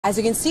As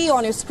you can see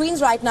on your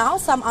screens right now,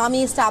 some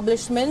army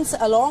establishments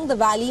along the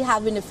valley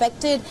have been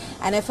affected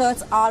and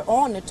efforts are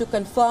on to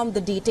confirm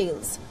the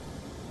details.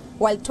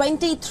 While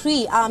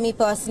 23 army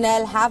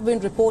personnel have been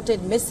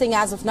reported missing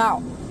as of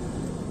now.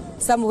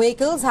 Some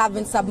vehicles have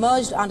been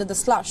submerged under the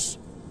slush.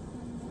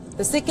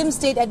 The Sikkim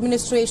State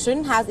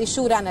Administration has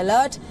issued an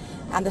alert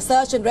and the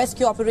search and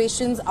rescue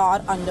operations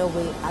are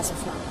underway as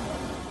of now.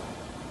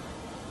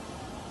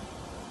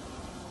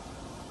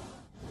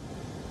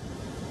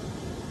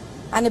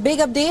 And a big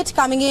update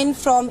coming in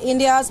from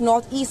India's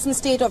northeastern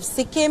state of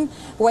Sikkim,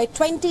 where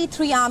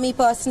 23 army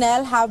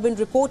personnel have been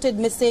reported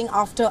missing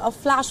after a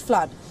flash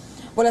flood.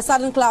 Well, a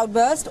sudden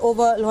cloudburst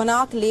over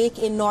Lonak Lake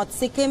in North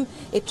Sikkim,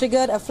 it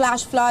triggered a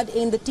flash flood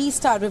in the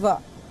Teesta River.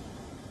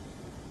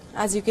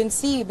 As you can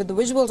see with the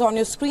visuals on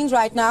your screens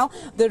right now,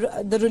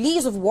 the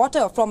release of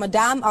water from a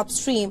dam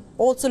upstream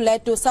also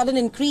led to a sudden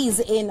increase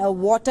in a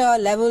water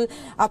level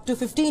up to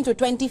 15 to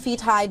 20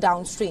 feet high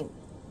downstream.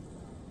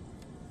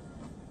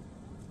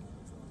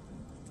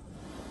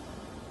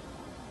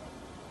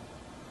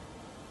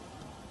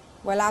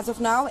 Well, as of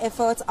now,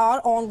 efforts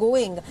are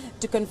ongoing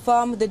to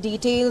confirm the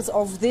details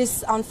of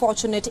this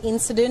unfortunate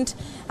incident,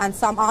 and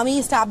some army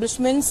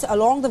establishments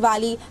along the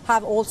valley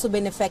have also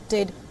been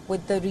affected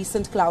with the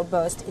recent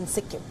cloudburst in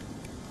Sikkim.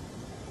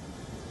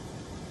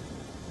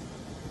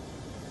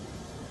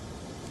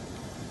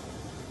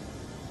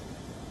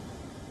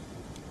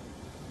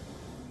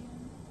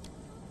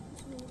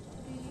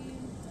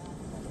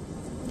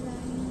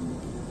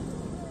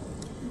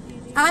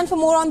 And for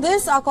more on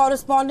this, our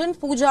correspondent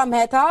Pooja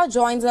Mehta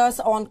joins us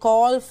on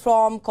call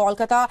from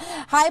Kolkata.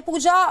 Hi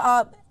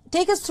Pooja,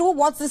 take us through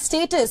what's the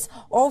status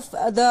of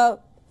the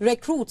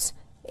recruits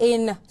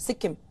in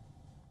Sikkim.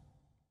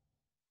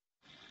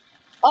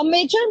 A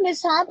major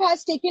mishap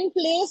has taken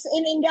place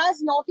in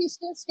India's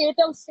northeastern state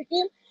of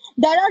Sikkim.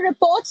 There are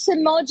reports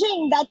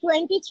emerging that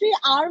 23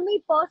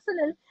 army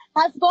personnel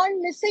have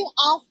gone missing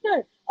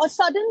after a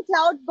sudden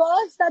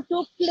cloudburst that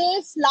took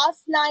place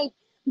last night.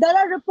 There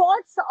are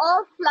reports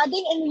of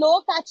flooding in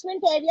low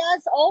catchment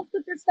areas of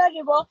the Teesta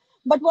River,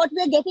 but what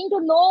we're getting to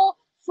know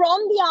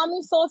from the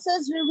army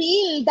sources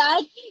reveal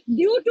that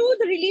due to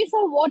the release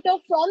of water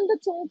from the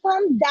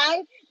Chungtham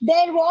Dam,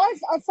 there was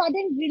a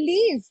sudden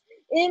release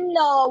in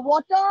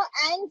water,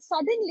 and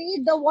suddenly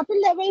the water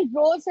level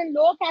rose in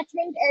low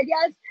catchment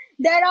areas.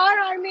 There are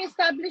army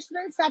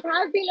establishments that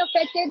have been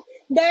affected.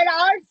 There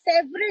are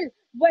several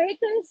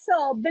vehicles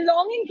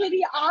belonging to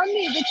the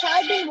army which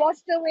have been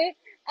washed away,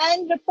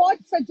 and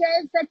reports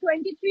suggest that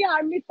 23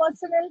 army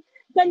personnel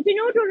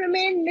continue to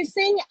remain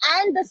missing,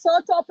 and the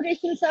search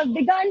operations have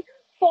begun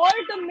for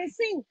the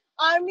missing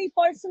army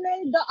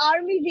personnel. The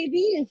army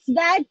reveals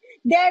that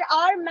there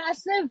are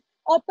massive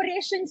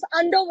operations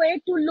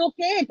underway to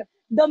locate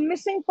the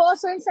missing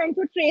persons and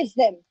to trace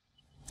them.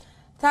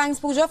 Thanks,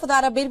 Pooja, for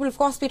that update. We'll, of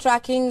course, be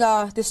tracking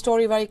this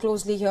story very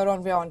closely here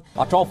on WION.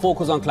 Our top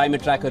focus on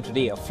Climate Tracker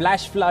today. A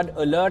flash flood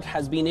alert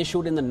has been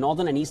issued in the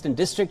northern and eastern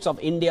districts of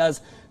India's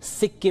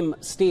Sikkim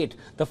state.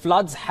 The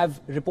floods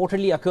have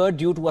reportedly occurred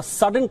due to a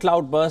sudden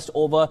cloudburst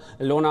over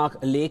Lonak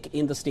Lake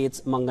in the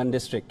state's Mangan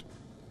district.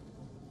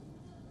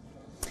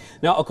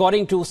 Now,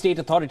 according to state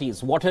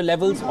authorities, water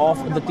levels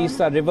of the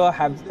Teesta River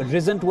have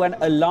risen to an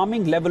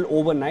alarming level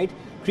overnight,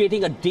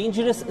 creating a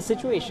dangerous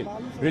situation.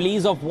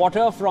 Release of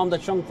water from the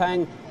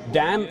Chungtham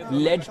Dam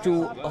led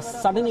to a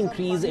sudden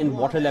increase in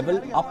water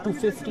level up to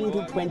 15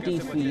 to 20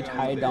 feet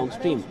high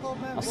downstream.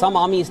 Now, some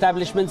army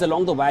establishments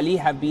along the valley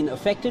have been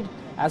affected.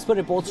 As per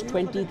reports,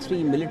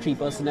 23 military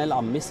personnel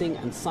are missing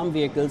and some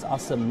vehicles are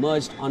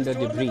submerged under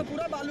debris.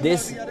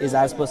 This is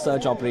as per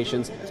search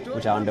operations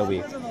which are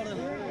underway.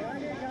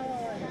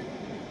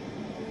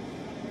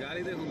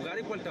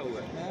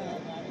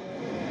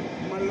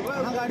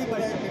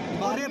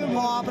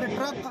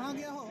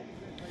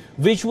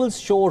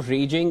 Visuals show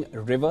raging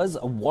rivers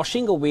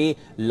washing away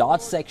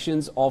large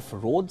sections of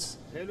roads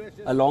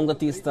along the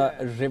Teesta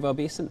River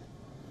basin.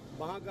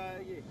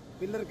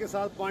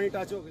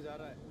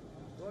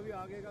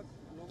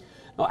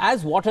 Now,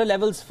 as water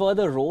levels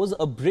further rose,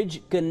 a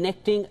bridge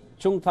connecting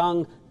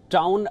Chungtham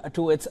town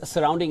to its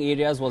surrounding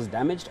areas was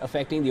damaged,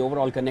 affecting the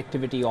overall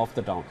connectivity of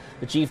the town.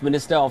 The Chief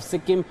Minister of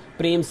Sikkim,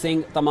 Prem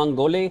Singh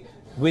Tamangole,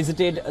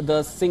 visited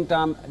the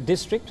Singtam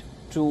district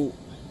to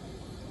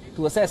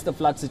assess the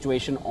flood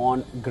situation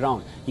on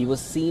ground. He was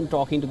seen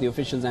talking to the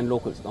officials and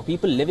locals. Now,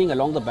 people living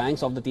along the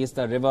banks of the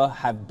Teesta River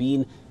have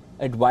been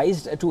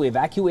advised to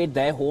evacuate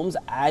their homes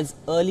as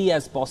early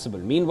as possible.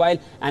 Meanwhile,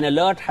 an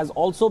alert has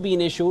also been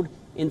issued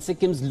in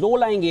Sikkim's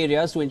low-lying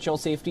areas to ensure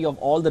safety of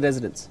all the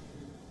residents.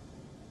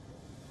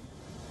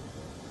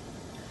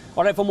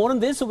 All right, for more on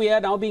this, we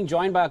are now being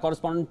joined by our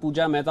correspondent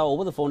Pooja Mehta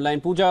over the phone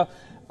line. Pooja,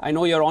 I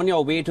know you're on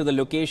your way to the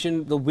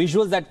location. The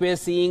visuals that we're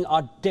seeing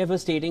are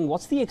devastating.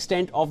 What's the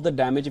extent of the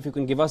damage? If you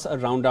can give us a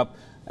roundup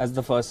as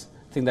the first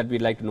thing that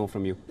we'd like to know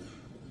from you.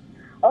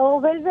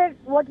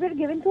 What we're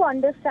given to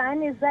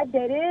understand is that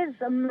there is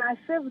a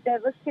massive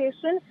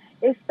devastation,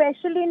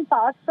 especially in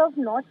parts of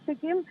North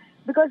Sikkim,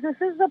 because this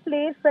is the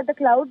place where the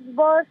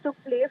cloudburst took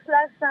place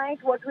last night.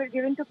 What we're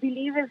given to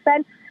believe is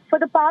that For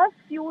the past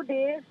few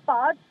days,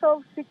 parts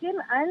of Sikkim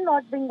and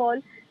North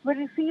Bengal were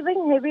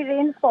receiving heavy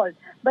rainfall.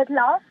 But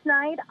last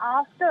night,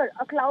 after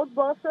a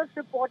cloudburst was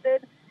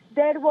reported,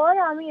 there were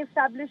army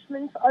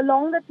establishments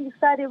along the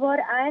Tista River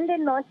and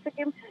in North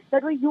Sikkim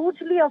that were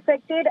hugely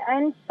affected,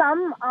 and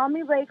some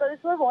army vehicles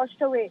were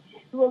washed away.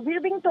 We're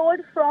being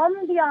told from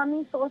the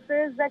army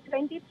sources that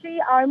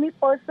 23 army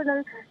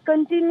personnel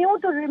continue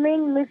to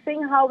remain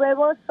missing.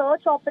 However,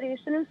 search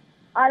operations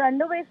are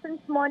underway since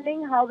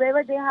morning.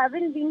 However, they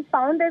haven't been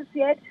found as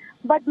yet,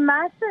 but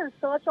massive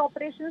search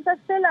operations are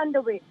still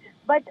underway.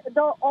 But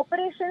the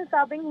operations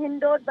are being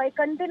hindered by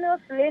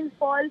continuous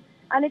rainfall,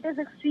 and it is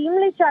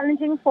extremely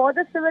challenging for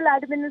the civil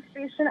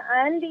administration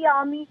and the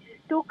army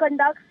to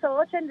conduct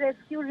search and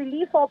rescue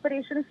relief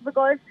operations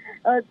because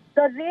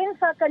the rains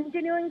are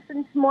continuing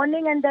since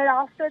morning, and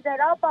thereafter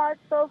there are parts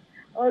of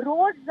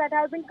roads that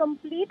have been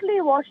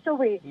completely washed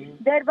away,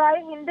 thereby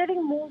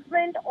hindering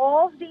movement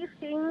of these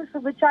things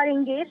which are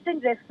engaged in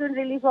rescue and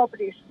relief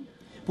operations.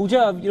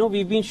 Pooja,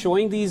 we've been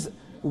showing these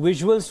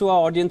visuals to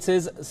our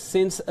audiences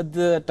since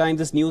the time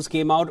this news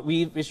came out.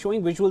 We're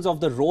showing visuals of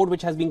the road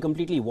which has been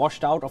completely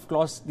washed out. Of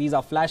course, these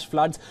are flash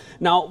floods.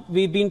 Now,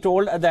 we've been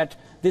told that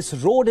this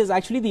road is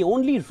actually the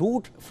only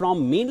route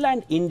from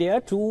mainland India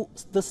to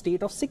the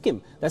state of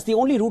Sikkim. That's the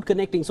only route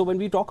connecting. So when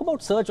we talk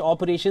about search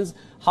operations,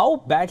 how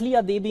badly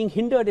are they being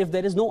hindered if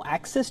there is no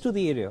access to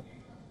the area?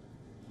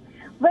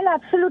 Well,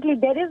 absolutely.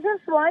 There is this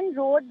one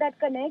road that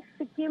connects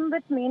Sikkim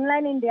with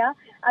mainland India,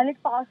 and it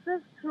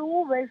passes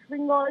through West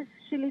Bengal's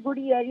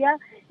Siliguri area.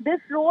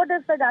 This road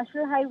is the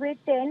National Highway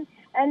 10,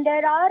 and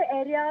there are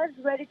areas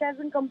where it has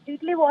been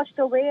completely washed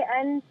away,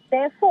 and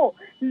therefore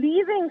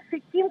leaving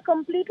Sikkim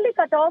completely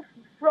cut off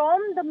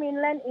from the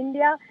mainland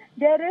India.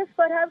 There is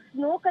perhaps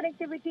no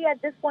connectivity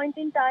at this point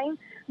in time,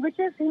 which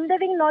is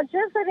hindering not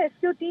just the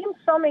rescue teams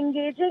from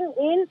engaging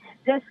in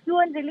rescue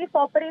and relief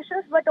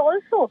operations, but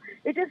also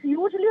it is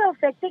hugely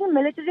affecting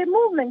military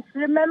movements.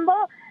 Remember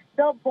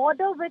the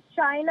border with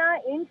China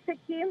in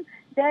Sikkim.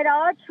 There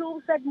are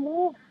troops that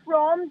move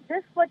from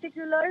this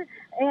particular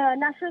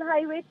National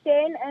Highway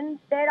 10, and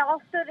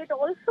thereafter it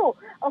also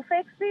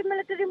affects the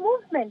military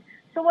movement.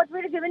 So what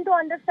we're given to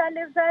understand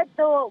is that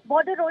the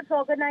Border Roads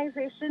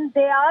Organization,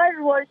 they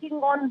are working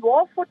on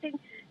war footing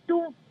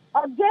to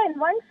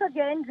once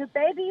again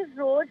repair these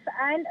roads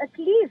and at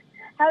least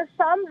have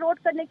some road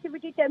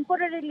connectivity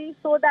temporarily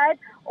so that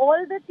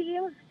all the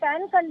teams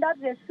can conduct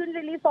rescue and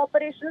relief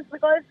operations,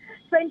 because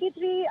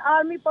 23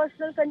 army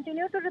personnel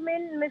continue to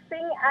remain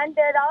missing, and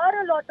there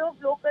are a lot of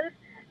locals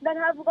that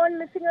have gone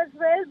missing as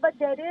well, but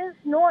there is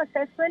no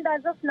assessment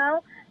as of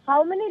now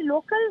how many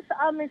locals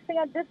are missing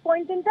at this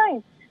point in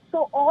time.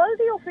 So all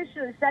the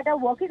officials that are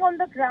working on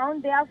the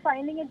ground, they are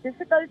finding it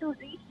difficult to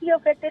reach the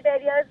affected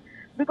areas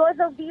because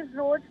of these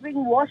roads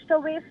being washed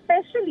away,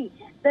 especially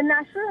the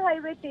National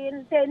Highway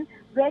 10,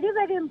 very,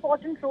 very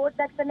important road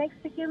that connects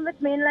Sikkim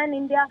with mainland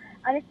India,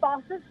 and it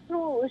passes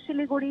through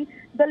Siliguri.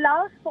 The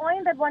last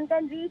point that one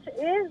can reach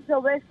is the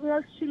West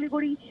Bengal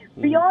Siliguri.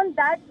 Beyond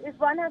that, if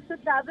one has to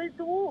travel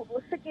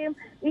to Sikkim,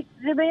 it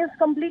remains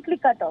completely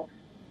cut off.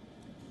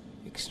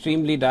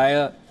 Extremely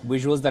dire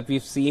visuals that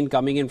we've seen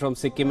coming in from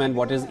Sikkim, and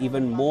what is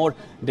even more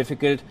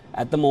difficult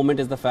at the moment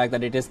is the fact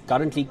that it is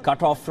currently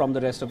cut off from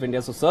the rest of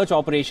India. So search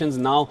operations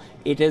now,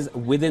 it is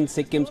within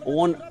Sikkim's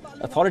own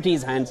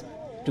authorities' hands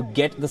to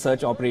get the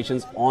search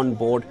operations on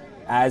board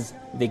as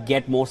they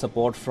get more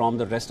support from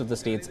the rest of the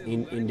states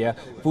in India.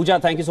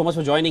 Pooja, thank you so much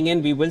for joining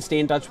in. We will stay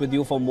in touch with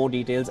you for more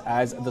details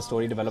as the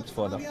story develops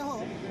further.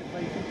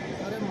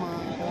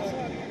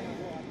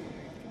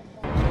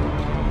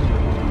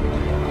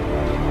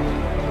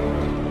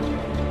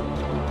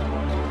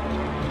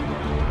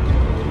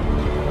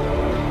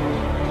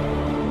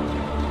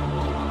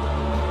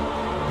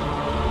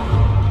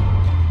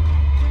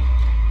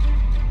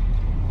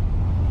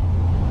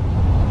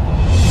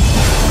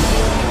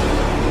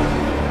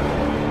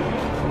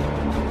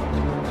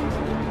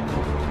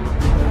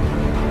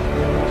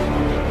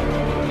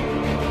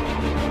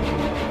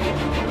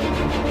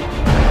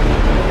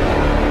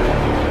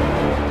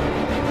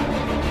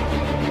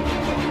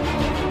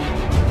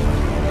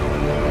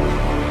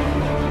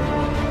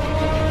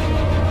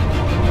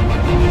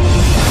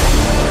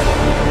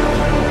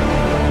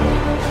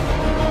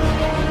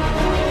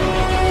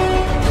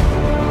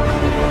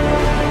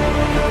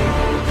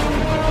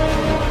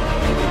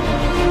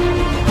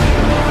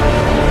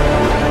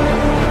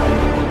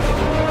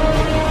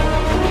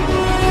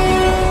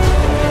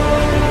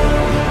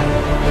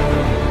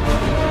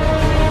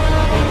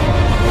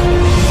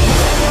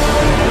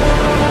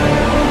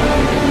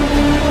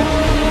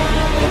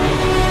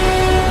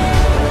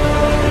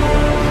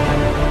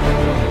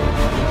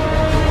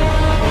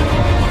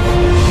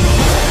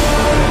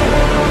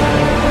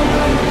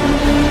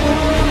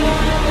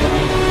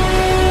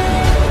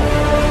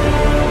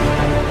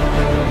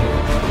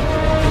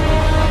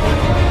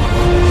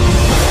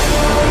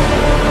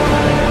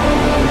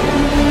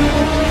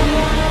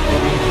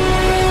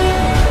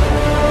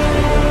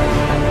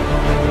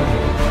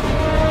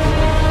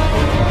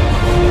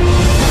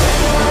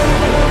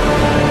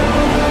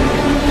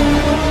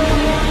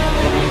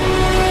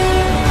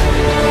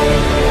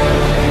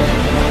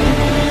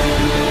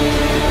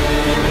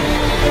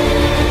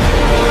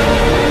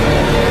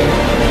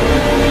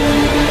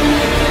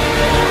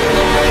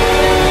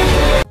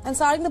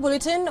 Starting the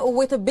bulletin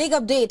with a big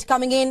update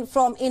coming in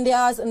from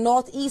India's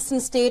northeastern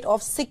state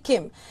of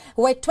Sikkim,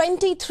 where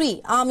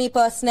 23 army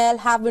personnel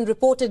have been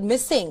reported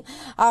missing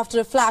after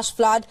a flash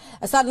flood.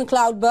 A sudden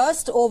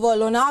cloudburst over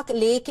Lonak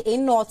Lake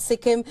in North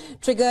Sikkim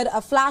triggered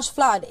a flash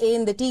flood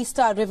in the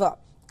Teesta River.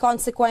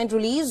 Consequent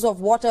release of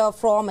water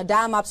from a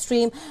dam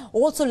upstream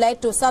also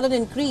led to a sudden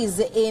increase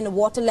in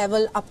water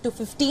level up to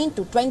 15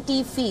 to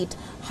 20 feet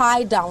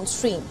high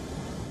downstream.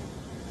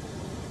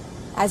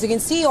 As you can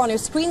see on your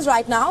screens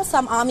right now,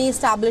 some army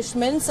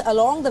establishments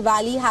along the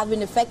valley have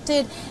been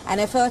affected and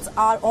efforts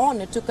are on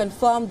to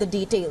confirm the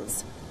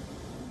details.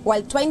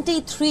 While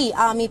 23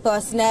 army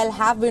personnel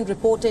have been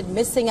reported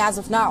missing as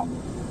of now.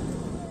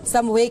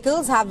 Some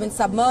vehicles have been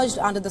submerged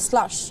under the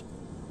slush.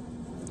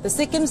 The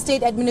Sikkim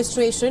State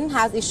Administration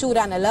has issued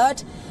an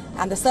alert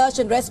and the search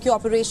and rescue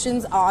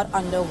operations are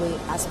underway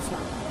as of now.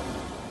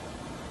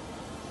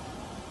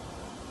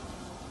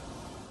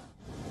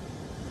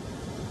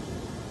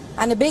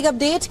 And a big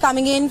update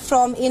coming in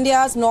from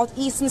India's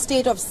northeastern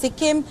state of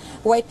Sikkim,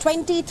 where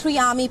 23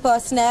 army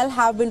personnel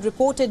have been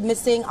reported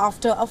missing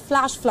after a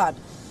flash flood.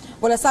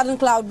 Well, a sudden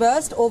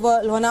cloudburst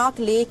over Lonak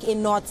Lake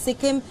in North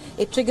Sikkim,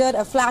 it triggered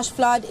a flash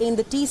flood in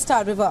the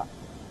Teesta River.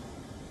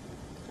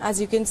 As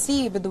you can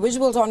see with the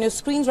visuals on your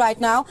screens right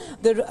now,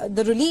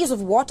 the release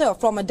of water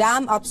from a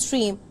dam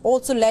upstream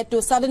also led to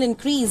a sudden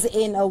increase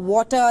in a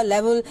water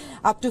level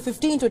up to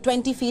 15 to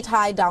 20 feet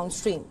high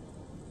downstream.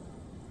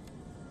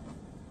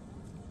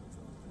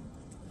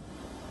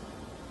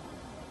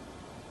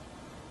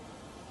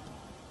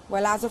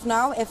 Well, as of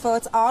now,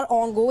 efforts are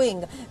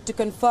ongoing to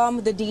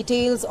confirm the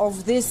details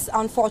of this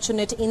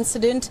unfortunate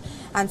incident,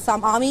 and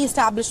some army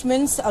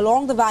establishments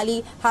along the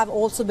valley have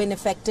also been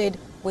affected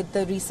with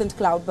the recent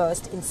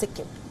cloudburst in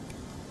Sikkim.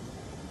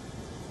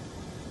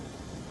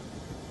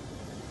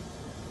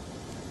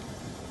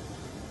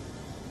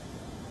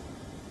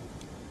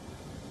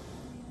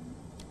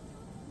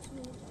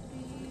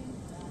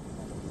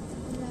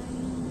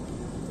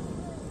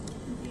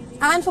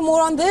 And for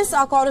more on this,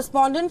 our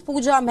correspondent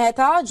Pooja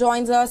Mehta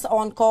joins us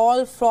on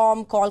call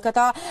from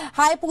Kolkata.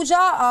 Hi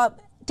Pooja,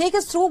 take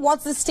us through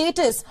what's the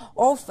status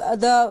of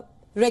the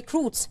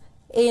recruits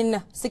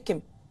in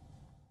Sikkim.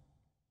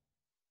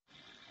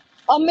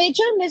 A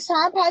major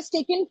mishap has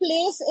taken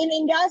place in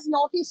India's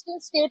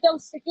northeastern state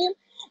of Sikkim.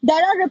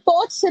 There are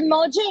reports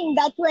emerging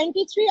that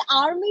 23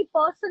 army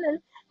personnel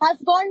have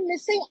gone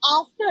missing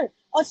after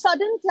a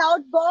sudden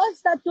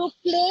cloudburst that took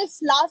place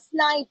last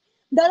night.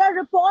 There are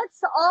reports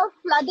of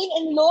flooding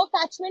in low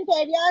catchment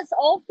areas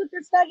of the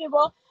Teesta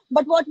River,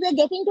 but what we are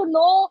getting to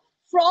know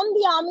from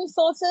the army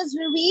sources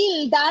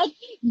reveal that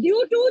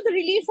due to the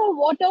release of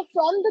water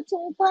from the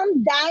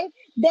Chungtham dam,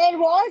 there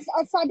was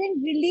a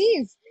sudden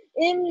release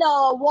in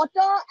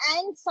water,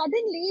 and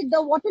suddenly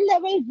the water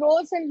level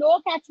rose in low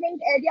catchment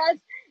areas.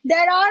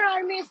 There are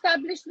army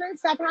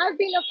establishments that have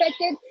been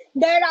affected.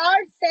 There are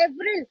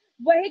several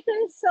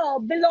vehicles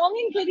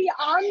belonging to the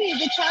army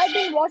which have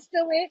been washed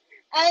away,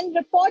 and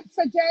reports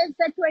suggest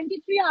that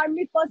 23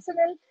 army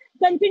personnel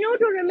continue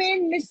to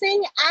remain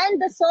missing, and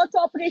the search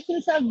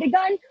operations have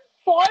begun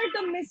for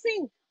the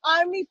missing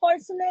army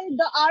personnel.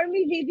 The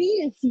army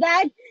reveals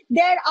that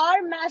there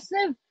are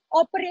massive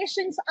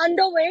operations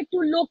underway to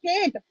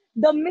locate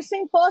the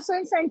missing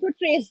persons and to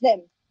trace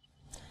them.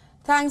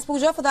 Thanks,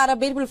 Pooja, for that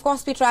update. We'll, of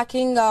course, be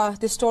tracking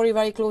this story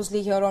very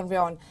closely here on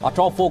WION. Our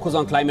top focus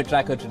on Climate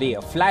Tracker today.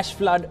 A flash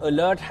flood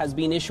alert has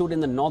been issued in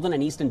the northern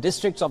and eastern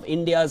districts of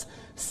India's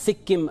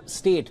Sikkim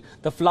state.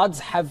 The floods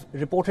have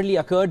reportedly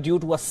occurred due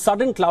to a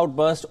sudden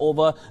cloudburst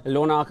over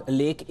Lonak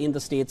Lake in the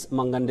state's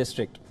Mangan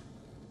district.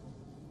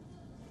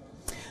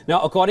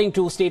 Now, according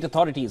to state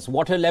authorities,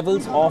 water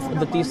levels of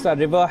the Teesta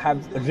River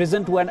have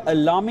risen to an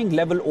alarming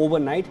level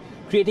overnight,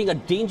 creating a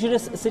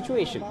dangerous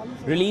situation.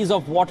 Release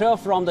of water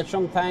from the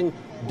Chungtham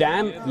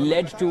dam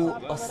led to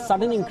a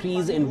sudden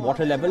increase in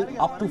water level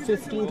up to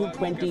 15 to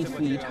 20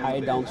 feet high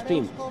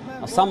downstream.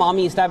 Now, some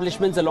army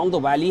establishments along the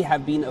valley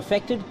have been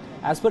affected.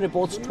 As per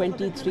reports,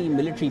 23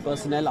 military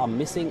personnel are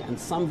missing and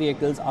some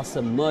vehicles are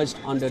submerged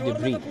under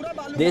debris.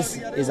 This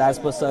is as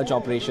per search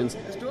operations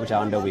which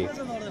are underway.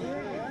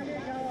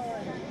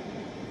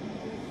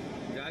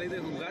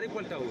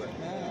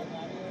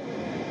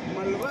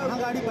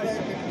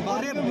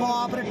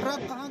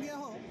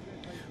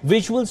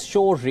 Visuals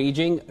show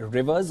raging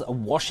rivers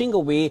washing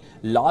away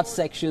large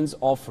sections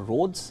of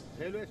roads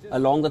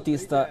along the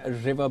Teesta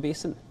River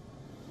basin.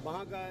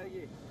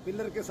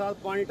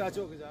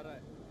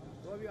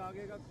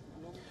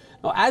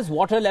 Now, as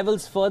water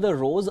levels further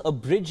rose, a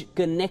bridge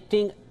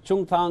connecting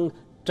Chungtham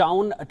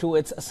town to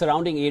its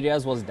surrounding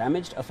areas was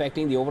damaged,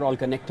 affecting the overall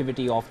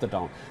connectivity of the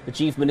town. The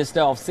Chief Minister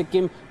of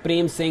Sikkim,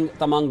 Prem Singh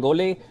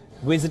Tamangole,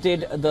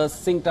 visited the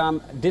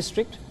Singtam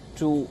district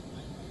to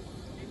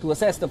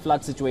assess the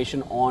flood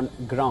situation on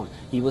ground.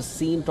 He was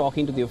seen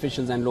talking to the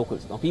officials and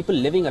locals. Now, people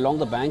living along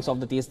the banks of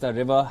the Teesta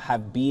River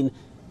have been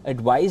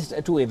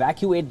advised to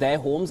evacuate their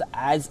homes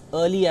as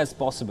early as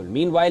possible.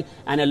 Meanwhile,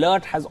 an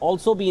alert has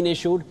also been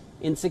issued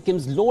in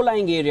Sikkim's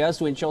low-lying areas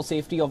to ensure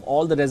safety of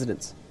all the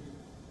residents.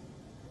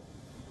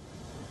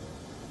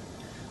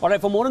 All right,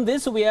 for more on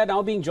this, we are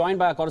now being joined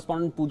by our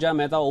correspondent Pooja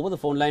Mehta over the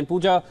phone line.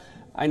 Pooja,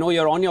 I know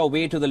you're on your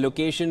way to the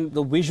location.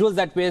 The visuals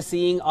that we're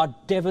seeing are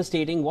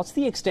devastating. What's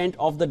the extent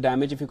of the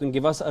damage? If you can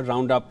give us a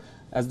roundup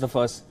as the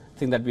first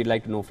thing that we'd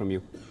like to know from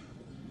you.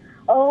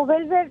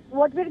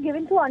 What we're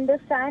given to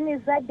understand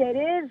is that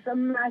there is a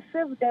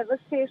massive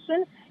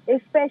devastation,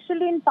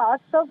 especially in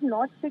parts of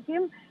North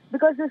Sikkim,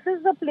 because this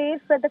is the place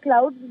where the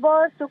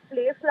cloudburst took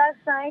place last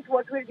night.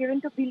 What we're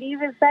given to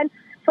believe is that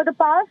for the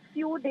past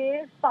few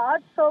days,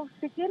 parts of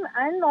Sikkim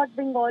and North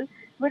Bengal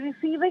were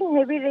receiving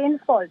heavy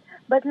rainfall.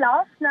 But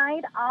last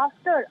night,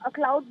 after a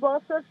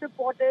cloudburst was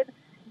reported,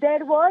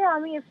 there were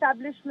army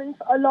establishments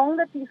along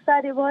the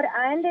Tista River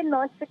and in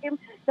North Sikkim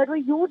that were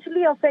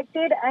hugely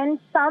affected, and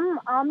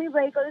some army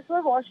vehicles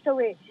were washed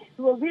away.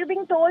 We're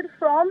being told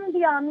from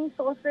the army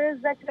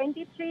sources that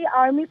 23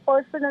 army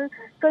personnel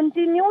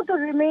continue to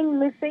remain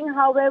missing.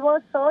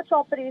 However, search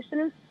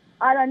operations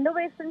are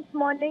underway since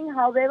morning.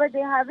 However, they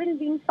haven't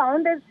been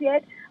found as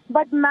yet,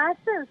 but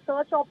massive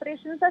search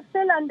operations are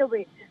still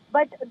underway.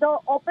 But the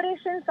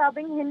operations are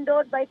being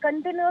hindered by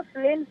continuous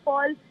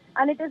rainfall,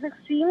 and it is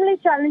extremely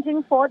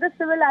challenging for the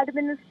civil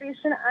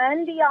administration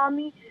and the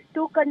army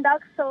to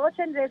conduct search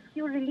and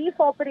rescue relief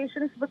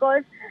operations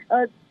because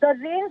the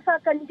rains are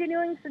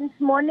continuing since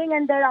morning,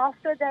 and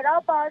thereafter there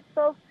are parts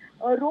of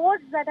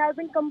roads that have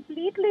been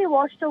completely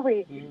washed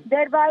away,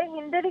 thereby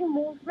hindering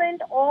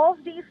movement of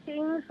these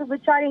teams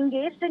which are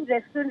engaged in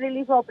rescue and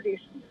relief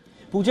operations.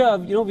 Pooja,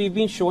 we've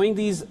been showing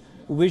these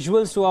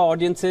visuals to our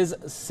audiences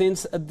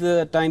since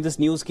the time this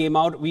news came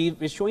out.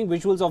 We're showing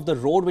visuals of the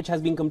road which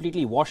has been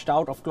completely washed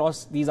out. Of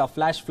course, these are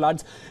flash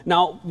floods.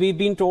 Now, we've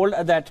been told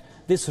that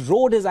this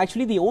road is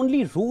actually the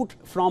only route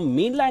from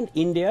mainland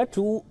India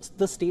to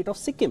the state of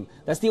Sikkim.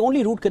 That's the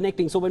only route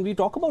connecting. So when we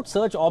talk about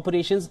search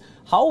operations,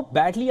 how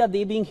badly are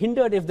they being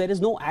hindered if there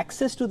is no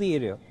access to the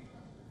area?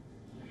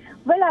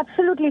 Well,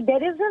 absolutely.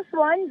 There is this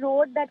one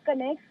road that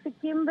connects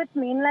Sikkim with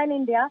mainland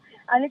India,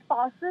 and it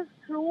passes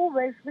through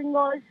West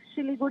Bengal's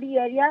Siliguri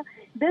area.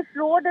 This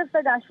road is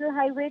the National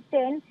Highway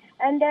 10,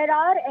 and there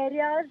are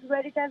areas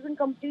where it has been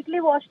completely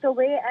washed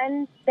away,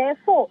 and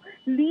therefore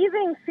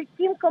leaving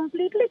Sikkim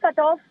completely cut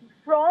off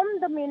from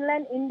the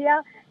mainland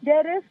India.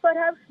 There is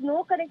perhaps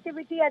no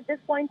connectivity at this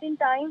point in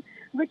time,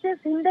 which is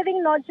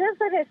hindering not just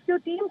the rescue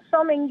teams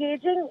from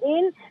engaging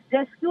in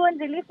rescue and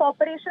relief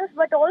operations,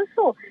 but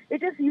also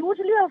it is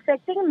hugely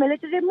affecting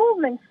military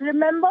movements.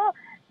 Remember,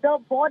 the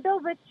border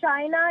with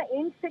China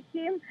in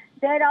Sikkim,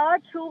 there are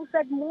troops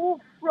that move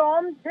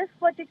from this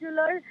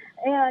particular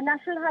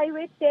National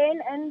Highway 10,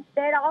 and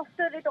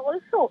thereafter it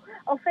also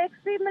affects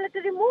the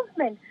military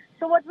movement.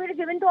 So what we're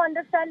given to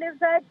understand is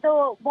that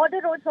the Border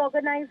Roads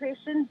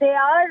Organization, they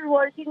are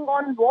working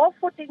on war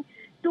footing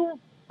to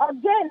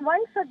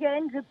once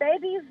again repair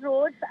these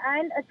roads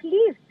and at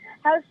least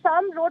have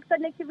some road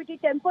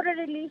connectivity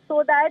temporarily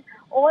so that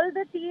all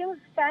the teams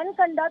can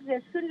conduct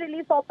rescue and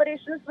relief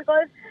operations,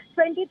 because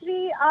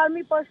 23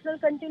 army personnel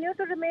continue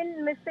to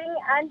remain missing,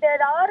 and there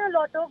are a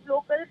lot of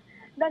locals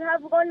that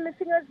have gone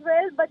missing as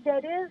well, but there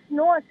is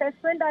no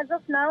assessment as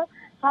of now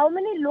how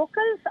many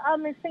locals are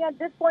missing at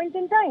this point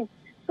in time.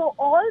 So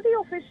all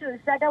the officials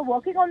that are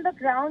working on the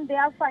ground, they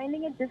are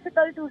finding it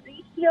difficult to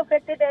reach the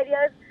affected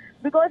areas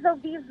because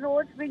of these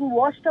roads being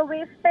washed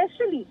away,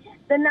 especially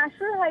the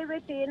National Highway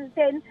 10,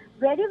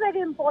 very, very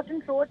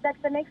important road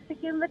that connects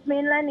Sikkim with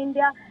mainland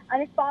India,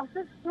 and it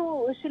passes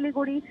through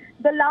Siliguri.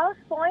 The last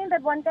point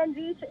that one can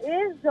reach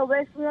is the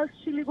West Bengal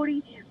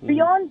Siliguri.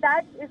 Beyond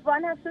that, if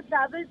one has to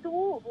travel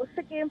to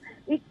Sikkim,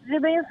 it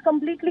remains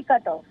completely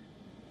cut off.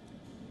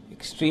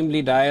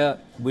 Extremely dire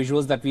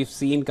visuals that we've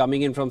seen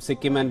coming in from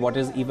Sikkim, and what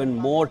is even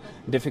more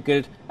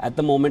difficult at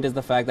the moment is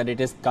the fact that it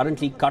is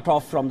currently cut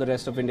off from the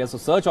rest of India. So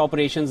search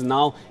operations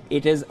now,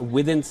 it is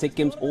within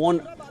Sikkim's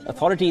own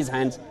authorities'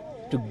 hands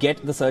to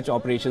get the search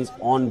operations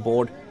on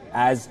board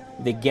as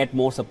they get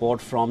more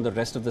support from the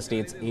rest of the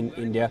states in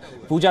India.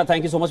 Pooja,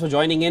 thank you so much for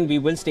joining in. We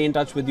will stay in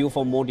touch with you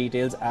for more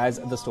details as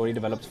the story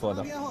develops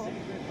further.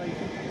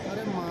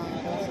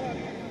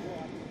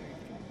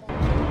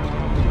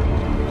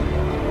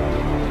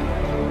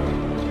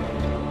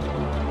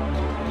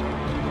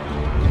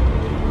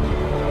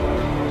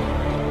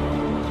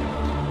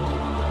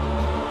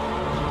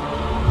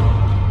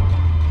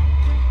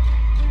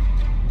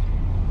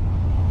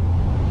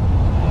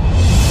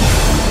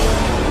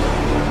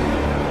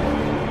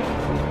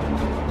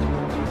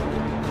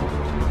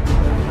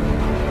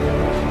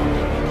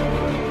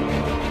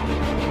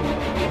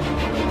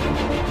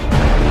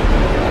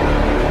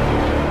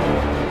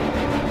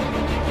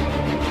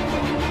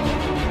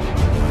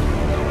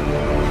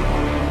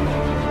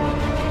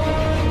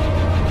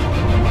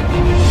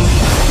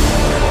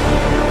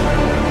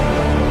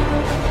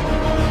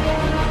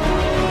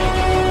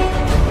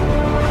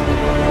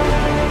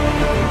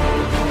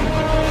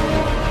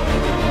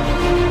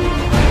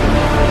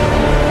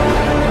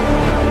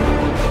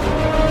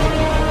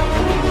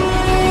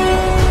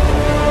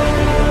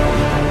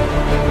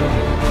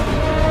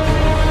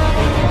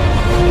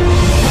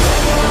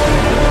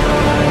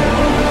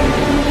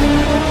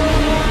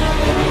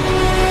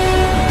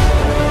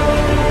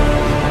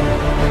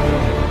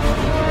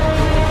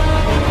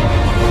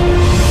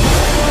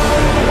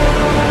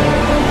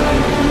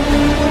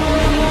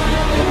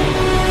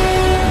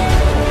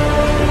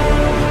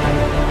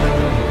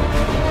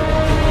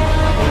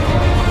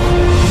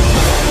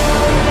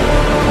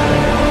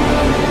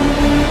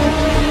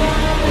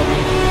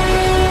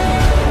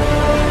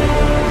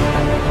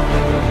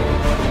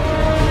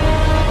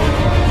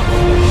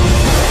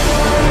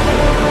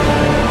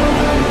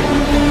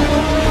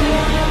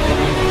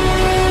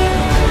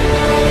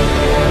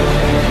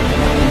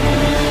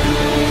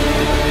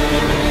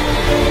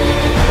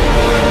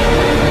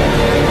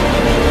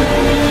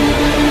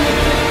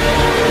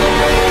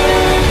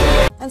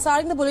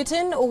 starting the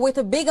bulletin with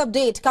a big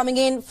update coming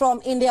in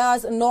from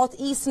India's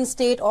northeastern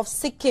state of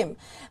Sikkim,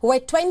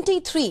 where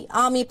 23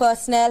 army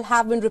personnel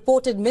have been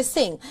reported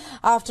missing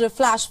after a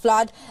flash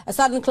flood. A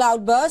sudden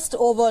cloudburst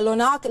over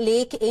Lonak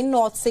Lake in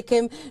North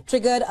Sikkim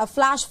triggered a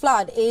flash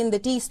flood in the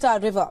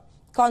Teesta River.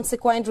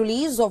 Consequent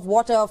release of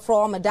water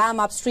from a dam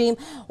upstream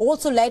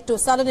also led to a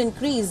sudden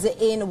increase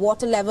in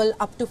water level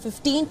up to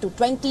 15 to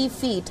 20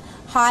 feet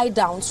high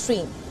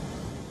downstream.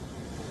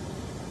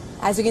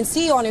 As you can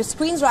see on your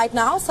screens right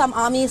now, some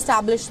army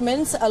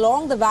establishments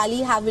along the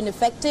valley have been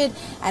affected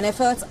and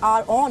efforts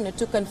are on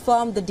to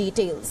confirm the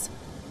details.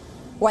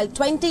 While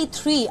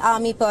 23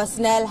 army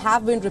personnel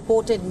have been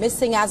reported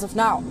missing as of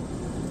now.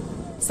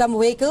 Some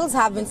vehicles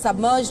have been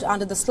submerged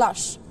under the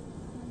slush.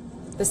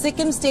 The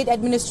Sikkim State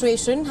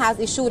Administration has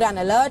issued an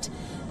alert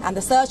and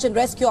the search and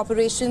rescue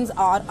operations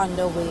are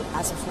underway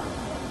as of now.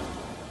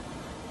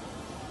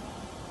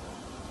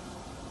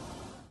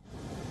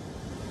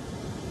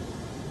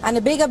 And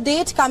a big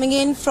update coming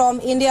in from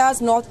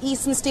India's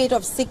northeastern state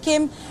of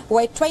Sikkim,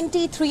 where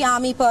 23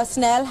 army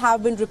personnel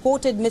have been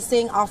reported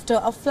missing after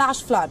a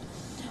flash flood.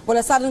 Well,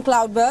 a sudden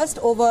cloudburst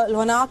over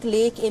Lonak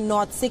Lake in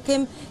North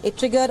Sikkim, it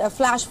triggered a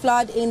flash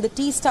flood in the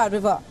Teesta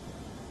River.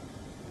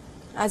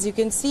 As you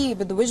can see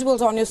with the visuals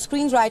on your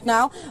screens right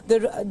now,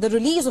 the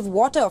release of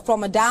water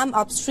from a dam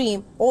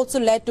upstream also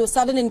led to a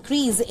sudden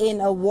increase in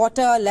a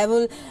water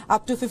level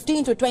up to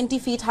 15 to 20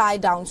 feet high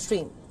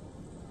downstream.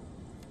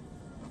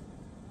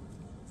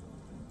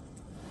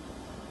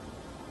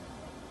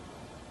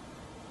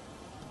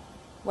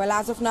 Well,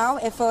 as of now,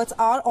 efforts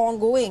are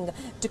ongoing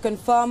to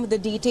confirm the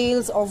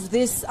details of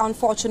this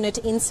unfortunate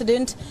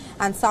incident,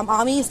 and some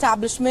army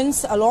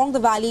establishments along the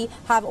valley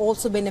have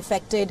also been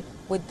affected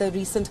with the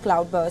recent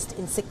cloudburst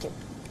in Sikkim.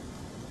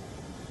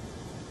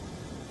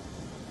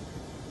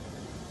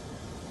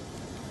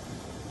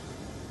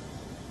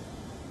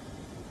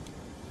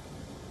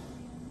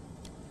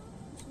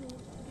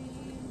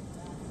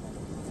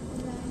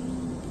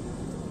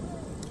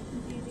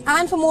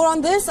 And for more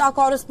on this, our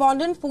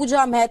correspondent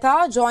Pooja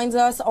Mehta joins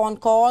us on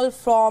call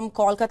from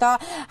Kolkata.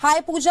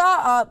 Hi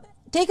Pooja,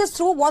 take us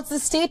through what's the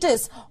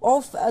status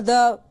of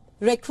the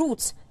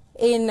recruits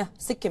in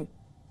Sikkim.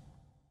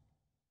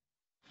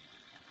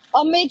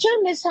 A major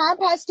mishap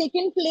has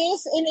taken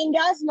place in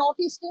India's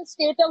northeastern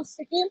state of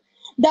Sikkim.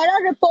 There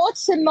are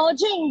reports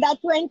emerging that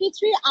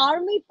 23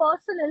 army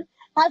personnel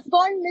have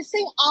gone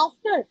missing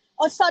after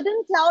a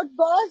sudden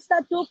cloudburst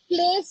that took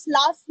place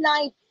last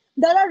night.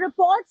 There are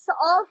reports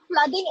of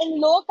flooding in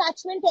low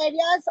catchment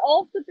areas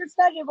of the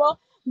Teesta River,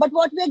 but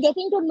what we're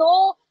getting to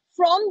know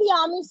from the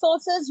army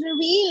sources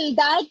reveal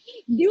that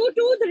due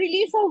to the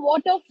release of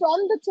water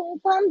from the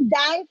Chungtham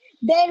dam,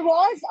 there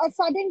was a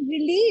sudden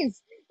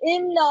release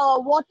in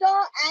water,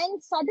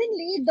 and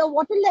suddenly the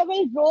water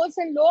level rose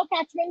in low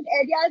catchment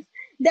areas.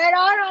 There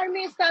are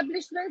army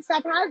establishments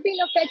that have been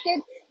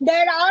affected.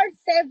 There are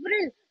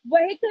several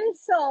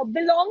vehicles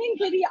belonging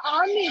to the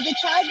army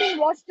which have been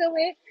washed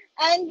away,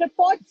 and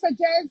reports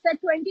suggest that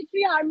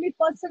 23 army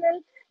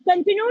personnel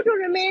continue to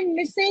remain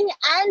missing,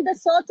 and the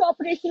search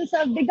operations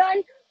have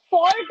begun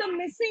for the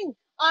missing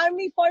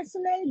army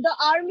personnel. The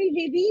army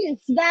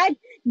reveals that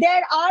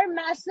there are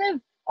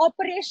massive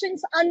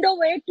operations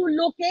underway to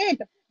locate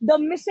the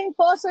missing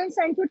persons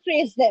and to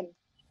trace them.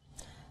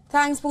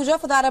 Thanks, Pooja,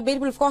 for that update.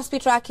 We'll, of course, be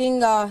tracking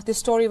this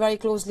story very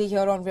closely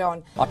here on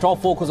WION. Our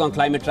top focus on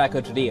Climate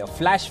Tracker today. A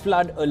flash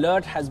flood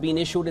alert has been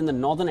issued in the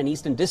northern and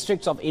eastern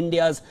districts of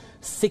India's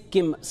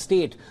Sikkim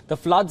state. The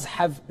floods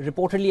have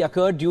reportedly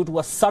occurred due to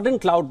a sudden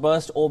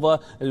cloudburst over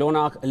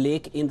Lonak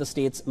Lake in the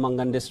state's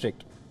Mangan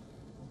district.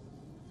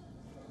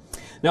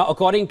 Now,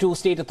 according to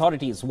state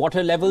authorities,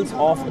 water levels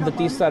of the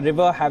Teesta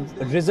River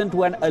have risen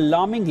to an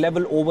alarming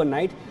level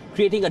overnight,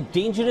 creating a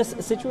dangerous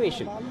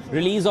situation.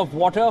 Release of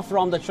water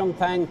from the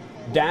Chungtham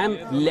dam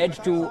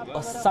led to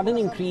a sudden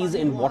increase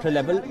in water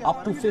level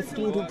up to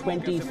 15 to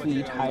 20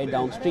 feet high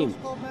downstream.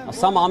 Now,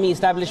 some army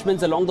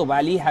establishments along the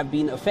valley have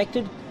been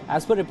affected.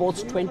 As per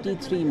reports,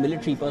 23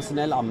 military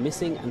personnel are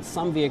missing and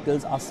some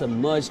vehicles are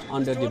submerged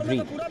under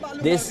debris.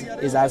 This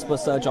is as per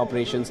search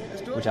operations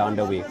which are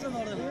underway.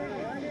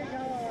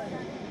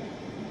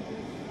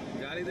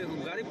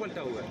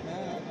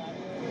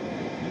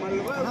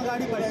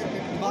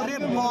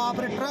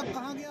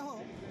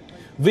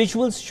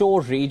 Visuals show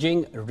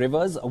raging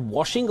rivers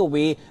washing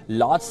away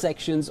large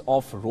sections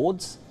of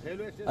roads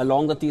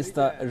along the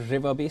Teesta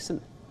River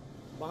basin.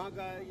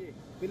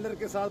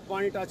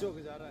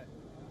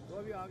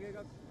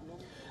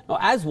 Now,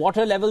 as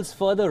water levels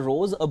further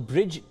rose, a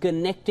bridge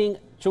connecting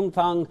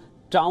Chungtham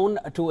town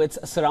to its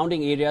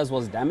surrounding areas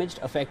was damaged,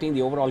 affecting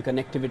the overall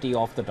connectivity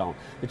of the town.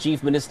 The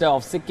Chief Minister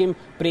of Sikkim,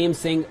 Prem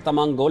Singh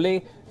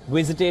Tamangole,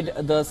 visited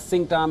the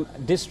Singtam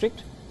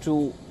district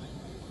to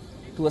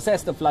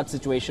assess the flood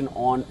situation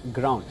on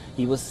ground.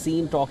 He was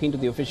seen talking to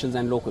the officials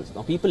and locals.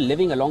 Now, people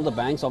living along the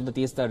banks of the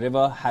Teesta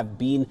River have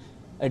been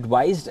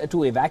advised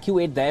to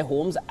evacuate their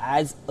homes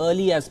as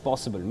early as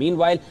possible.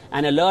 Meanwhile,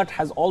 an alert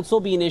has also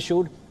been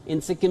issued in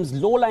Sikkim's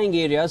low-lying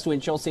areas to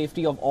ensure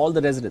safety of all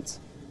the residents.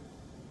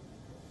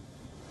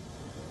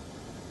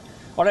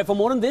 All right, for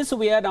more on this,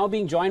 we are now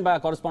being joined by our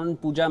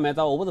correspondent Pooja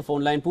Mehta over the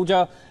phone line.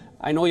 Pooja,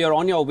 I know you're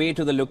on your way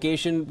to the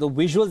location. The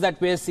visuals that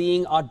we're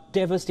seeing are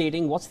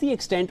devastating. What's the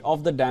extent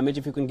of the damage?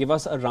 If you can give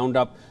us a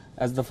roundup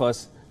as the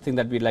first thing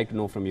that we'd like to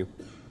know from you.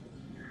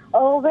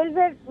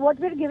 What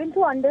we're given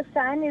to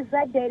understand is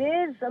that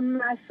there is a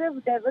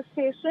massive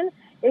devastation,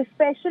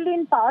 especially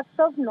in parts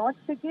of North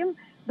Sikkim,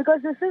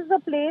 because this is the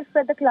place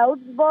where the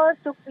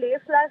cloudburst took place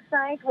last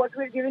night. What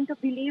we're given to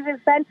believe is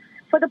that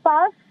for the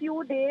past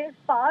few days,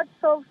 parts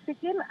of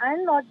Sikkim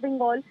and North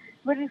Bengal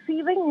were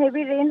receiving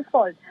heavy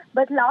rainfall.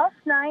 But last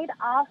night,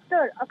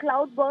 after a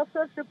cloudburst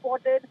was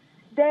reported,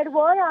 there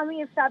were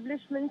army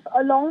establishments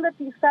along the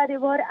Tista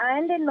River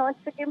and in North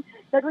Sikkim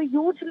that were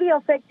hugely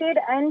affected,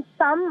 and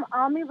some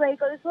army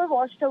vehicles were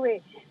washed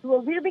away.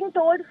 We're being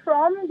told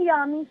from the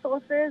army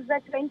sources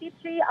that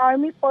 23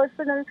 army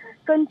personnel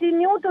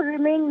continue to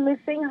remain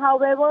missing.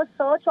 However,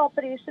 search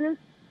operations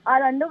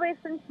are underway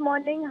since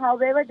morning.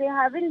 However, they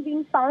haven't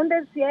been found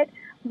as yet,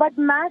 but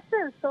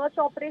massive search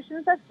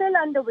operations are still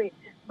underway.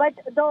 But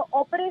the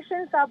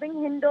operations are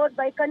being hindered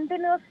by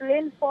continuous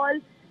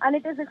rainfall, and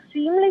it is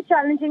extremely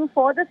challenging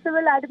for the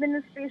civil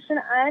administration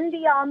and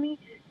the army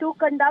to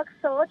conduct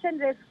search and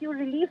rescue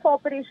relief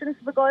operations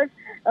because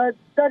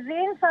the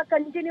rains are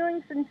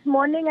continuing since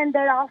morning, and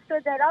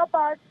thereafter there are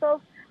parts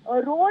of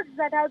roads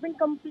that have been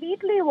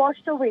completely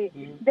washed away,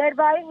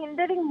 thereby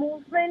hindering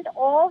movement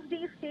of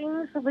these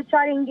things which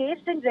are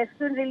engaged in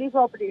rescue and relief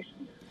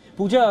operations.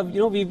 Pooja,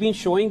 we've been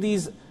showing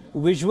these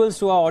visuals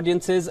to our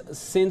audiences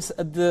since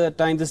the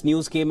time this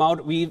news came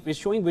out. We're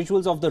showing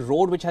visuals of the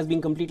road which has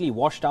been completely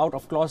washed out.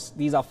 Of course,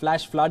 these are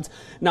flash floods.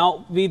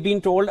 Now, we've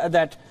been told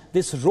that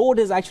this road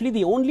is actually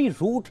the only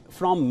route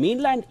from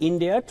mainland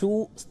India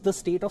to the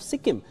state of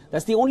Sikkim.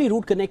 That's the only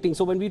route connecting.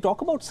 So when we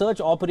talk about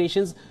search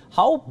operations,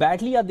 how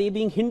badly are they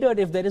being hindered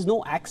if there is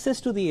no access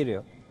to the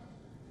area?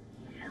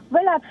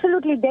 Well,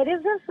 absolutely. There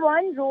is this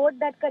one road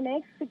that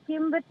connects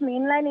Sikkim with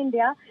mainland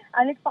India,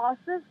 and it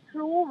passes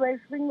through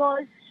West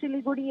Bengal's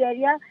Siliguri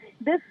area.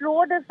 This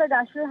road is the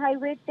National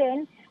Highway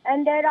 10,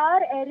 and there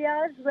are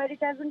areas where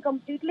it has been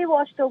completely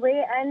washed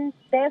away, and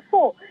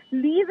therefore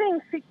leaving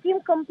Sikkim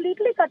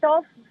completely cut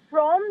off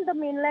from the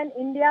mainland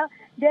India.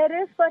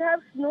 There is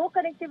perhaps no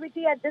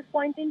connectivity at this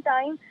point in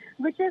time,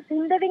 which is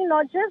hindering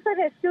not just the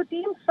rescue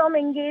teams from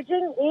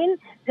engaging in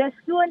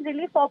rescue and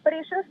relief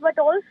operations, but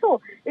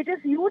also it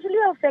is hugely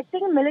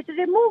affecting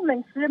military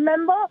movements.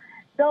 Remember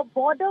the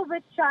border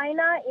with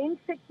China in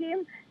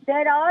Sikkim.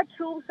 There are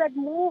troops that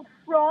move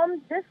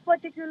from this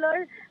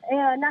particular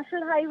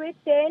National Highway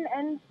 10,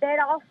 and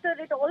thereafter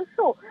it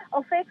also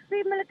affects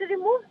the military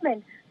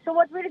movement. So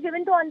what we're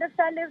given to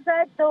understand is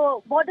that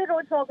the Border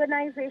Roads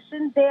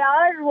Organization, they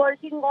are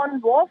working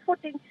on war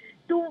footing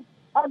to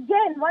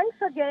once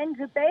again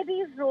repair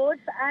these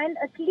roads and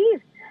at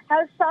least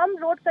have some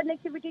road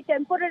connectivity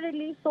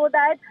temporarily so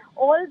that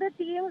all the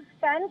teams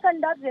can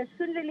conduct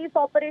rescue and relief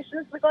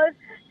operations, because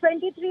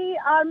 23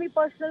 army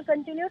personnel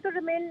continue to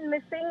remain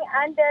missing,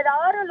 and there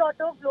are a lot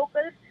of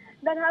locals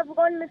that have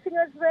gone missing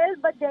as well,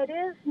 but there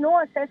is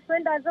no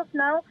assessment as of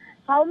now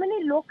how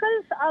many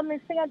locals are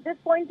missing at this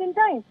point in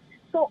time.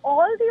 So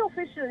all the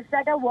officials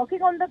that are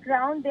working on the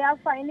ground, they are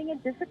finding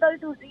it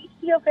difficult to reach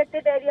the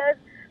affected areas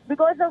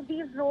because of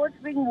these roads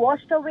being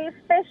washed away,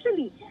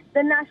 especially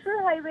the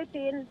National Highway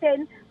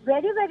 10,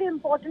 very, very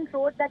important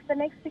road that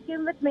connects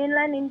Sikkim with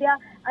mainland India,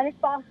 and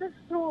it passes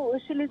through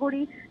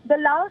Siliguri. The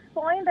last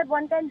point that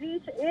one can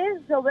reach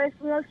is the West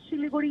Bengal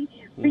Siliguri.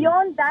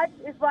 Beyond that,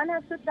 if one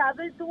has to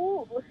travel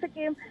to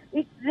Sikkim,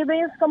 it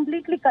remains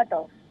completely cut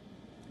off.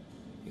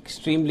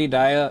 Extremely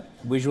dire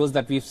visuals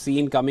that we've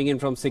seen coming in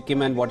from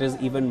Sikkim, and what is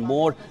even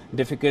more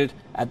difficult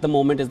at the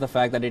moment is the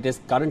fact that it is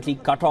currently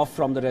cut off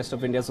from the rest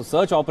of India. So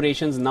search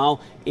operations now,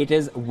 it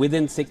is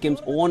within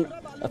Sikkim's own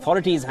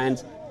authorities'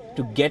 hands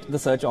to get the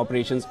search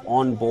operations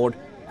on board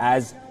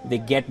as they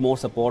get more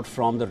support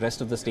from the rest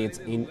of the states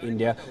in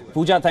India.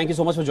 Pooja, thank you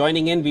so much for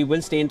joining in. We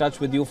will stay in touch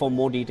with you for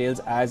more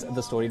details as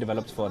the story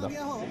develops further.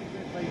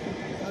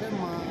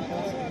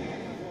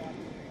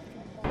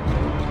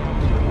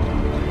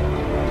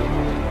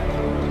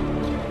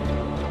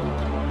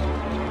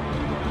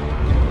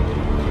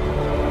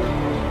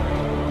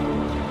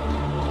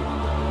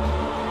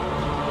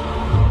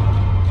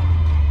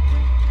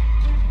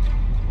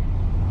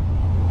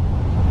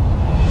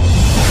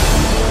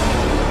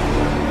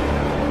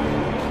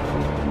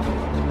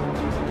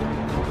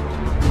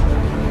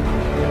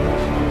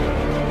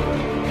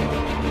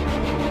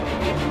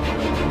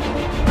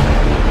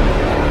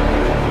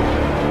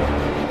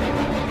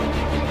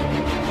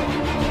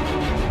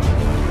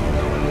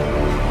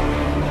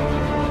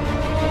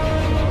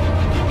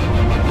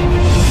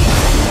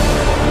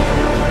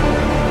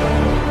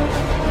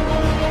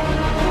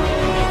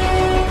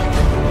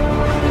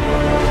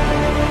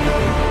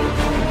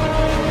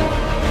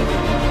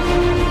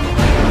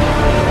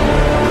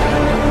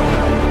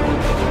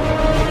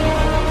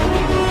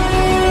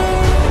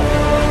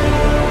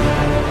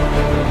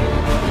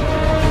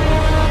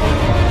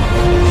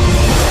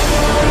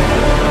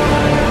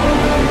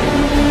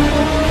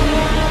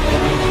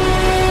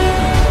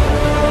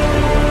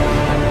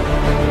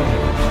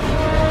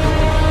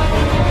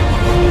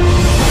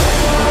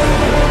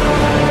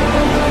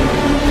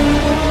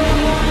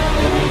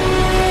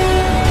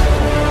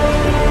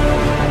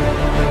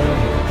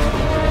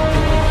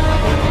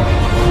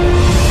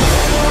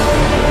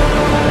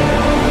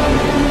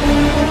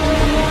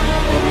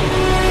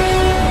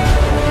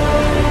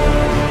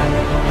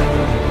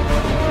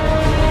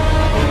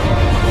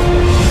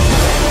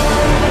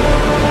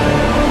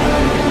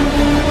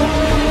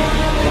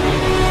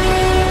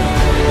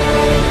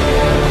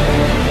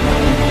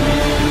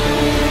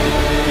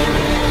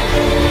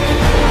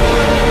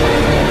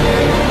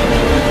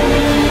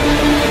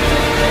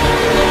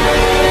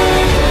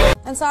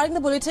 starting the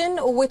bulletin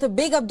with a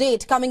big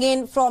update coming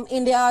in from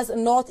India's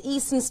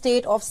northeastern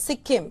state of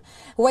Sikkim,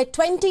 where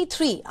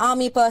 23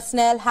 army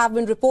personnel have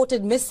been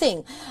reported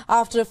missing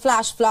after a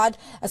flash flood.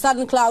 A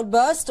sudden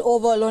cloudburst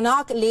over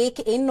Lonak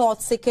Lake in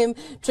North Sikkim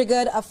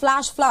triggered a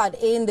flash flood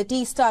in the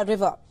Teesta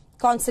River.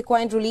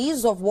 Consequent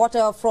release of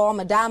water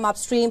from a dam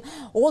upstream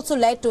also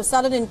led to a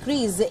sudden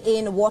increase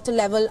in water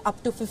level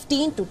up to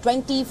 15 to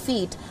 20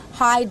 feet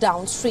high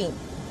downstream.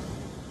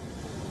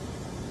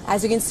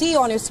 As you can see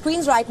on your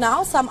screens right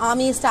now, some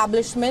army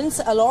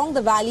establishments along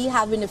the valley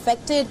have been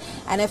affected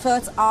and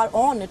efforts are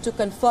on to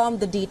confirm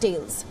the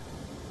details.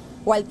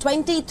 While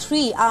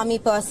 23 army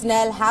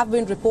personnel have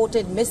been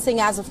reported missing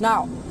as of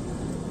now.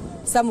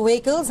 Some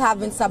vehicles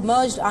have been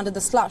submerged under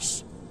the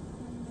slush.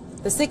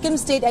 The Sikkim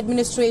State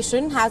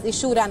Administration has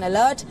issued an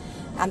alert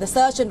and the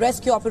search and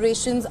rescue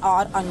operations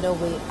are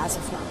underway as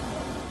of now.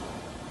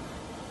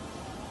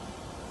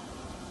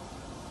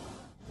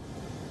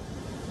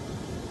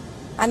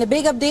 And a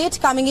big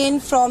update coming in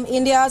from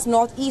India's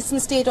northeastern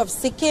state of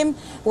Sikkim,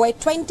 where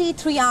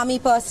 23 army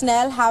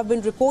personnel have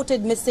been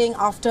reported missing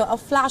after a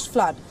flash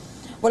flood.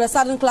 Well, a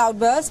sudden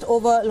cloudburst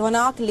over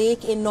Lonak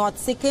Lake in North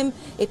Sikkim,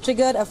 it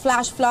triggered a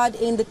flash flood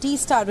in the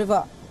Teesta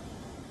River.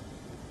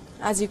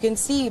 As you can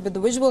see with the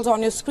visuals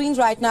on your screens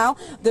right now,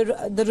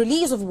 the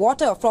release of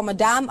water from a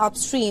dam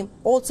upstream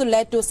also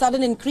led to a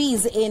sudden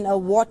increase in a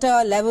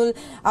water level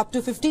up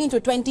to 15 to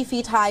 20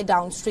 feet high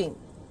downstream.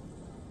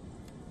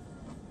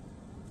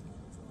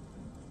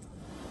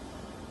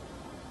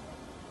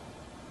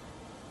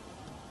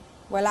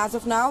 Well, as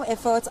of now,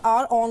 efforts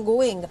are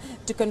ongoing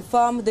to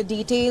confirm the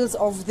details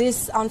of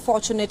this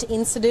unfortunate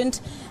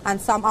incident,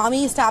 and some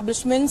army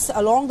establishments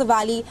along the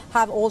valley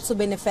have also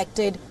been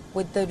affected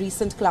with the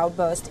recent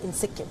cloudburst in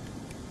Sikkim.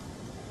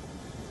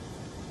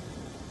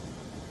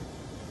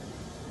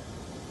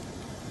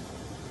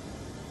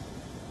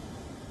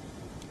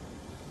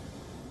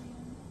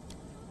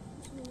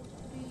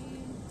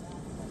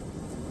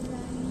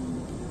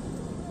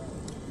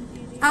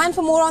 And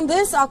for more on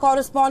this, our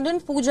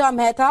correspondent Pooja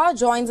Mehta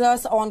joins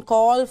us on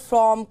call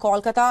from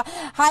Kolkata.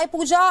 Hi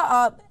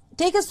Pooja,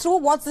 take us through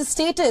what's the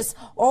status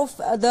of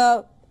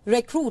the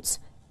recruits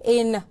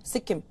in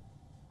Sikkim.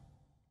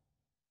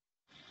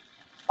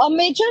 A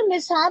major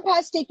mishap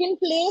has taken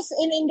place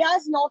in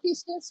India's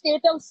northeastern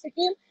state of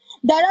Sikkim.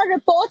 There are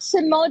reports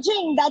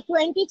emerging that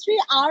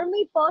 23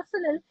 army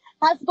personnel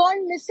have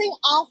gone missing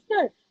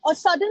after a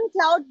sudden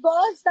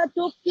cloudburst that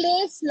took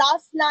place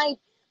last night.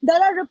 There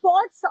are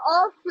reports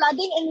of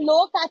flooding in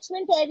low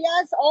catchment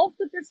areas of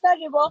the Teesta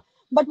River,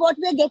 but what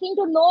we are getting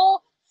to know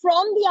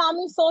from the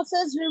army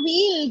sources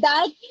reveal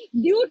that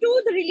due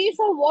to the release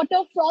of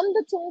water from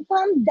the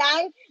Chungtham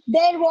dam,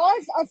 there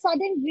was a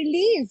sudden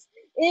release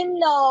in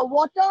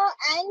water,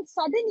 and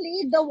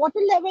suddenly the water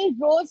level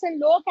rose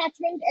in low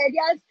catchment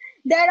areas.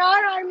 There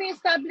are army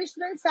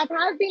establishments that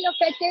have been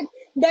affected.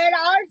 There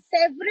are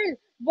several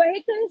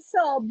vehicles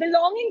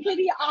belonging to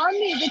the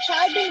army which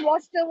have been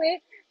washed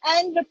away,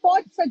 and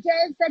reports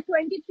suggest that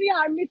 23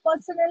 army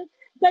personnel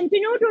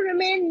continue to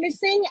remain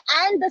missing,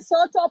 and the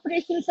search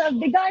operations have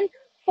begun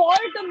for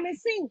the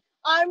missing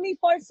army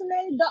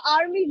personnel. The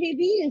army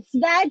reveals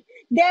that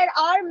there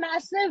are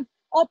massive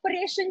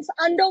operations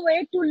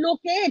underway to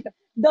locate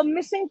the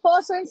missing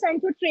persons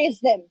and to trace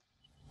them.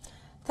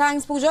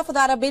 Thanks, Pooja, for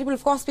that update. We'll,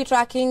 of course, be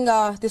tracking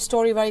this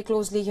story very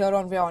closely here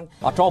on WION.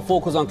 Our top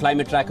focus on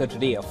Climate Tracker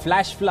today. A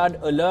flash flood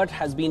alert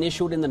has been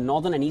issued in the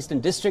northern and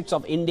eastern districts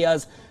of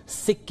India's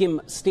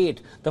Sikkim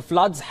state. The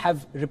floods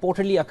have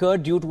reportedly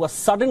occurred due to a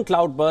sudden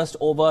cloudburst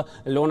over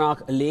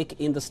Lonak Lake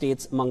in the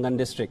state's Mangan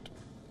district.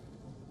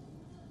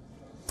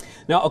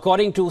 Now,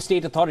 according to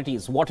state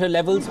authorities, water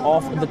levels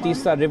of the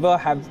Teesta River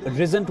have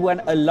risen to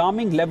an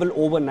alarming level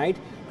overnight,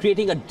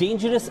 creating a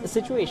dangerous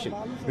situation.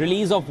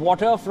 Release of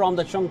water from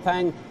the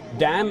Chungtham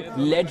dam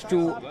led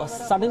to a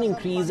sudden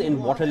increase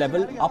in water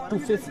level up to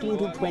 15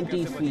 to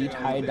 20 feet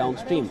high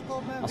downstream.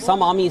 Now,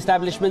 some army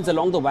establishments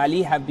along the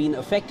valley have been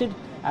affected.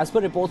 As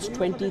per reports,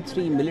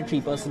 23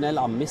 military personnel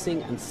are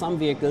missing and some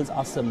vehicles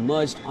are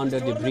submerged under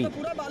debris.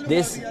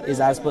 This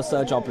is as per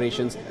search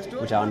operations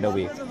which are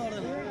underway.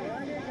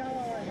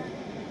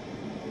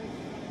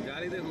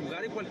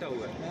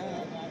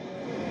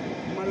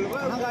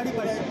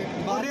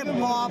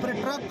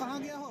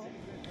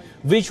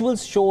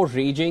 Visuals show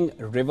raging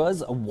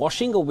rivers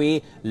washing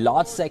away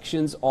large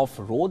sections of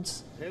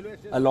roads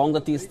along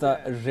the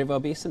Teesta River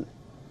basin.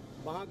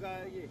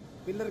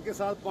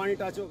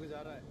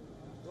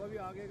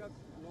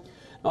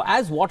 Now,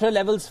 as water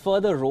levels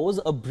further rose,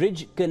 a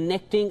bridge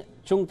connecting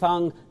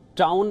Chungtham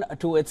town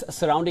to its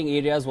surrounding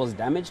areas was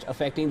damaged,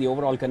 affecting the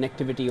overall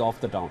connectivity of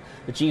the town.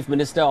 The Chief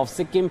Minister of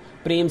Sikkim,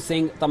 Prem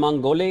Singh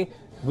Tamangole,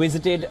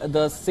 visited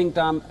the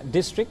Singtam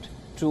district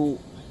to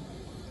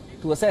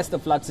assess the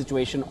flood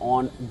situation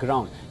on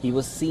ground. He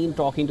was seen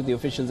talking to the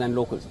officials and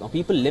locals. Now,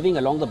 people living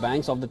along the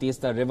banks of the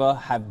Teesta River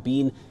have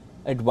been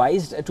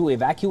advised to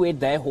evacuate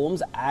their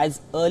homes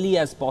as early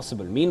as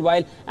possible.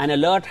 Meanwhile, an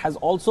alert has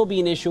also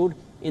been issued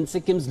in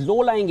Sikkim's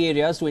low-lying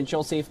areas to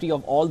ensure safety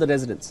of all the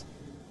residents.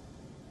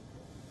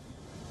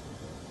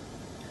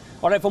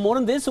 All right, for more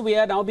on this, we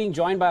are now being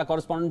joined by our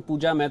correspondent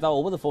Pooja Mehta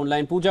over the phone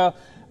line. Pooja,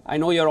 I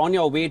know you're on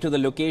your way to the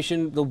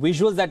location. The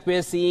visuals that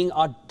we're seeing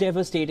are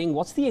devastating.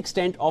 What's the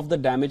extent of the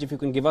damage? If you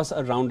can give us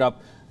a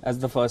roundup as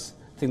the first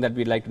thing that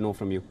we'd like to know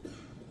from you.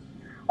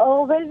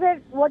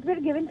 What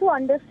we're given to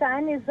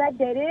understand is that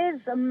there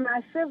is a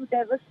massive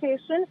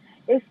devastation,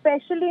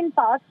 especially in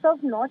parts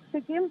of North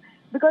Sikkim,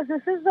 because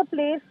this is the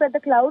place where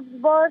the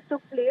cloudburst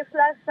took place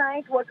last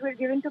night. What we're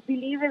given to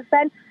believe is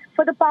that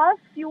for the past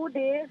few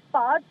days,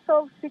 parts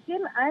of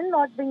Sikkim and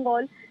North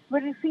Bengal were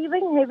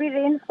receiving heavy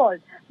rainfall.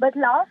 But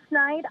last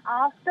night,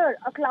 after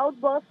a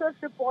cloudburst was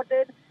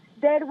reported,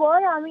 there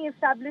were army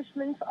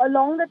establishments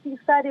along the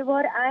Tista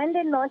River and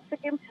in North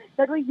Sikkim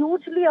that were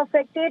hugely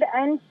affected,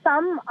 and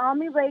some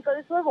army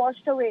vehicles were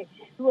washed away.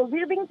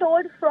 We're being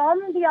told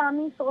from the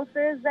army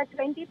sources that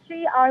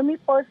 23 army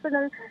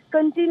personnel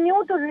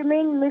continue to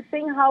remain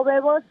missing.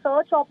 However,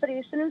 search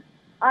operations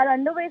are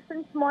underway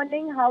since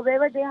morning.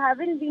 However, they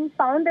haven't been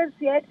found as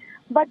yet,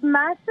 but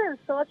massive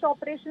search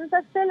operations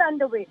are still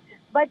underway.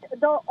 But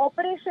the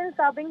operations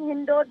are being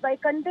hindered by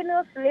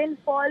continuous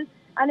rainfall,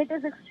 and it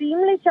is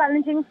extremely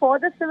challenging for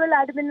the civil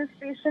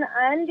administration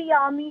and the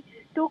army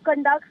to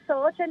conduct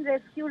search and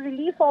rescue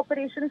relief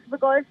operations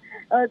because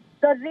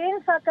the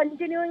rains are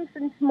continuing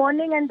since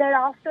morning, and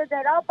thereafter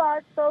there are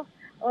parts of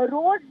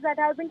roads that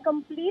have been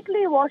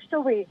completely washed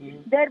away,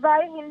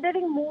 thereby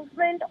hindering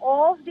movement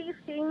of these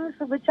teams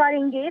which are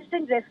engaged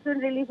in rescue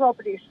and relief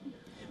operations.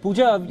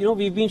 Pooja,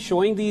 we've been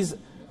showing these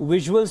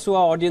visuals to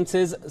our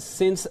audiences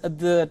since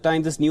the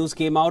time this news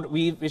came out.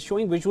 We're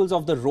showing visuals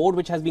of the road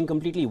which has been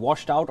completely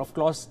washed out. Of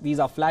course, these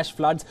are flash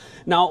floods.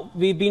 Now,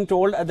 we've been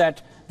told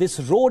that this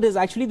road is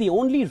actually the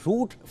only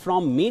route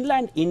from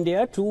mainland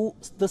India to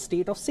the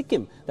state of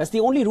Sikkim. That's the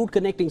only route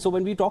connecting. So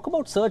when we talk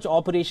about search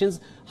operations,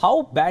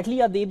 how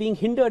badly are they being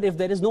hindered if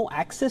there is no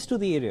access to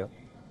the area?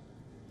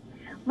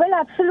 Well,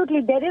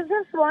 absolutely. There is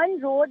this one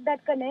road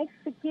that connects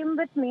Sikkim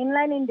with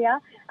mainland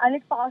India, and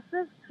it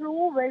passes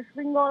through West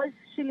Bengal's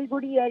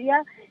Siliguri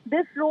area.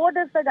 This road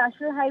is the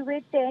National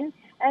Highway 10,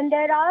 and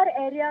there are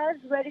areas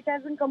where it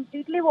has been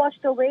completely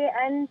washed away,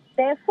 and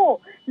therefore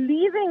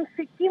leaving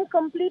Sikkim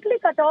completely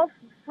cut off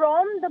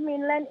from the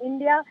mainland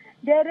India.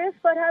 There is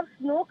perhaps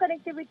no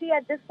connectivity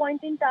at this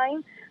point in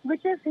time,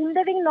 which is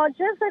hindering not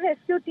just the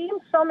rescue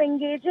teams from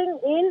engaging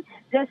in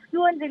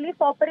rescue and relief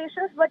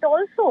operations, but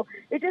also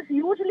it is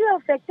hugely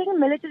affecting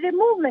military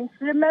movements.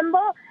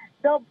 Remember,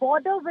 the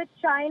border with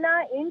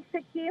China in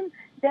Sikkim,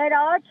 there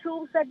are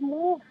troops that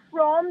move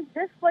from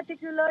this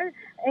particular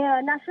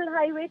National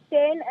Highway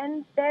 10,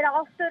 and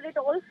thereafter it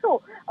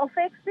also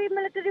affects the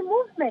military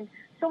movement.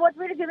 So what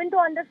we're given to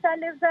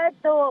understand is that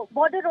the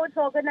Border Roads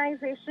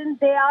Organization,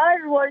 they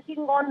are working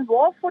on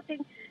war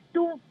footing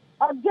to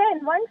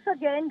once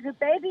again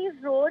repair these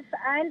roads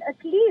and at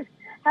least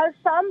have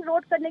some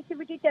road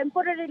connectivity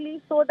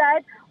temporarily so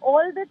that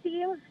all the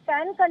teams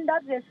can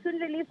conduct rescue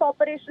and relief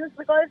operations,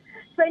 because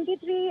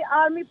 23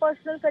 army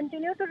personnel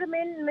continue to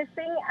remain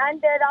missing,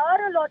 and there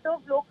are a lot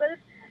of locals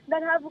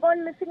that have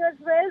gone missing as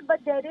well,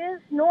 but there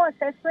is no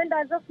assessment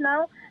as of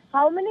now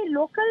how many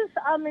locals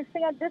are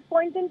missing at this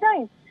point in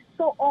time.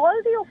 So all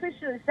the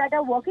officials that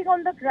are working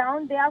on the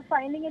ground, they are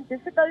finding it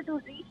difficult to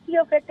reach the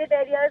affected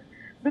areas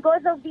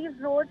because of these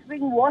roads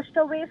being washed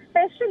away,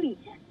 especially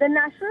the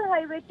National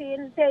Highway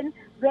 10,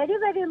 very,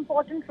 very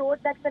important road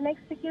that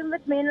connects Sikkim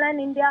with mainland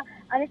India,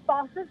 and it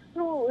passes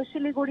through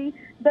Siliguri.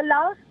 The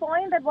last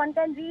point that one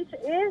can reach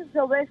is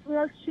the West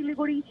Bengal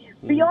Siliguri.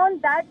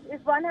 Beyond that,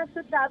 if one has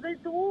to travel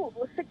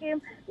to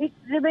Sikkim, it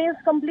remains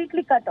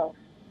completely cut off.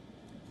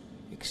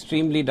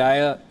 Extremely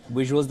dire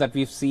visuals that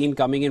we've seen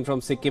coming in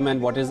from Sikkim, and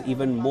what is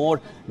even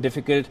more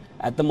difficult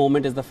at the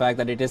moment is the fact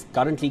that it is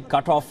currently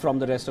cut off from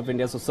the rest of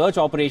India. So search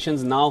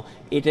operations now,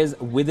 it is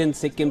within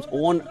Sikkim's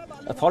own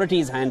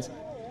authorities' hands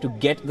to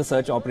get the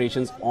search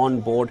operations on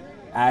board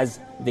as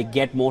they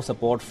get more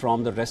support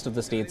from the rest of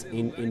the states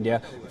in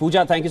India.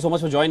 Pooja, thank you so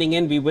much for joining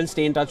in. We will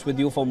stay in touch with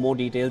you for more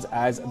details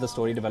as the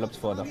story develops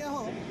further.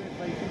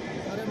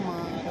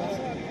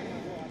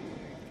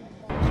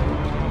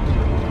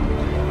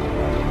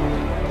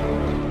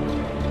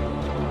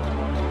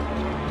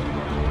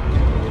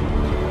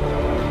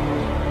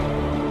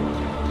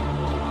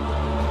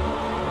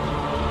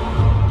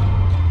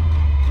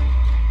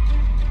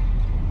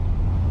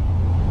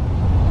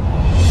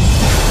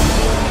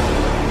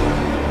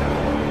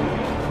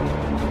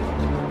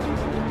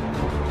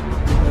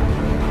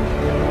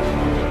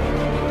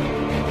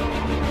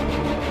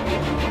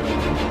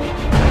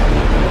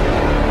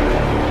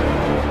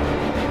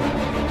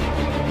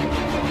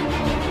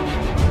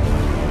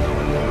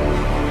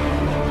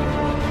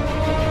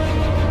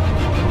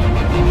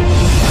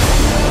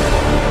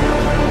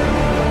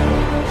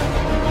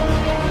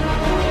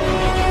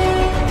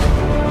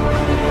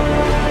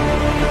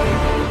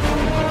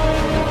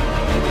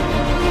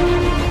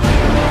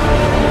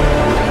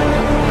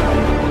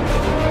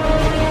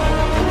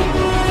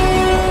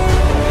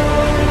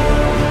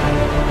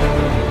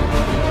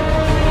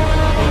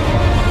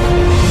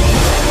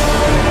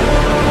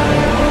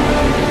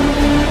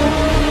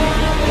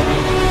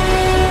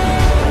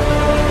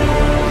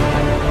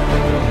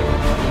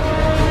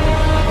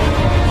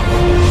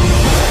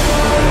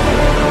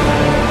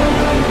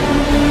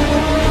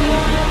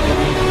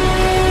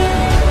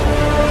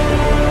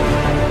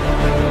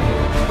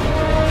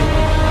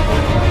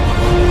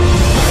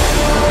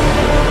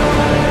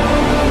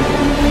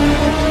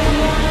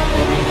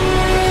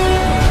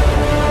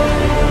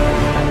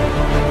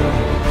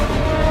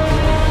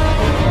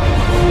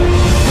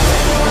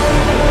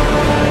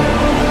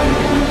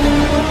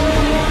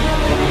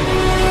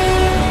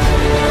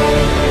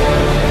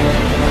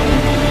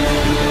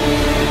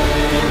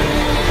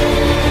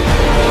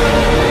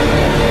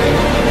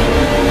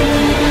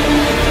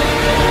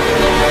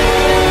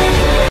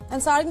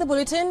 And starting the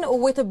bulletin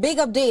with a big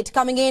update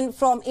coming in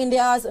from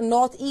India's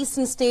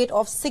northeastern state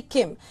of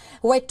Sikkim,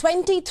 where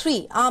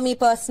 23 army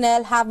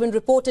personnel have been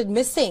reported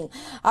missing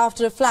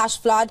after a flash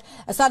flood.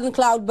 A sudden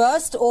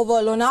cloudburst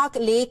over Lonak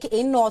Lake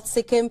in North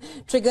Sikkim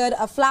triggered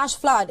a flash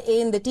flood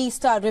in the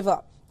Teesta River.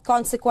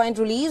 Consequent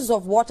release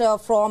of water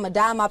from a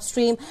dam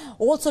upstream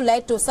also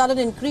led to a sudden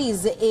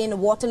increase in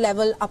water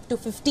level up to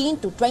 15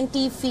 to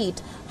 20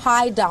 feet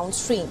high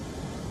downstream.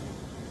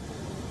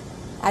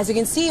 As you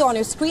can see on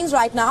your screens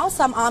right now,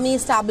 some army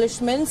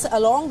establishments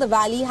along the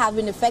valley have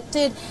been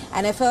affected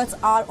and efforts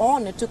are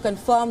on to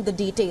confirm the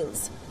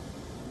details.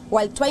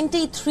 While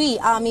 23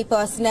 army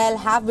personnel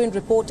have been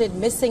reported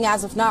missing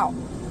as of now.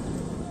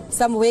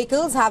 Some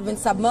vehicles have been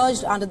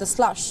submerged under the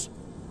slush.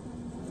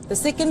 The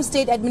Sikkim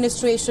State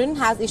Administration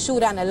has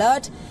issued an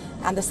alert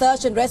and the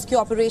search and rescue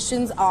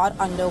operations are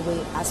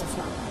underway as of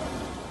now.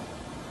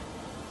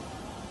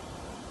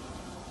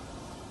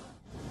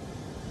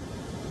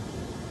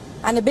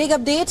 And a big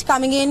update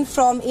coming in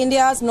from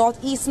India's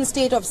northeastern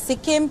state of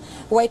Sikkim,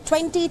 where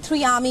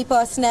 23 army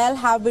personnel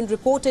have been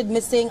reported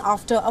missing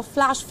after a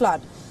flash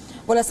flood.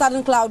 Well, a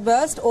sudden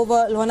cloudburst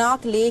over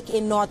Lonak Lake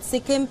in North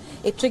Sikkim,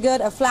 it triggered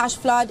a flash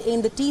flood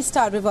in the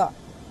Teesta River.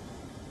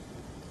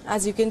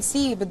 As you can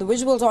see with the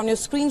visuals on your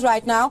screens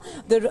right now,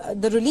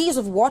 the release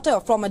of water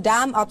from a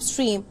dam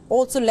upstream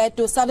also led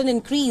to a sudden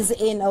increase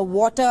in a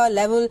water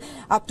level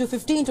up to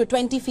 15 to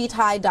 20 feet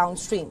high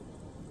downstream.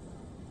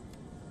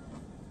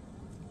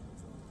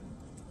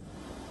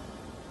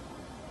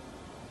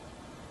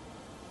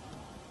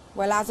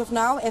 Well, as of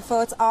now,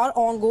 efforts are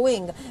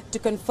ongoing to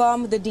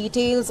confirm the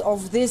details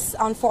of this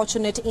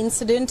unfortunate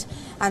incident,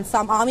 and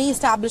some army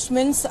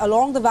establishments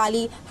along the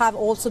valley have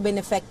also been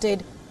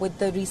affected with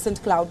the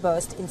recent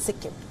cloudburst in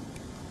Sikkim.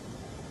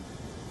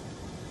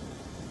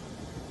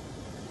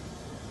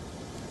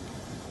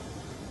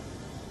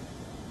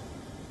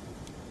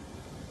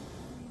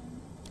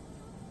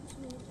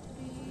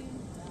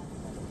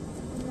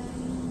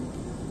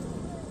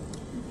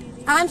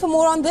 And for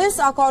more on this,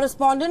 our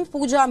correspondent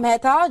Pooja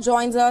Mehta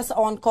joins us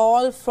on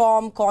call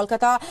from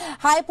Kolkata.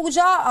 Hi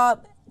Pooja,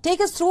 take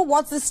us through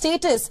what's the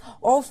status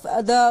of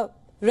the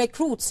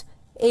recruits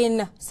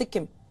in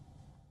Sikkim.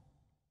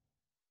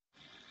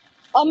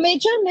 A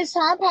major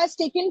mishap has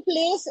taken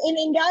place in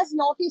India's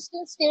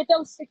northeastern state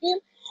of Sikkim.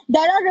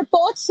 There are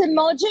reports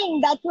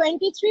emerging that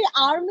 23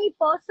 army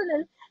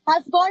personnel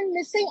have gone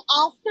missing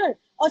after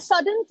a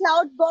sudden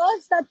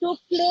cloudburst that took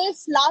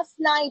place last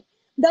night.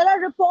 There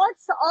are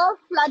reports of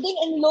flooding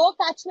in low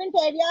catchment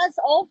areas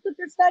of the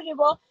Teesta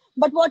River,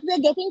 but what we're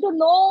getting to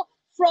know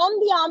from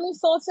the army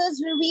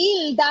sources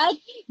reveal that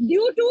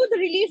due to the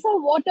release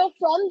of water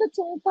from the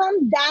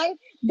Chungtham dam,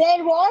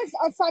 there was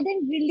a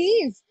sudden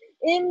release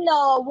in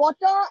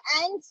water,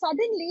 and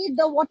suddenly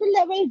the water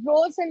level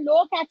rose in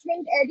low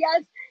catchment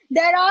areas.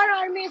 There are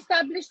army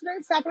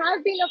establishments that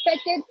have been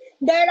affected.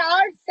 There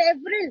are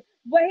several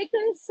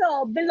vehicles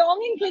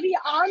belonging to the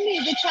army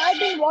which have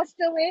been washed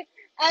away,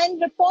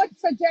 and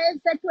reports suggest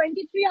that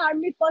 23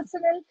 army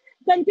personnel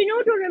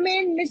continue to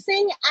remain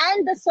missing,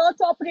 and the search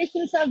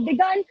operations have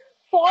begun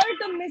for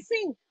the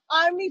missing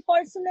army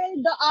personnel.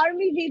 The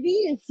army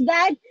reveals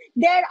that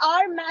there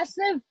are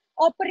massive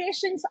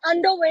operations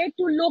underway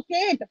to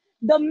locate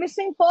the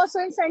missing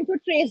persons and to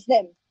trace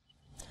them.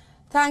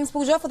 Thanks,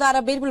 Pooja, for that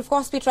update. We'll, of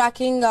course, be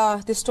tracking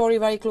this story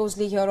very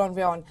closely here on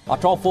WION. Our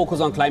top focus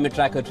on Climate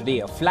Tracker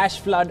today. A flash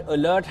flood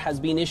alert has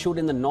been issued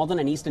in the northern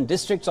and eastern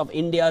districts of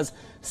India's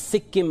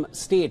Sikkim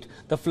state.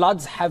 The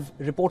floods have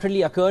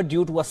reportedly occurred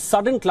due to a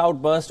sudden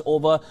cloudburst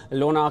over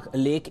Lonak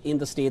Lake in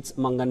the state's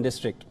Mangan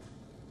district.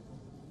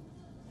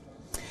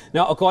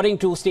 Now, according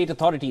to state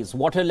authorities,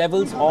 water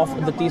levels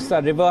of the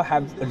Teesta River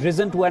have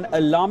risen to an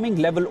alarming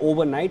level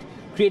overnight,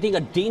 creating a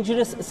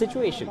dangerous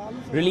situation.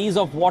 Release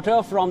of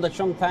water from the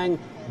Chungtham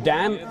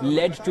dam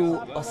led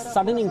to a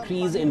sudden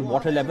increase in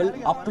water level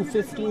up to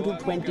 15 to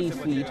 20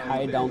 feet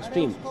high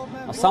downstream.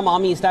 Now, some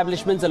army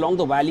establishments along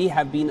the valley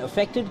have been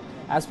affected.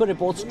 As per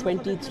reports,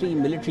 23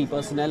 military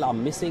personnel are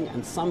missing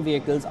and some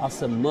vehicles are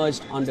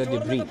submerged under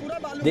debris.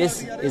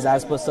 This is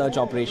as per search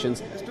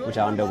operations which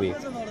are underway.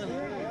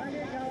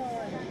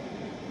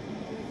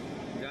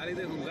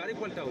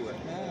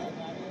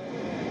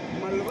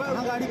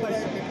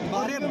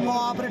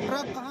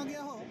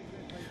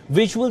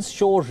 Visuals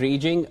show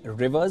raging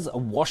rivers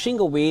washing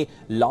away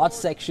large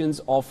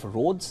sections of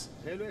roads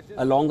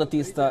along the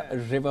Teesta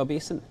River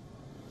basin.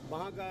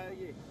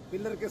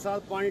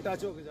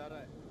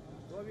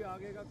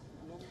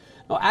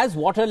 Now, as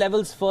water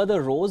levels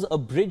further rose, a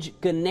bridge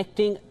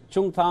connecting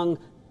Chungtham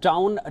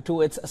town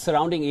to its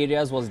surrounding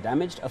areas was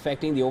damaged,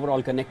 affecting the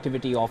overall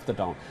connectivity of the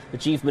town. The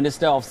Chief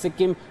Minister of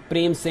Sikkim,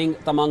 Prem Singh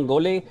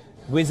Tamangole,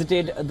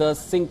 visited the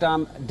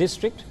Singtam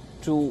district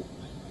to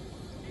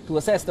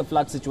assess the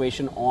flood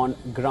situation on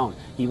ground.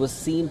 He was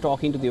seen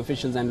talking to the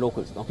officials and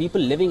locals. Now, people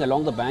living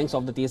along the banks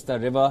of the Teesta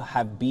River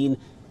have been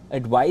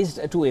advised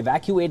to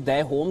evacuate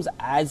their homes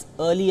as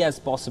early as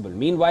possible.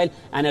 Meanwhile,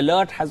 an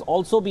alert has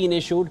also been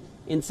issued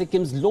in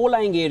Sikkim's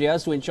low-lying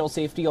areas to ensure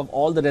safety of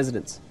all the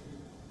residents.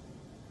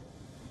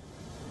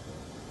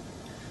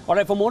 All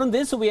right, for more on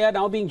this, we are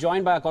now being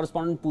joined by our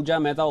correspondent Pooja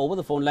Mehta over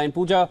the phone line.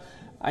 Pooja,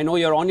 I know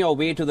you're on your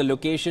way to the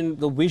location.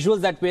 The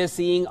visuals that we're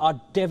seeing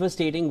are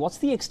devastating. What's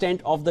the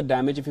extent of the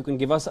damage? If you can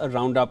give us a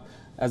roundup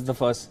as the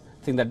first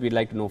thing that we'd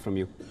like to know from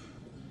you.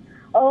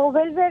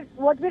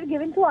 What we're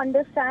given to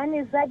understand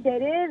is that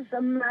there is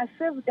a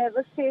massive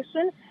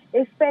devastation,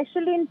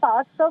 especially in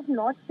parts of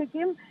North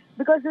Sikkim,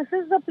 because this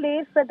is the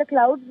place where the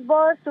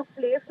cloudburst took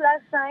place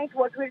last night.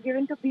 What we're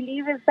given to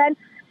believe is that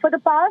for the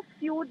past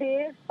few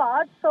days,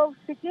 parts of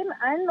Sikkim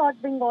and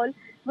North Bengal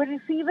were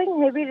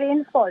receiving heavy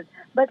rainfall.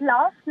 But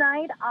last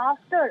night,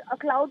 after a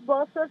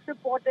cloudburst was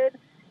reported,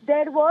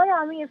 there were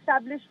army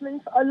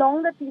establishments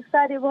along the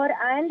Tista River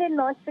and in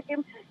North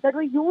Sikkim that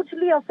were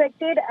hugely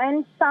affected,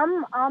 and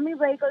some army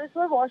vehicles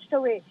were washed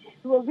away.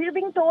 We're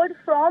being told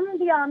from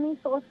the army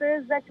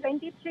sources that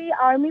 23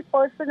 army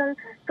personnel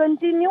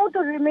continue to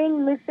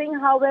remain missing.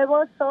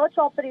 However, search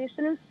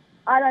operations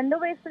are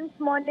underway since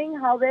morning.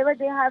 However,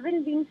 they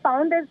haven't been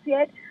found as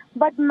yet,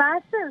 but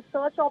massive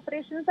search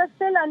operations are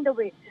still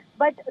underway.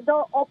 But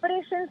the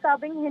operations are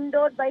being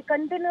hindered by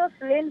continuous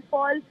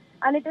rainfall,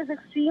 and it is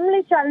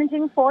extremely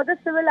challenging for the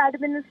civil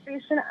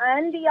administration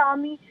and the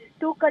army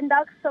to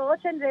conduct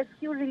search and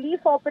rescue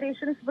relief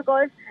operations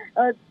because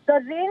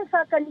the rains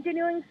are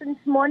continuing since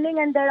morning,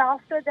 and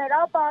thereafter there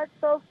are parts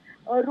of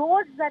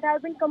roads that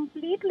have been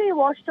completely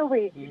washed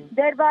away,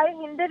 thereby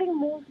hindering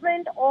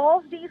movement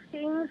of these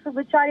things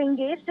which are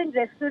engaged in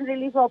rescue and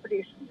relief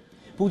operations.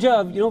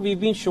 Pooja, we've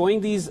been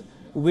showing these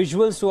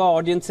visuals to our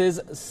audiences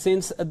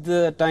since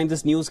the time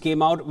this news came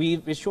out.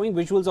 We're showing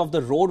visuals of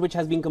the road which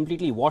has been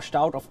completely washed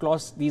out. Of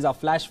course, these are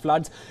flash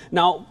floods.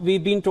 Now,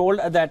 we've been told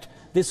that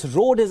this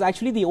road is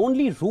actually the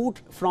only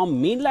route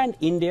from mainland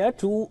India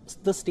to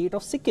the state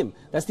of Sikkim.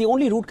 That's the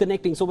only route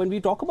connecting. So when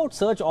we talk about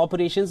search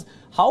operations,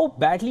 how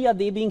badly are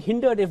they being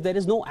hindered if there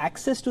is no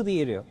access to the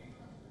area?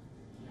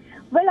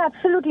 Well,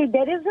 absolutely.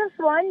 There is this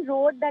one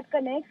road that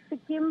connects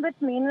Sikkim with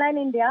mainland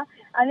India,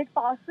 and it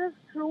passes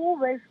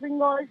through West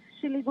Bengal's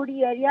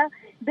Siliguri area.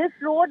 This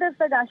road is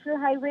the National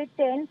Highway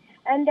 10,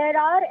 and there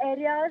are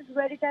areas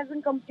where it has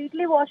been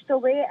completely washed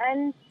away,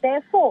 and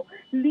therefore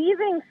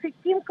leaving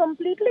Sikkim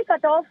completely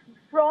cut off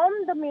from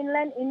the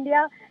mainland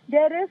India.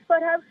 There is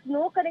perhaps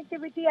no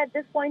connectivity at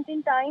this point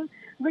in time,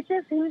 which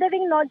is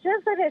hindering not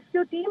just the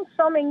rescue teams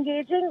from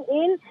engaging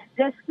in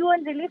rescue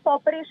and relief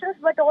operations,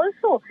 but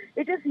also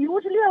it is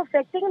hugely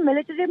affecting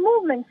military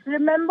movements.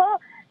 Remember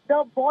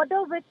the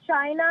border with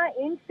China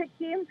in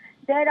Sikkim.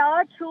 There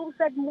are troops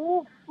that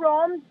move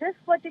from this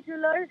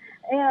particular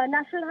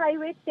National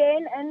Highway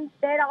 10, and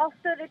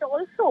thereafter it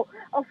also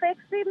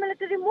affects the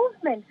military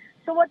movement.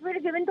 So what we're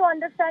given to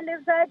understand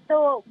is that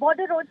the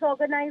Border Roads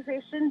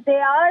Organization,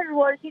 they are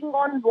working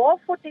on war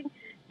footing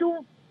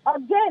to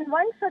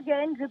once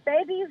again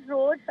repair these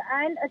roads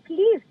and at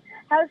least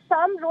have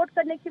some road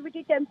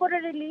connectivity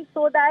temporarily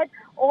so that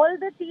all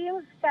the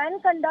teams can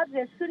conduct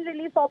rescue and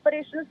relief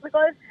operations,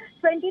 because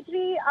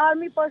 23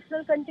 army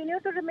personnel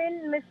continue to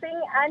remain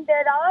missing, and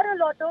there are a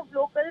lot of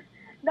locals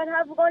that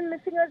have gone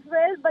missing as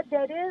well, but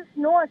there is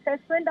no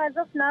assessment as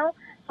of now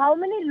how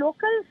many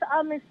locals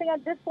are missing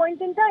at this point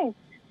in time.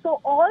 So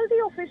all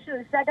the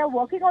officials that are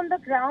working on the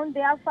ground,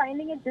 they are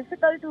finding it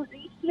difficult to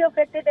reach the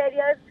affected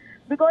areas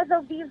because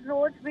of these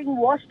roads being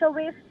washed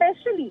away,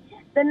 especially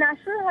the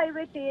National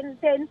Highway 10,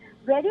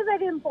 very,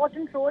 very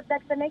important road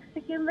that connects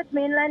Sikkim with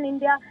mainland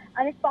India,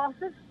 and it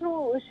passes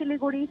through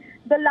Siliguri.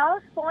 The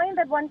last point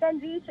that one can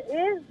reach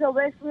is the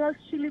West Bengal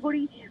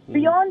Siliguri.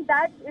 Beyond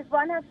that, if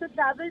one has to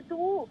travel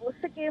to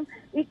Sikkim,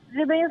 it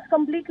remains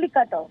completely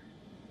cut off.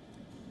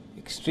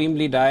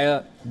 Extremely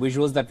dire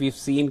visuals that we've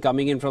seen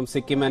coming in from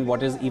Sikkim, and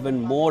what is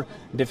even more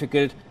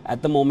difficult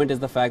at the moment is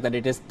the fact that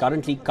it is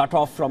currently cut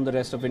off from the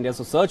rest of India.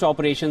 So search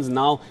operations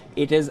now,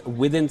 it is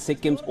within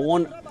Sikkim's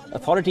own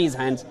authorities'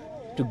 hands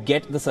to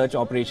get the search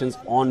operations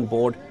on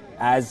board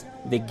as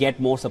they get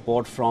more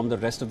support from the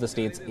rest of the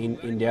states in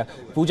India.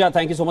 Pooja,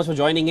 thank you so much for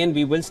joining in.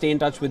 We will stay in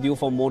touch with you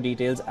for more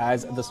details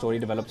as the story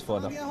develops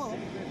further.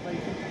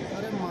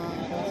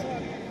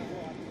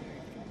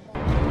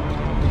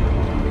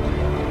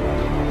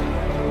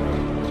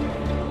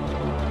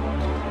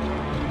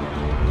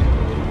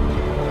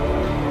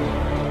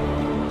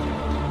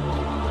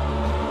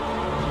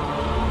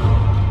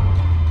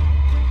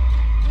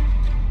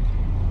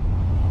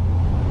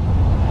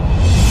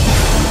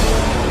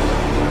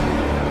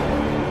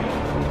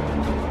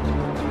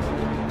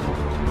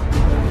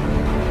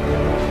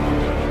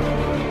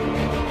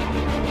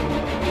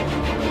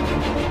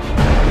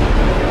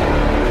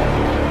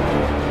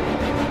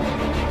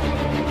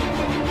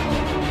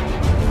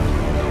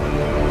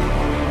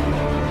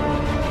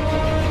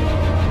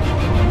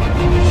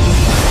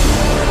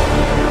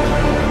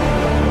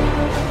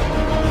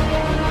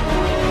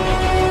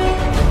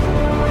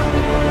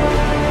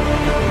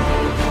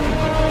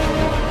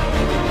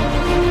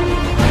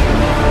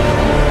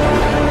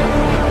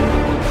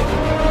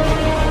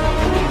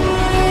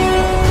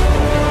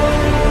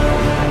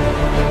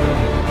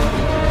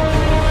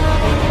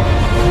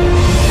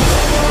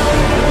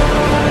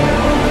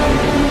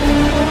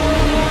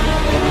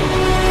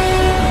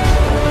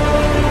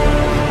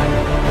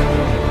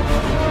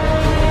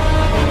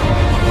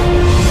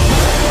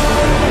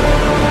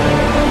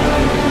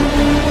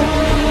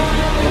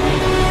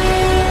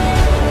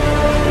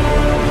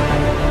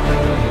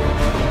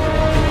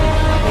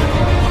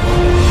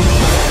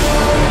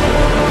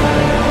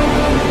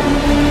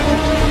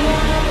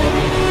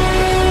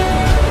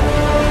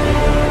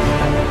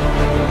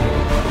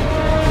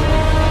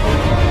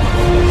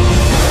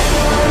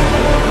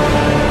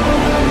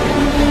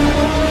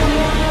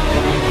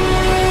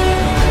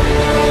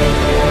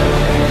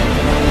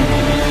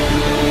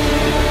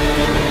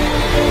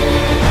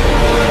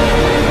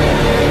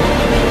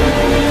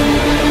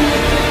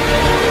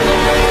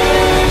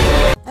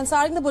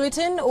 the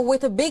bulletin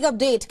with a big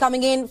update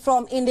coming in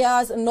from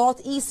India's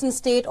northeastern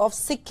state of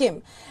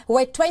Sikkim,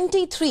 where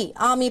 23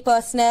 army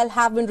personnel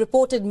have been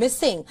reported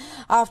missing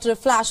after a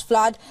flash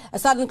flood. A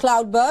sudden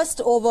cloudburst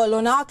over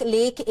Lonak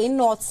Lake in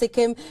North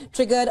Sikkim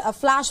triggered a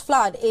flash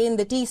flood in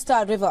the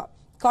Teesta River.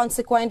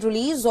 Consequent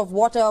release of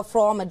water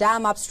from a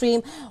dam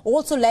upstream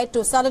also led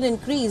to a sudden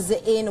increase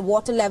in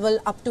water level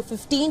up to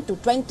 15 to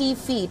 20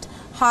 feet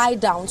high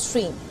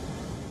downstream.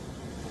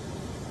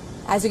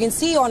 As you can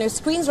see on your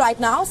screens right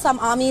now, some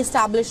army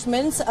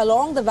establishments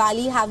along the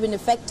valley have been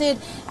affected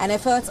and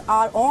efforts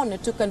are on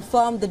to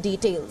confirm the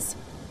details.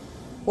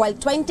 While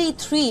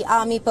 23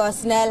 army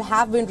personnel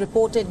have been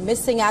reported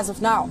missing as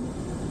of now.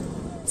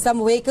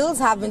 Some vehicles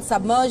have been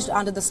submerged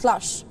under the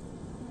slush.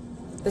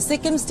 The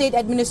Sikkim State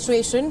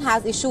Administration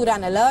has issued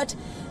an alert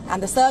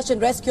and the search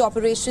and rescue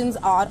operations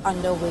are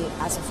underway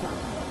as of now.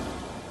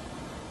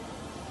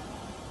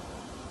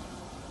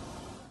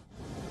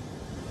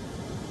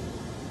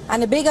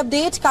 And a big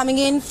update coming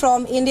in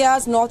from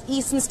India's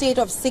northeastern state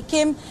of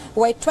Sikkim,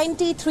 where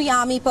 23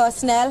 army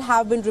personnel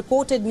have been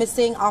reported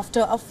missing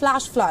after a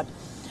flash flood.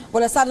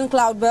 Well, a sudden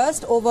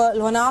cloudburst over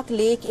Lonak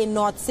Lake in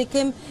North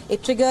Sikkim,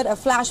 it triggered a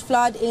flash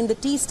flood in the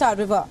Teesta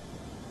River.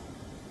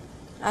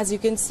 As you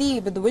can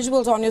see with the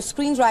visuals on your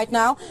screens right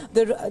now,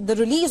 the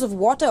release of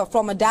water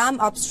from a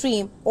dam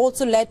upstream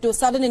also led to a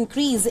sudden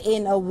increase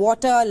in a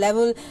water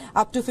level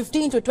up to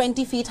 15 to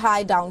 20 feet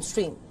high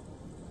downstream.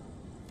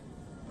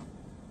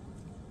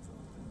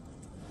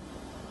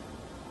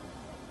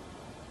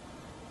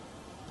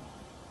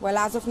 Well,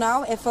 as of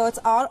now, efforts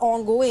are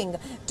ongoing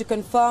to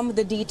confirm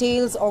the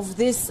details of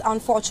this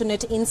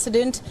unfortunate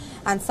incident,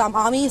 and some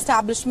army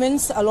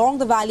establishments along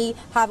the valley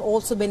have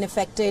also been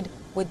affected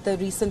with the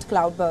recent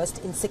cloudburst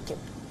in Sikkim.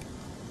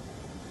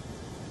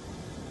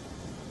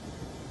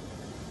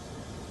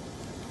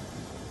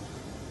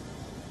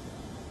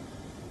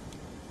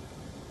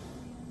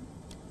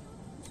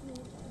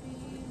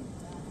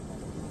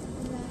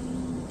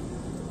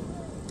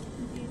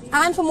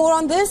 And for more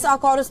on this, our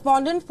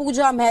correspondent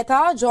Pooja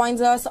Mehta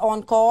joins us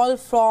on call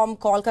from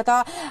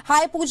Kolkata.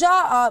 Hi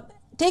Pooja,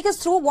 take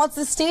us through what's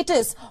the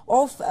status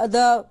of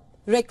the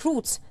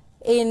recruits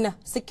in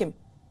Sikkim.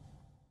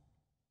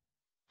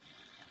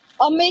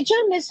 A major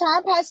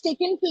mishap has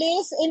taken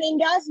place in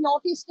India's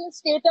northeastern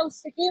state of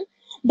Sikkim.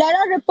 There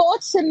are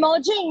reports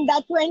emerging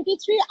that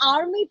 23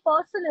 army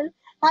personnel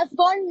have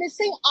gone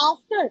missing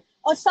after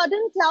a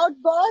sudden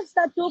cloudburst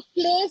that took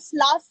place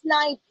last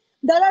night.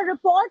 There are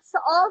reports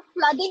of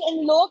flooding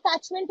in low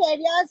catchment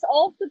areas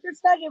of the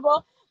Teesta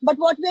River, but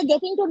what we are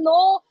getting to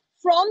know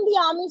from the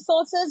army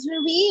sources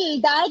reveal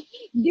that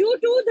due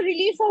to the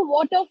release of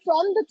water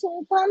from the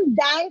Chungtham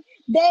dam,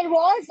 there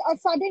was a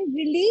sudden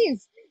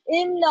release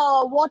in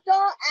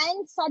water,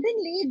 and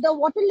suddenly the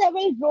water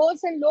level rose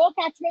in low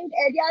catchment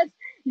areas.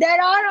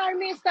 There are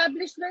army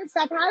establishments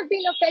that have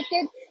been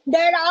affected.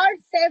 There are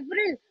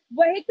several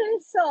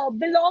vehicles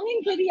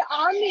belonging to the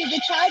army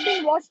which have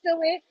been washed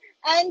away,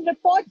 and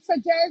reports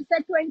suggest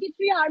that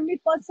 23 army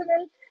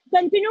personnel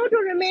continue to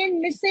remain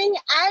missing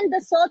and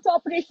the search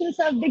operations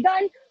have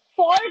begun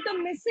for the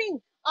missing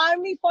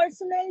army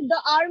personnel.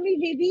 The army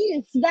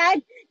reveals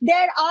that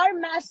there are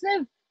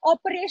massive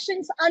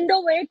operations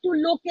underway to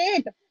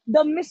locate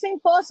the missing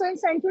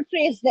persons and to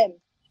trace them.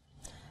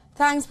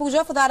 Thanks,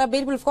 Pooja, for that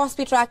update. We'll, of course,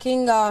 be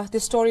tracking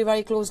this story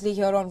very closely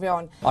here on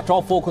WION. Our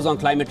top focus on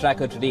Climate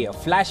Tracker today. A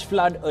flash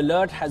flood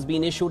alert has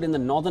been issued in the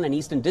northern and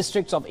eastern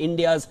districts of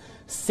India's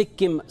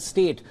Sikkim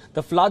state.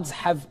 The floods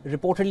have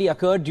reportedly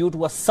occurred due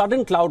to a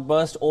sudden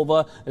cloudburst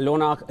over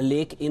Lonak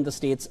Lake in the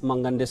state's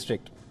Mangan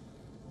district.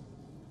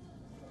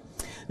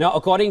 Now,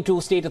 according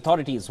to state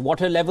authorities,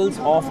 water levels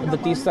of the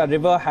Teesta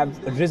River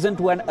have risen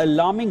to an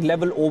alarming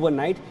level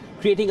overnight,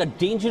 creating a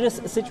dangerous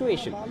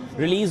situation.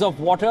 Release of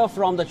water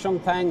from the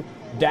Chungtham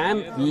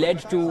dam led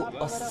to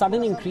a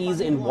sudden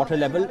increase in water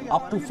level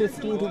up to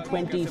 15 to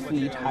 20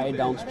 feet high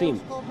downstream.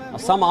 Now,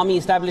 some army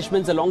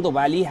establishments along the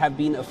valley have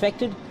been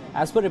affected.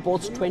 As per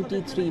reports,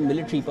 23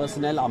 military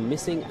personnel are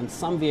missing and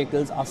some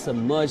vehicles are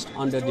submerged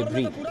under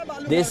debris.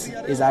 This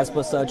is as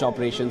per search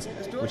operations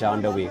which are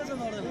underway.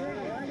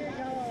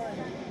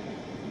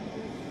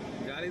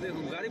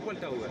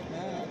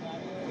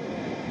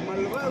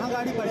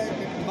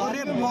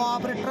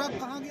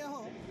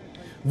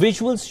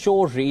 Visuals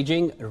show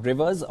raging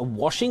rivers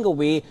washing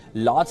away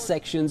large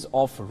sections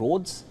of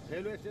roads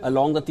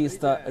along the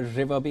Teesta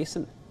River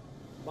basin.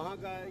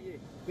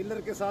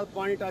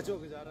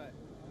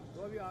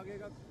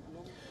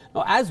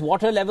 Now, as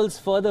water levels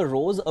further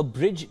rose, a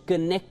bridge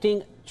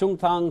connecting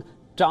Chungtham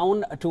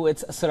town to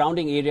its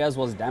surrounding areas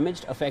was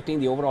damaged, affecting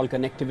the overall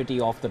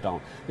connectivity of the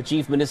town. The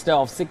Chief Minister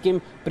of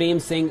Sikkim, Prem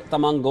Singh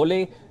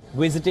Tamangole,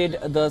 visited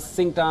the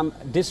Singtam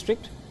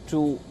district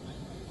to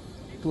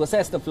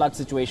assess the flood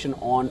situation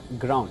on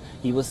ground.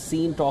 He was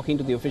seen talking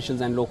to the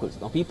officials and locals.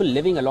 Now, people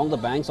living along the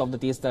banks of the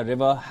Teesta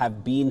River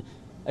have been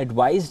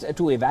advised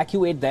to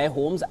evacuate their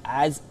homes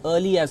as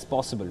early as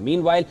possible.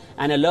 Meanwhile,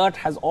 an alert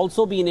has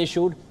also been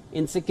issued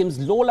in Sikkim's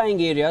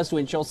low-lying areas to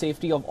ensure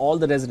safety of all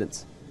the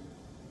residents.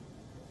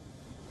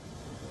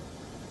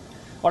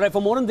 All right,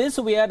 for more on this,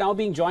 we are now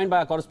being joined by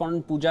our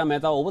correspondent Pooja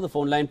Mehta over the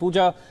phone line.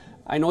 Pooja,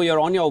 I know you're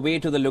on your way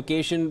to the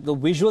location. The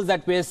visuals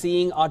that we're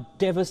seeing are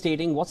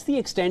devastating. What's the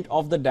extent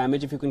of the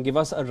damage? If you can give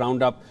us a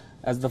roundup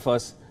as the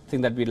first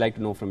thing that we'd like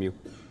to know from you.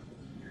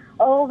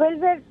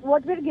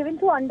 What we're given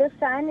to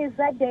understand is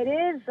that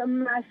there is a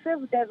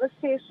massive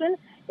devastation,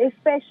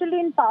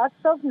 especially in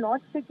parts of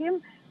North Sikkim,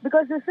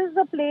 because this is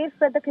the place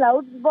where the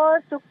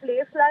cloudburst took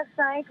place last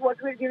night. What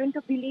we're given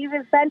to believe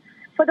is that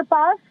for the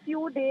past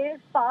few days,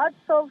 parts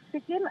of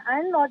Sikkim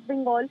and North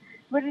Bengal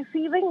were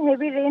receiving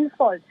heavy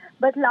rainfall.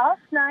 But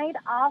last night,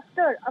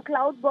 after a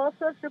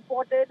cloudburst was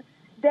reported,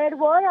 there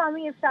were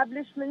army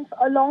establishments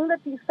along the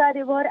Tista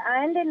River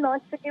and in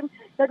North Sikkim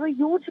that were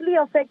hugely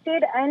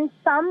affected, and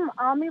some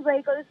army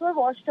vehicles were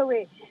washed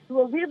away.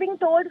 We're being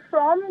told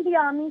from the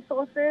army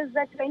sources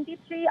that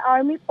 23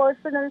 army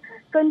personnel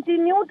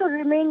continue to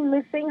remain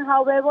missing.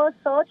 However,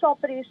 search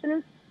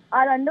operations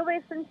are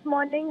underway since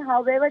morning.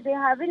 However, they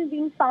haven't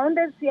been found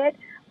as yet,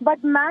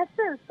 but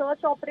massive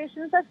search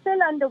operations are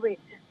still underway.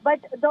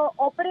 But the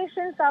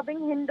operations are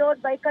being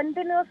hindered by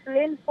continuous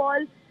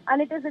rainfall,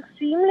 and it is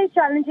extremely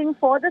challenging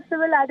for the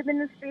civil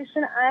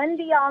administration and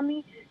the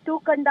army to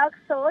conduct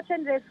search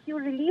and rescue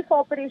relief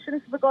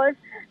operations because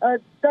the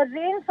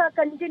rains are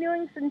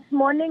continuing since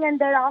morning, and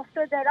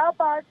thereafter there are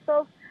parts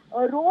of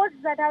roads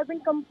that have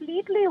been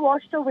completely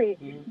washed away,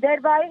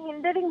 thereby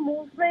hindering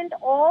movement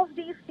of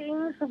these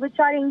teams which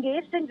are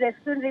engaged in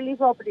rescue and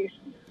relief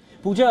operations.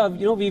 Pooja,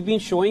 we've been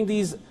showing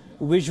these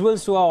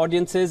visuals to our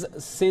audiences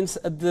since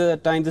the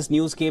time this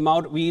news came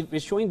out. We're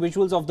showing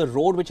visuals of the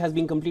road which has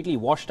been completely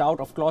washed out.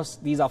 Of course,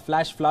 these are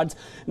flash floods.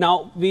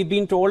 Now, we've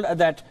been told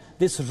that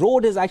this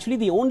road is actually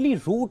the only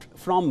route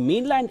from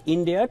mainland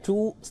India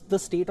to the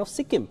state of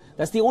Sikkim.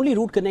 That's the only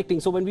route connecting.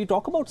 So when we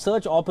talk about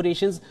search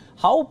operations,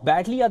 how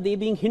badly are they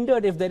being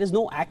hindered if there is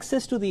no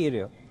access to the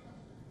area?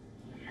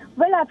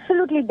 Well,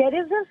 absolutely. There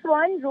is this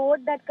one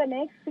road that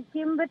connects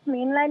Sikkim with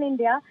mainland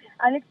India,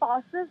 and it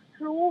passes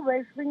through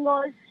West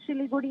Bengal's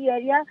Siliguri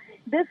area.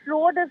 This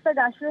road is the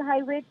National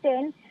Highway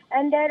 10,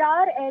 and there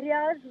are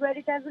areas where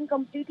it has been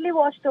completely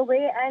washed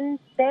away, and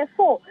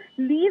therefore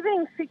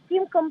leaving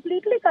Sikkim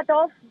completely cut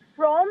off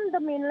from the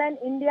mainland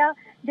India.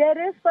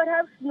 There is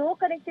perhaps no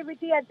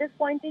connectivity at this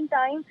point in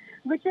time,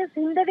 which is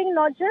hindering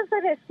not just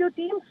the rescue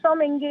teams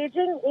from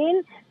engaging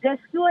in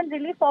rescue and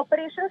relief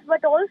operations,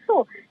 but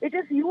also it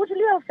is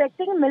hugely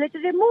affecting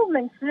military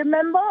movements.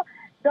 Remember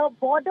the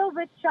border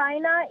with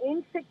China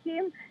in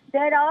Sikkim.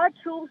 There are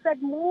troops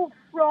that move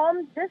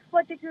from this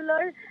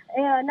particular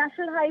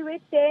National Highway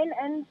 10,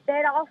 and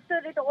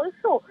thereafter it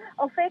also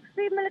affects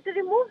the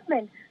military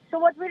movement. So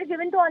what we're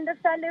given to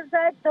understand is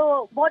that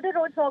the Border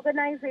Roads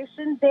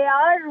Organization, they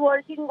are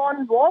working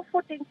on war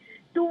footing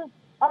to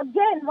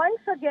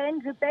once again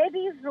repair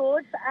these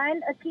roads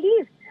and at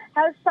least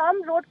have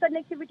some road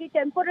connectivity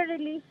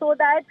temporarily so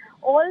that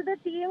all the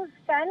teams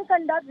can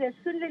conduct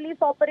rescue and relief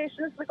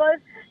operations, because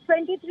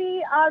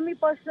 23 army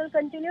personnel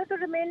continue to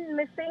remain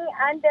missing,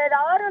 and there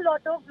are a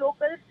lot of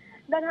locals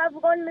that have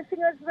gone missing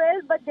as well,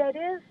 but there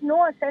is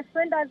no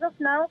assessment as of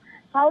now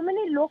how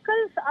many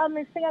locals are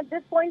missing at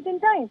this point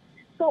in time.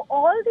 So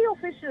all the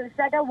officials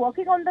that are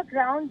working on the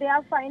ground, they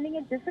are finding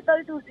it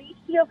difficult to reach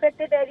the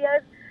affected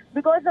areas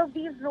because of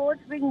these roads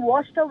being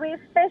washed away,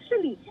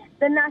 especially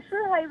the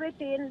National Highway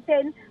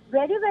 10,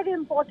 very, very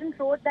important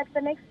road that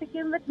connects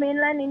Sikkim with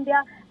mainland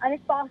India, and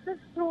it passes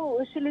through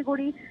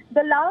Siliguri.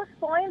 The last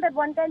point that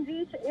one can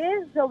reach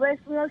is the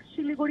West Bengal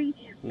Siliguri.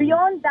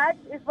 Beyond that,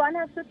 if one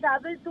has to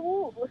travel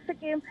to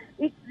Sikkim,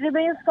 it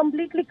remains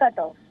completely cut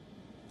off.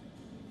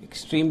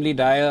 Extremely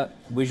dire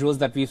visuals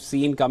that we've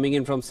seen coming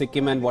in from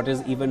Sikkim, and what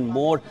is even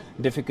more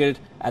difficult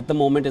at the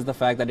moment is the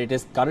fact that it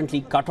is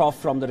currently cut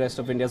off from the rest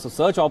of India. So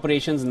search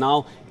operations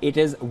now, it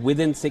is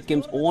within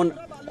Sikkim's own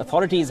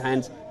authorities'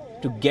 hands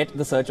to get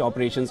the search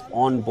operations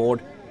on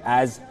board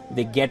as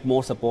they get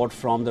more support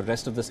from the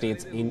rest of the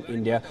states in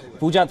India.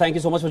 Pooja, thank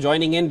you so much for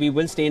joining in. We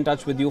will stay in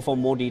touch with you for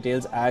more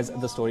details as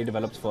the story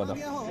develops further.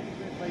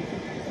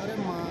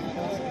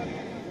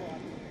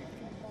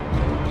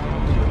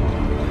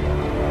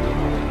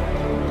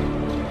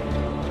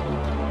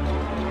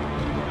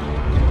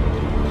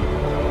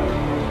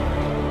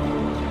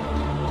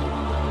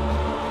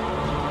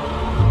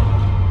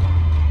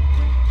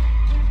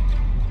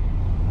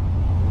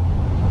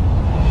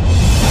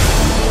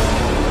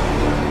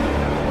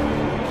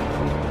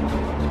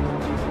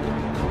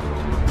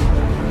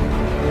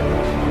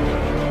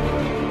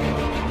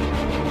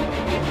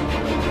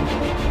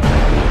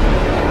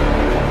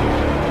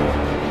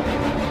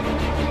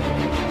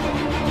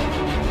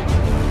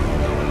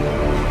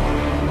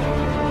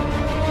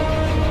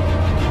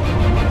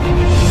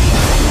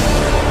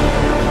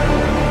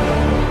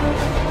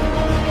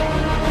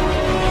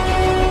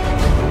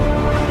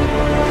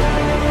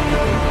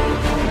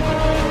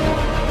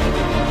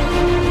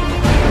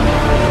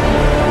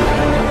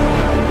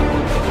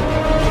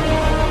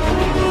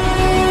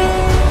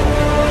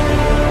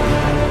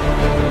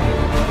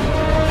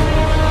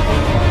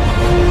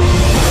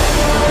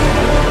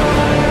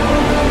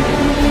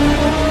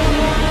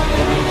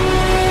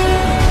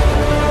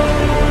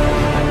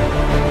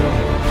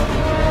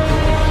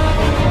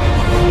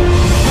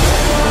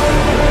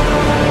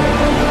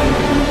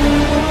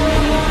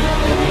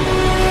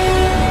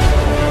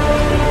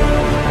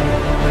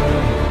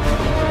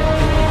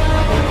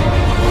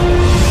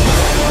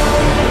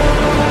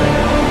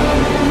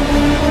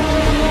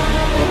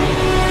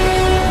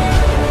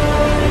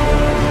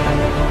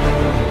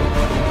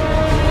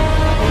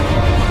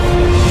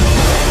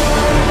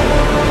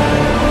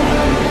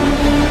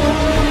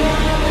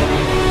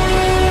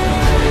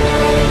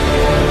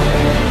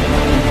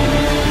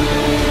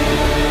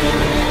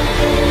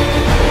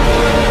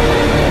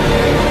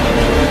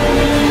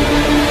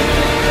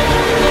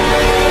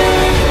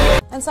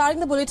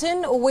 starting the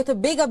bulletin with a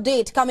big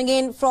update coming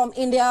in from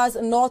India's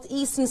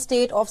northeastern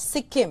state of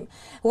Sikkim,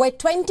 where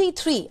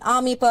 23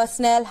 army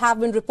personnel have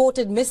been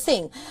reported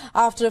missing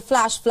after a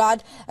flash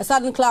flood. A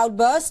sudden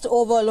cloudburst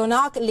over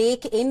Lonak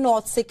Lake in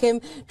North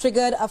Sikkim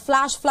triggered a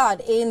flash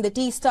flood in the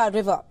Teesta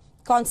River.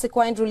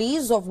 Consequent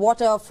release of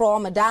water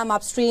from a dam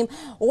upstream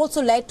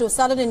also led to a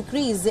sudden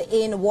increase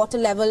in water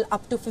level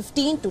up to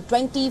 15 to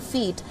 20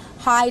 feet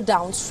high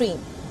downstream.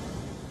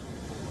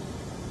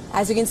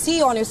 As you can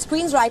see on your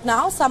screens right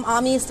now, some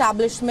army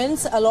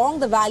establishments along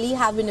the valley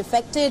have been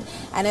affected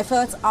and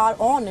efforts are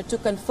on to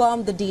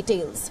confirm the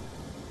details.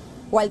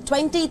 While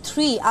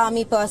 23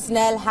 army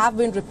personnel have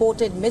been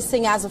reported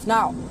missing as of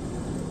now.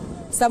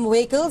 Some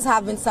vehicles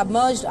have been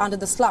submerged under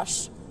the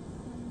slush.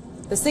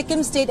 The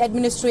Sikkim State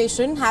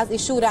Administration has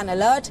issued an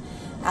alert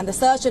and the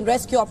search and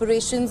rescue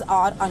operations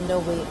are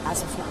underway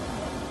as of now.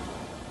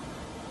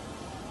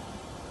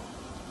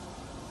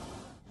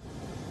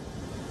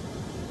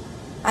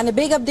 And a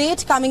big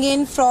update coming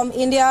in from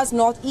India's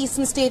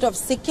northeastern state of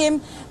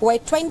Sikkim, where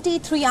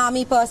 23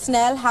 army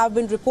personnel have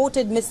been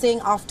reported missing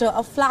after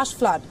a flash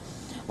flood.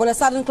 Well, a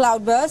sudden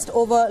cloudburst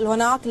over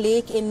Lonak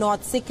Lake in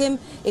North Sikkim,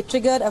 it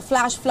triggered a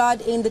flash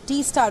flood in the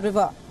Teesta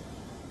River.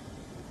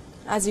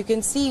 As you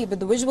can see with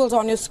the visuals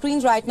on your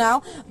screens right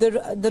now,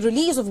 the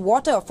release of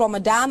water from a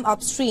dam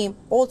upstream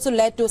also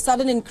led to a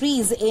sudden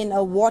increase in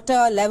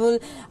water level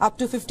up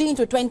to 15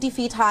 to 20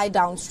 feet high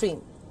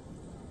downstream.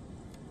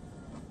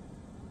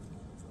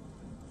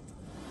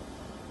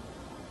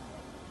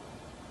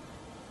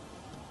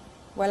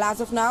 Well,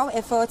 as of now,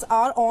 efforts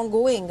are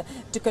ongoing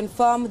to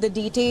confirm the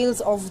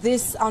details of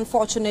this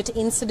unfortunate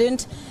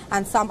incident,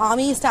 and some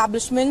army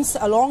establishments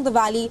along the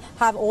valley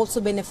have also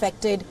been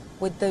affected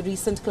with the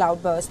recent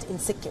cloudburst in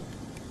Sikkim.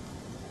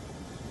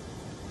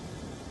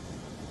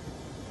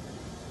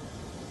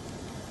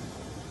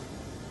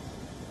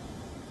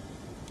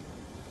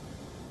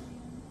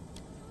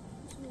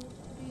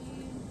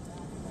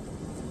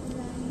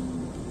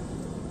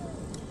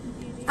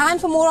 And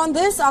for more on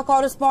this, our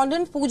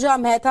correspondent Pooja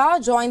Mehta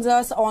joins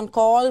us on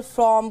call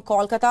from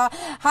Kolkata.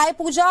 Hi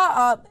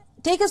Pooja,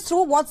 take us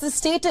through what's the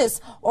status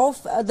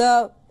of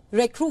the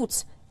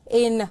recruits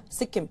in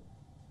Sikkim.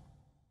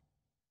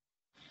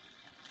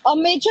 A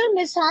major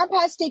mishap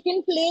has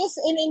taken place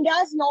in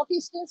India's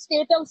northeastern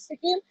state of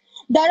Sikkim.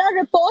 There are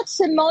reports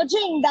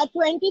emerging that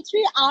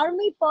 23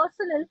 army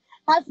personnel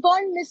have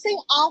gone missing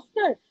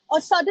after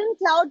a sudden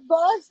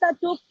cloudburst that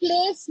took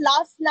place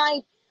last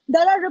night.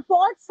 There are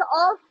reports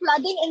of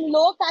flooding in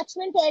low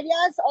catchment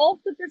areas of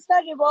the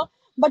Teesta River,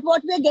 but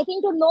what we are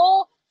getting to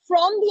know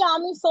from the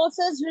army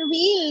sources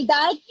reveal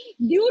that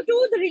due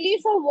to the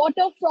release of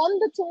water from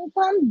the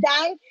Chungtham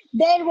dam,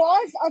 there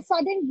was a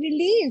sudden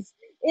release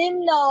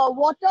in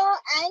water,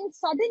 and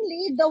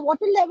suddenly the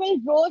water level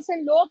rose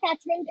in low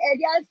catchment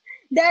areas.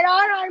 There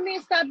are army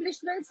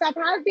establishments that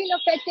have been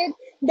affected.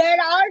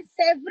 There are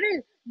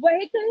several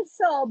vehicles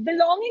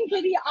belonging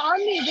to the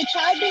army which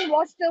have been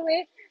washed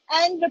away,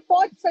 and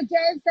reports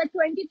suggest that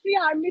 23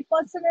 army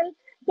personnel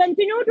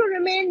continue to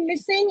remain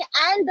missing,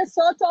 and the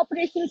search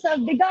operations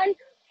have begun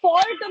for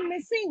the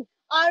missing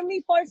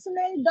army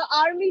personnel. The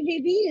army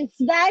reveals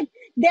that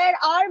there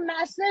are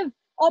massive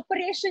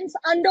operations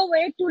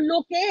underway to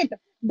locate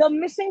the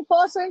missing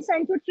persons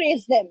and to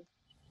trace them.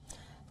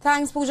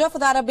 Thanks, Pooja, for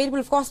that update.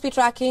 We'll, of course, be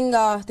tracking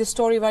this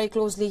story very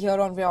closely here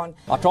on WION.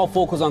 Our top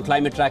focus on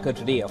Climate Tracker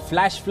today. A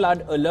flash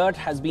flood alert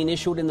has been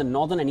issued in the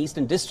northern and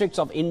eastern districts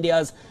of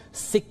India's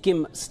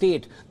Sikkim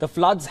state. The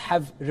floods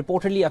have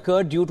reportedly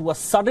occurred due to a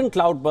sudden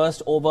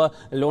cloudburst over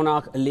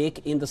Lonak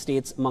Lake in the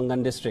state's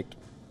Mangan district.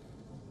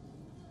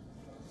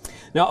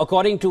 Now,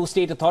 according to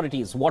state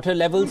authorities, water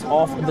levels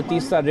of the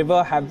Teesta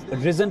River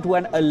have risen to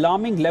an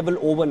alarming level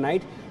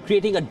overnight,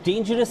 creating a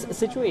dangerous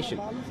situation.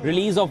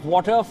 Release of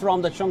water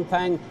from the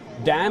Chungtham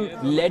dam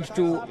led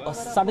to a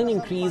sudden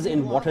increase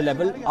in water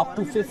level up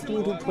to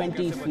 15 to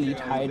 20 feet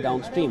high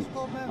downstream.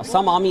 Now,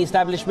 some army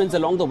establishments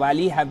along the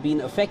valley have been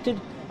affected.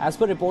 As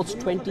per reports,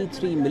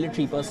 23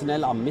 military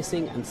personnel are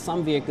missing and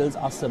some vehicles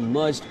are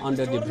submerged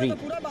under debris.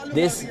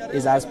 This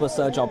is as per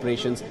search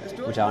operations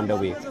which are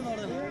underway.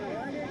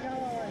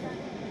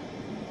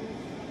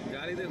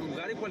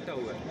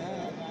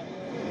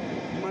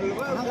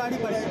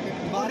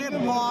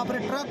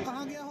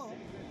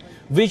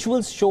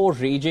 Visuals show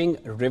raging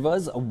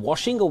rivers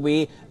washing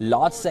away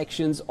large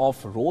sections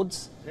of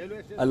roads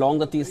along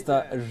the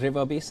Teesta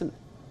River basin.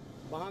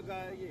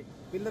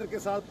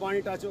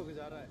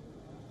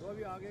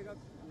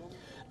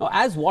 Now,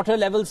 as water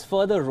levels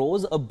further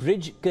rose, a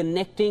bridge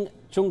connecting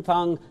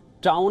Chungtham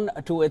town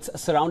to its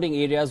surrounding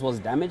areas was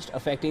damaged,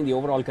 affecting the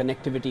overall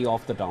connectivity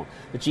of the town.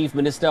 The Chief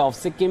Minister of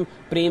Sikkim,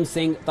 Prem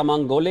Singh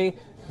Tamangole,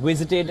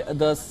 visited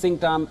the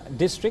Singtam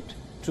district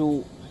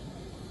to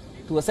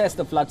assess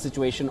the flood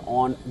situation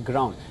on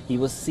ground. He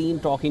was seen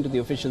talking to the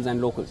officials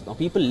and locals. Now,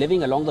 people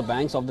living along the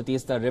banks of the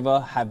Teesta River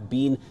have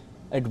been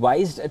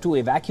advised to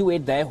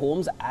evacuate their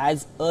homes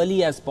as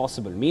early as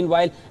possible.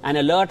 Meanwhile, an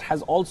alert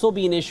has also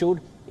been issued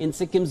in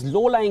Sikkim's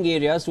low-lying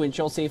areas to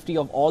ensure safety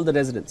of all the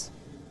residents.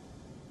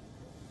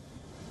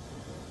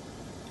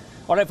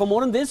 All right, for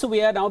more on this,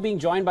 we are now being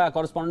joined by our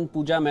correspondent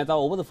Pooja Mehta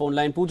over the phone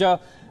line. Pooja,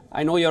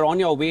 I know you're on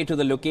your way to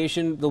the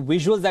location. The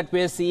visuals that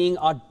we're seeing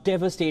are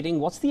devastating.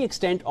 What's the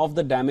extent of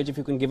the damage? If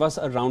you can give us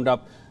a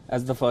roundup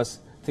as the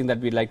first thing that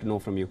we'd like to know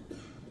from you.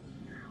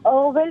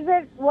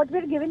 What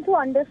we're given to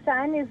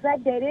understand is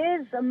that there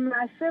is a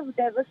massive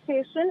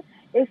devastation,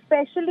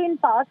 especially in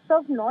parts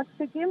of North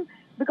Sikkim,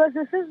 because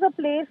this is the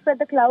place where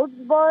the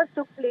cloudburst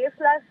took place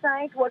last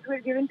night. What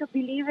we're given to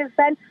believe is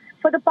that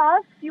for the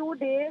past few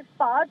days,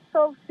 parts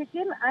of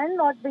Sikkim and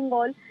North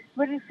Bengal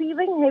were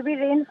receiving heavy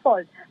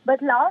rainfall.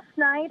 But last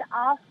night,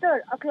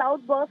 after a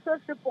cloudburst was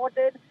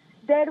reported,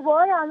 there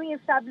were army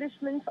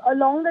establishments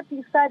along the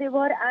Tista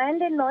River and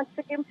in North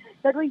Sikkim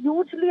that were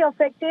hugely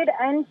affected,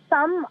 and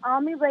some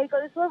army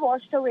vehicles were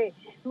washed away.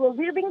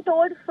 We're being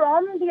told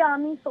from the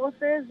army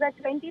sources that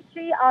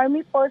 23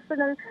 army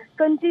personnel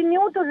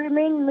continue to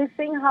remain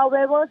missing.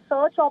 However,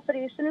 search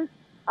operations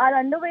are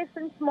underway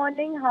since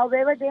morning.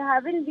 However, they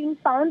haven't been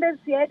found as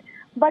yet,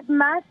 but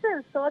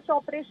massive search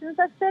operations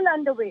are still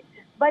underway.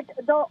 But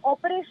the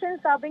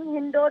operations are being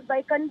hindered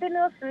by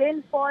continuous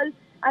rainfall,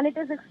 and it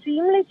is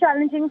extremely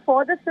challenging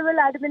for the civil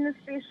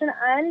administration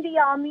and the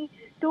army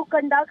to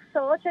conduct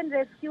search and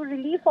rescue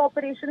relief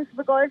operations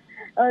because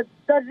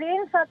the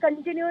rains are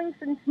continuing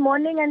since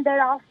morning, and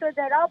thereafter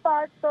there are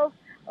parts of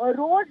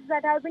roads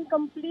that have been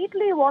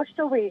completely washed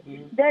away,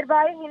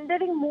 thereby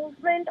hindering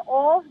movement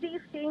of these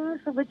things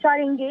which are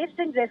engaged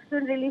in rescue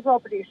and relief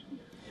operations.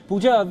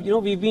 Pooja,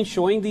 we've been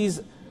showing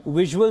these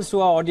visuals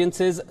to our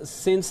audiences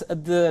since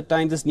the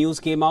time this news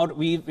came out.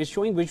 We're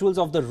showing visuals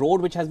of the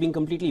road which has been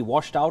completely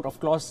washed out.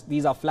 Of course,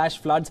 these are flash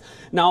floods.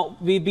 Now,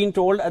 we've been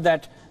told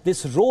that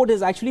this road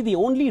is actually the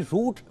only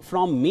route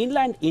from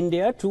mainland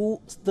India to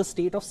the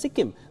state of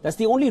Sikkim. That's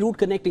the only route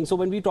connecting. So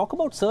when we talk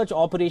about search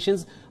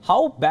operations,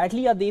 how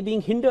badly are they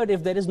being hindered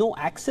if there is no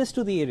access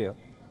to the area?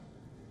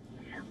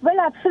 Well,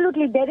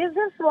 absolutely. There is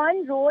this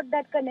one road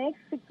that connects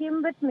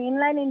Sikkim with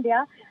mainland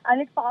India,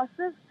 and it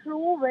passes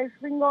through West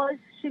Bengal's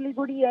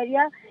Siliguri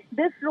area.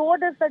 This road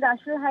is the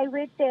National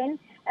Highway 10,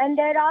 and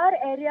there are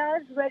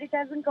areas where it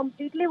has been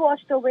completely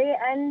washed away,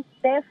 and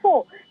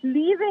therefore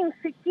leaving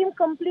Sikkim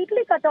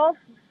completely cut off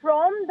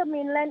from the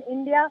mainland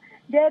India.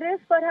 There is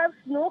perhaps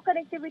no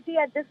connectivity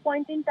at this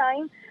point in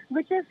time,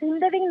 which is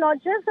hindering not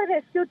just the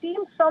rescue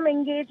teams from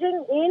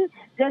engaging in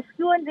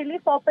rescue and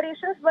relief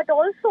operations, but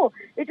also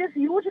it is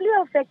hugely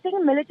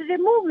affecting military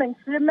movements.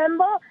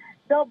 Remember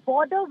the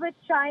border with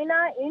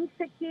China in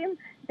Sikkim.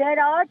 There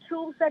are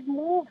troops that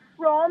move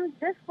from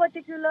this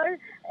particular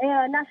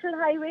National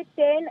Highway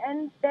 10,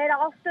 and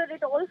thereafter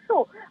it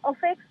also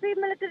affects the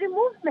military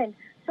movement.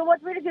 So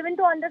what we're given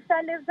to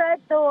understand is that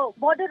the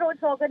Border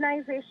Roads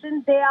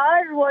Organization, they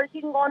are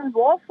working on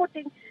war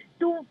footing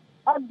to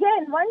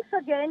once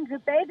again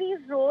repair these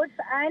roads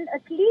and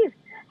at least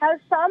have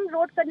some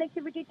road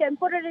connectivity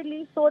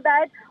temporarily so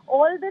that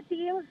all the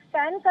teams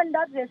can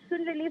conduct rescue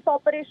and relief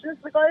operations,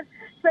 because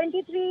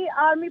 23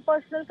 army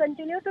personnel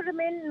continue to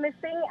remain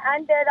missing,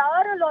 and there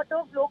are a lot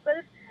of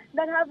locals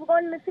that have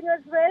gone missing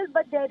as well,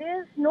 but there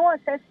is no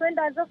assessment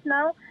as of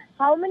now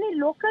how many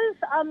locals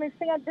are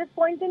missing at this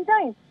point in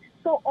time.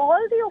 So all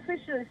the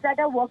officials that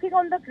are working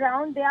on the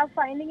ground, they are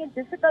finding it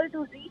difficult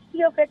to reach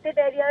the affected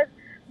areas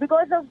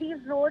because of these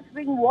roads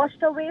being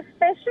washed away,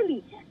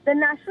 especially the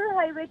National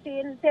Highway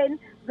 10,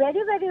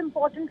 very, very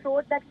important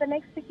road that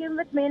connects Sikkim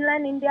with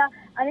mainland India,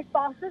 and it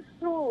passes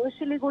through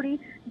Siliguri.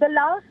 The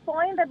last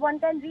point that one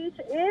can reach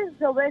is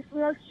the West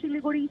Bengal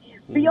Siliguri.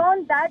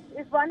 Beyond that,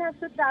 if one has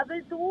to travel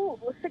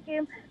to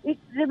Sikkim, it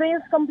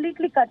remains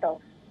completely cut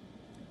off.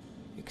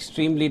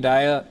 Extremely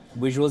dire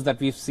visuals that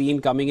we've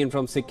seen coming in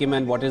from Sikkim,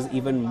 and what is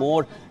even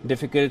more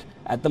difficult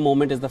at the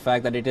moment is the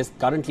fact that it is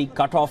currently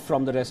cut off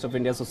from the rest of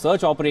India. So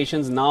search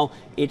operations now,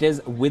 it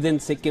is within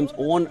Sikkim's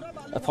own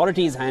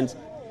authorities' hands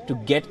to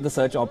get the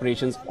search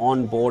operations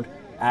on board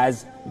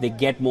as they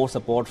get more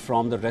support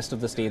from the rest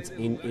of the states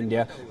in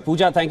India.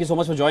 Pooja, thank you so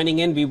much for joining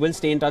in. We will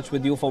stay in touch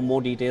with you for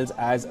more details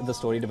as the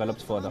story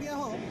develops further.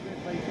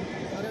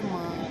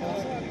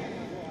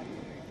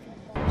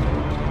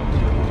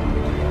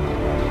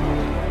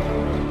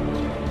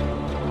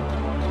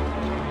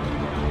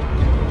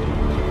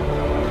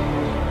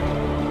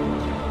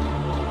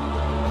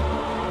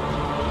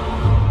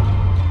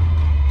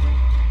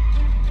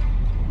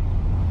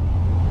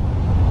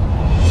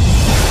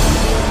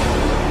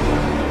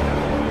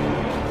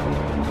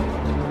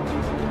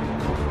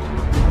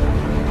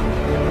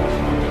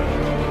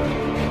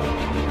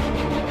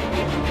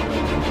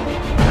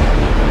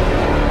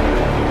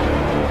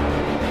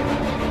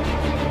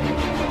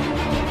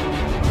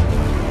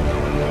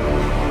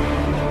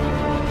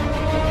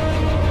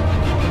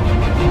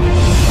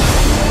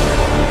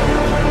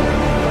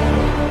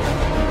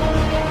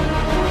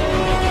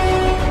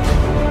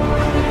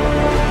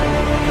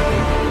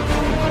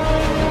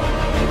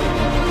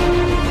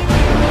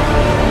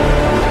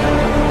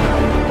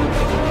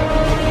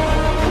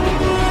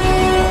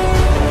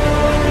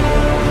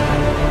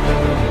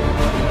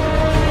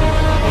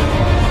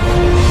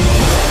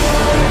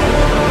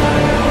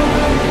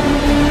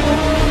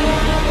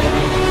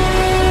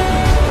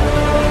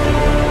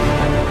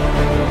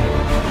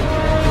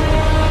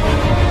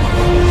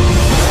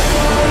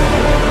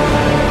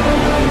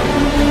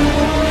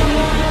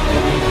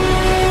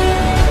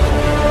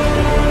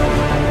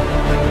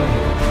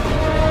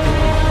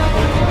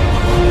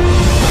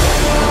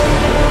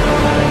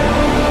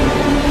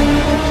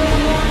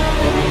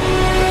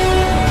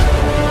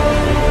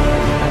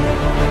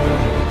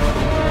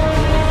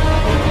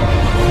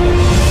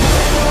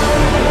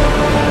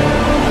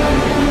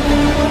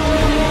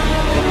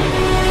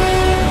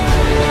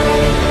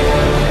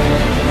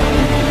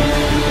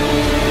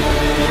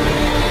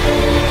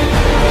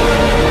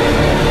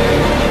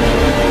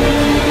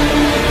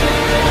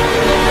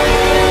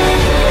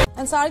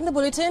 starting the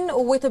bulletin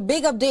with a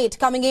big update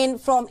coming in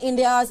from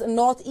India's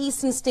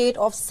northeastern state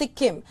of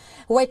Sikkim,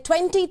 where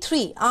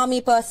 23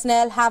 army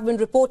personnel have been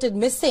reported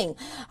missing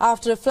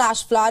after a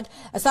flash flood.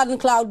 A sudden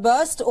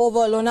cloudburst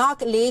over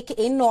Lonak Lake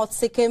in North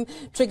Sikkim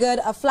triggered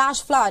a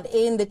flash flood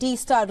in the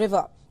Teesta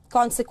River.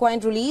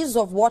 Consequent release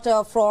of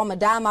water from a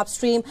dam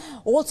upstream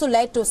also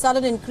led to a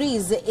sudden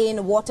increase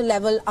in water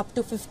level up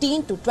to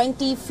 15 to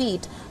 20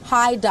 feet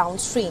high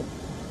downstream.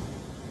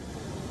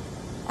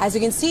 As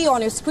you can see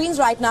on your screens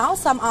right now,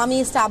 some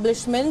army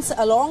establishments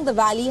along the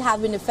valley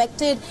have been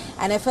affected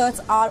and efforts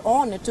are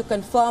on to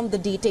confirm the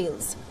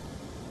details.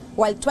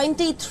 While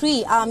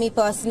 23 army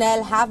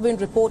personnel have been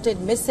reported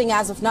missing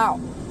as of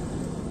now.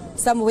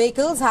 Some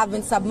vehicles have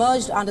been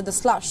submerged under the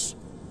slush.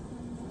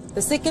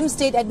 The Sikkim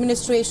State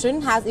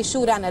Administration has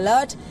issued an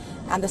alert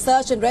and the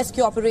search and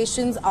rescue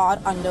operations are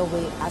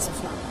underway as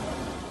of now.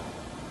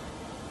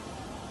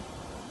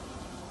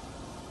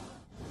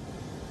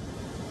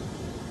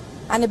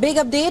 And a big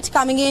update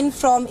coming in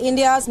from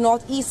India's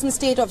northeastern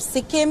state of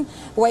Sikkim,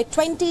 where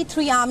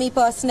 23 army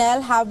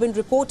personnel have been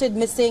reported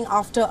missing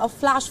after a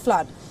flash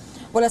flood.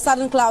 Well, a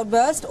sudden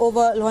cloudburst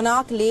over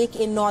Lonak Lake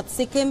in North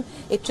Sikkim,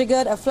 it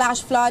triggered a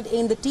flash flood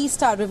in the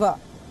Teesta River.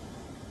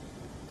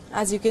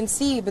 As you can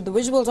see with the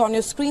visuals on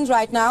your screens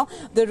right now,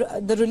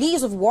 the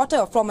release of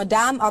water from a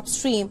dam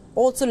upstream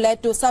also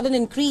led to a sudden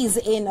increase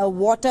in a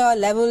water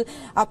level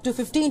up to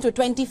 15 to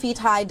 20 feet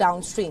high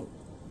downstream.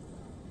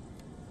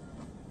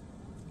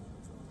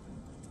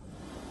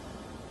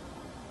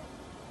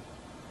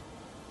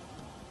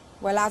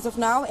 Well, as of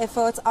now,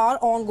 efforts are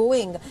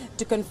ongoing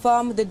to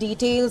confirm the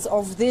details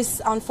of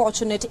this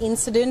unfortunate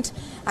incident,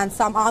 and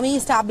some army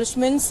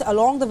establishments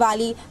along the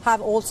valley have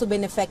also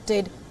been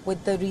affected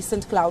with the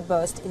recent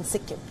cloudburst in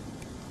Sikkim.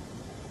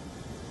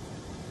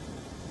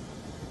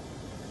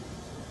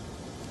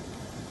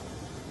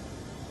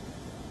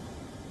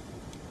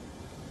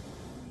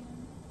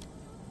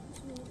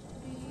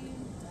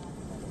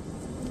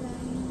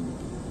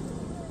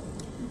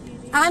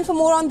 And for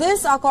more on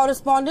this, our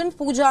correspondent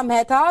Pooja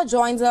Mehta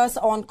joins us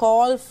on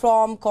call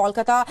from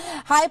Kolkata.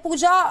 Hi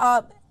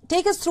Pooja,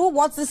 take us through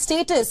what's the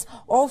status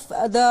of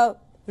the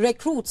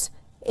recruits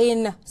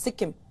in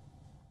Sikkim.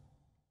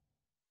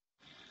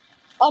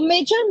 A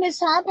major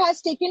mishap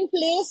has taken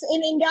place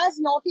in India's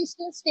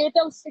northeastern state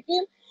of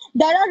Sikkim.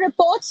 There are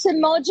reports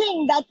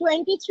emerging that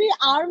 23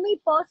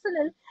 army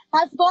personnel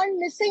have gone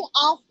missing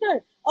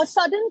after a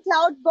sudden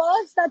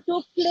cloudburst that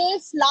took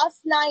place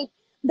last night.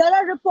 There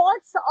are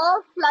reports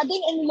of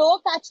flooding in low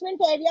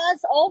catchment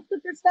areas of the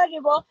Teesta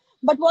River,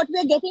 but what we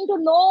are getting to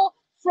know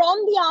from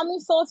the army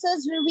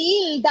sources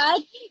reveal that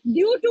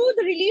due to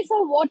the release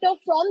of water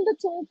from the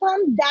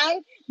Chungtham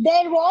dam,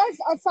 there was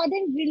a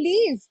sudden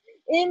release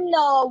in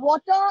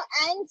water,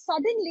 and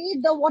suddenly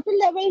the water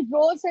level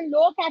rose in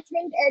low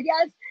catchment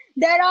areas.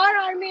 There are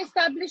army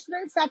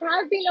establishments that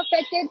have been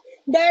affected.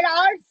 There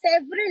are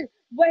several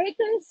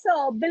vehicles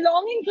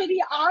belonging to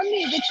the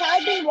army which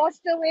have been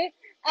washed away,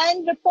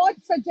 and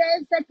reports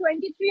suggest that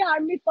 23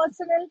 army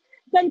personnel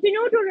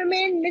continue to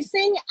remain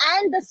missing,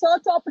 and the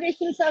search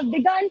operations have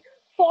begun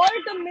for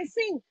the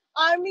missing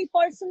army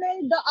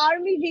personnel. The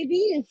army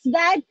reveals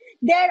that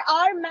there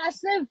are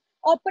massive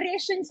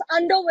operations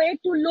underway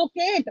to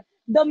locate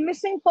the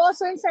missing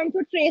persons and to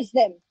trace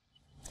them.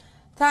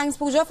 Thanks,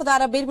 Pooja, for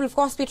that update. We'll, of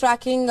course, be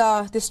tracking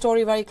this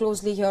story very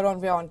closely here on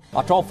WION.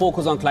 Our top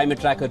focus on Climate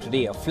Tracker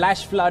today. A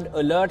flash flood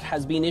alert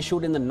has been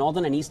issued in the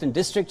northern and eastern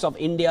districts of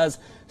India's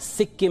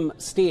Sikkim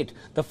state.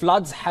 The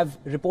floods have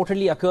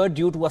reportedly occurred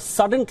due to a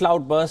sudden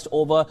cloudburst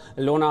over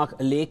Lonak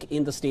Lake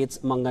in the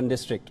state's Mangan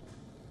district.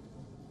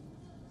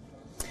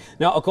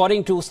 Now,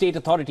 according to state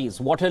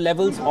authorities, water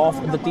levels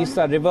of the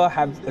Teesta River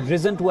have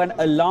risen to an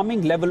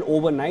alarming level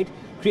overnight,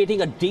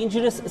 creating a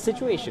dangerous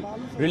situation.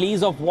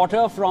 Release of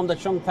water from the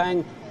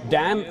Chungtham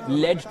dam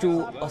led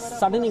to a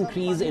sudden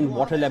increase in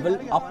water level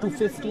up to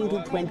 15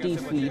 to 20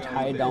 feet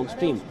high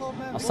downstream.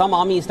 Now, some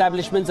army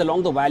establishments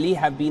along the valley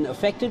have been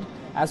affected.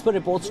 As per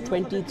reports,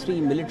 23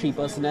 military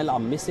personnel are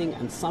missing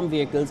and some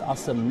vehicles are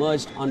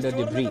submerged under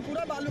debris.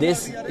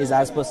 This is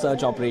as per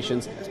search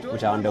operations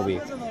which are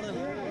underway.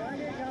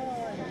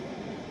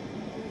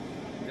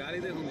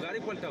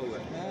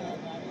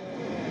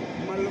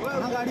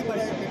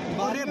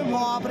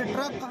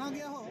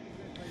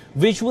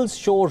 Visuals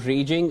show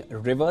raging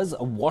rivers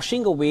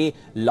washing away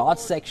large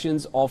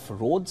sections of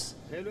roads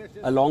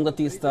along the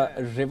Teesta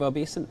River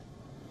basin.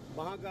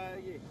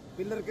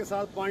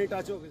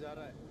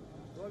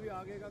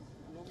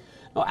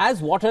 Now,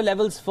 as water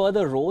levels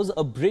further rose,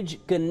 a bridge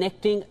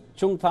connecting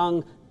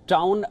Chungtham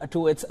town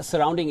to its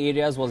surrounding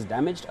areas was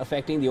damaged,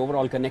 affecting the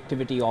overall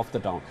connectivity of the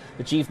town.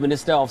 The Chief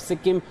Minister of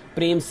Sikkim,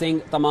 Prem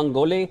Singh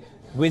Tamangole,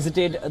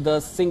 visited the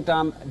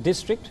Singtam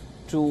district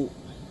to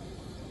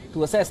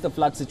assess the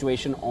flood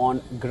situation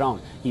on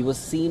ground. He was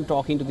seen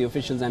talking to the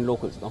officials and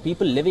locals. Now,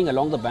 people living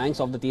along the banks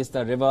of the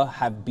Teesta River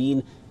have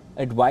been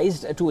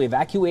advised to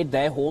evacuate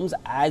their homes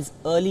as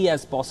early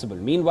as possible.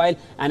 Meanwhile,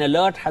 an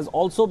alert has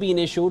also been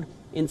issued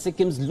in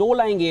Sikkim's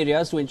low-lying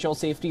areas to ensure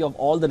safety of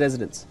all the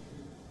residents.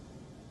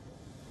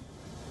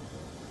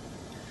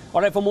 All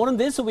right, for more on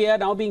this, we are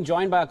now being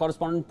joined by our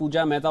correspondent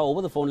Pooja Mehta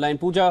over the phone line.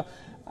 Pooja,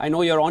 I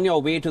know you're on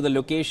your way to the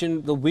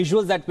location. The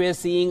visuals that we're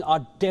seeing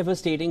are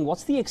devastating.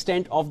 What's the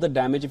extent of the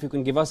damage? If you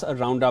can give us a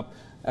roundup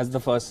as the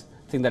first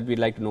thing that we'd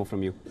like to know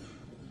from you.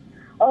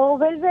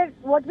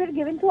 What we're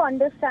given to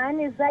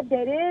understand is that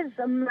there is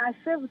a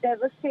massive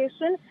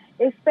devastation,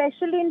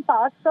 especially in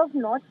parts of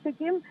North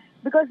Sikkim,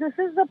 because this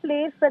is the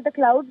place where the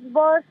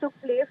cloudburst took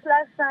place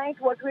last night.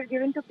 What we're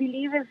given to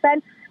believe is that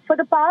for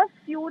the past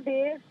few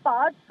days,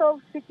 parts of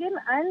Sikkim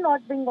and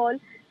North Bengal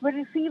were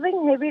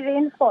receiving heavy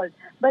rainfall.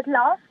 But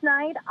last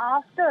night,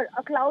 after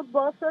a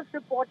cloudburst was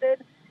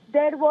reported,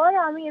 there were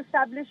army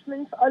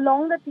establishments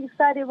along the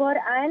Tista River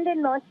and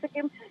in North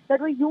Sikkim that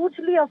were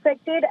hugely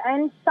affected,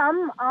 and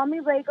some army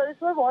vehicles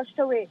were washed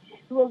away.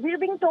 We're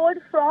being told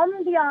from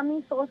the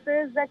army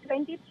sources that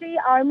 23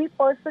 army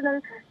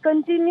personnel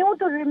continue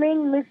to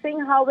remain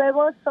missing.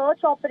 However,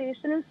 search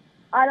operations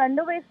are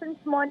underway since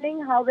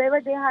morning.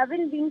 However, they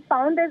haven't been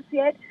found as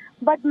yet,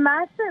 but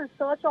massive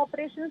search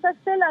operations are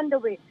still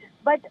underway.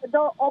 But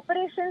the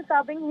operations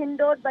are being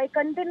hindered by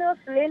continuous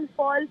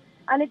rainfall,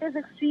 and it is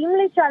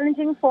extremely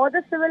challenging for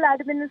the civil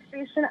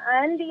administration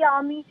and the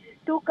army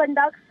to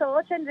conduct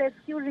search and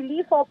rescue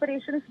relief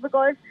operations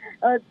because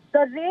the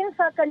rains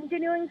are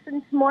continuing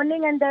since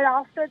morning, and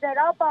thereafter there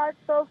are parts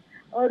of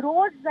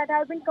roads that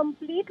have been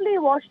completely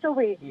washed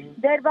away,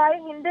 thereby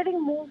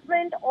hindering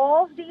movement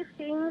of these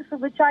teams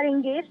which are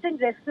engaged in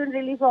rescue and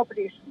relief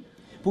operations.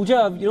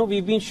 Pooja,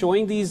 we've been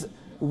showing these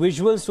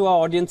visuals to our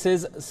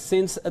audiences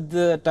since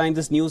the time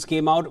this news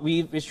came out.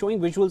 We're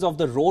showing visuals of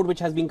the road which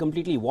has been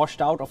completely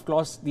washed out. Of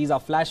course, these are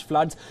flash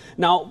floods.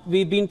 Now,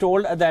 we've been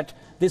told that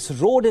this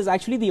road is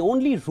actually the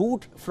only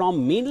route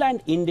from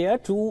mainland India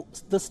to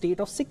the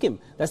state of Sikkim.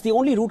 That's the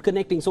only route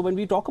connecting. So when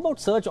we talk about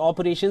search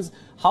operations,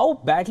 how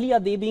badly are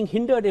they being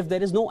hindered if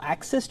there is no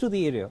access to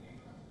the area?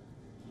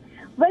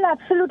 Well,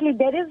 absolutely.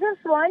 There is this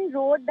one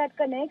road that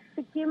connects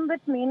Sikkim with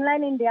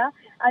mainland India,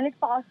 and it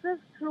passes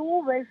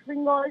through West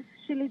Bengal's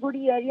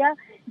Siliguri area.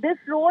 This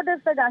road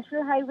is the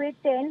National Highway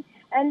 10,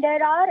 and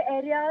there are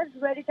areas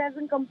where it has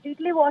been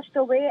completely washed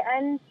away,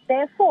 and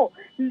therefore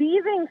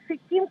leaving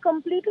Sikkim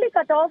completely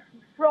cut off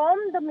from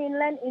the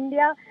mainland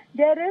India.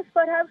 There is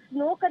perhaps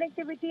no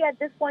connectivity at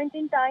this point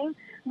in time,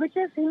 which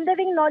is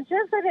hindering not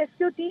just the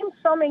rescue teams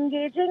from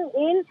engaging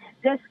in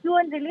rescue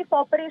and relief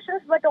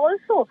operations, but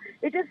also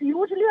it is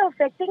hugely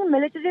affecting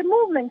military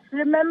movements.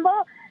 Remember,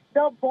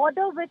 the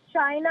border with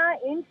China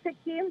in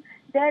Sikkim,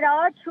 there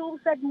are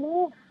troops that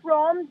move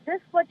from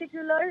this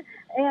particular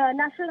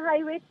National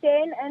Highway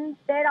 10, and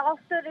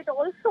thereafter it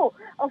also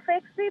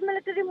affects the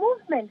military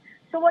movement.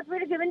 So what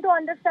we're given to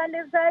understand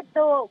is that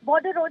the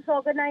Border Roads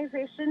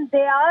Organization,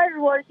 they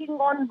are working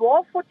on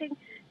war footing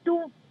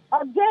to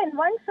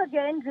once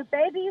again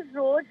repair these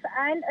roads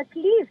and at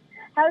least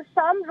have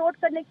some road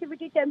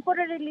connectivity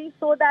temporarily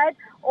so that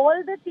all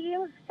the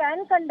teams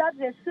can conduct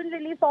rescue and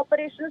relief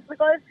operations,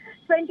 because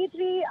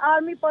 23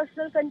 army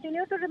personnel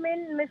continue to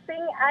remain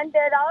missing, and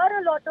there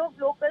are a lot of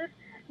locals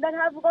that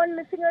have gone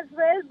missing as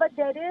well, but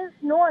there is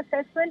no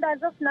assessment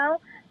as of now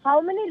how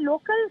many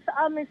locals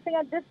are missing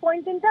at this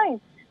point in time.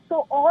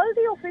 So all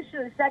the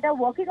officials that are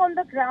working on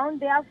the ground,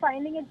 they are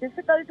finding it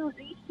difficult to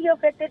reach the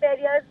affected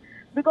areas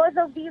because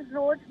of these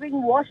roads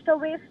being washed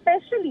away,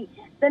 especially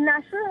the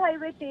National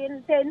Highway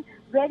 10,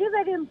 very,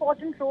 very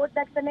important road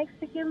that connects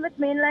Sikkim with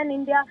mainland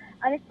India,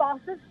 and it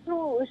passes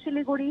through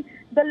Siliguri.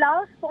 The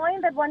last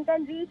point that one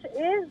can reach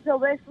is the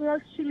West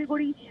Bengal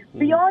Siliguri.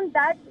 Beyond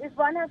that, if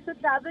one has to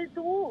travel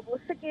to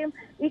Sikkim,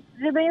 it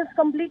remains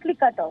completely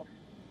cut off.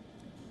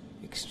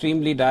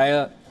 Extremely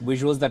dire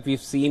visuals that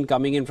we've seen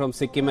coming in from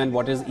Sikkim, and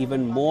what is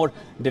even more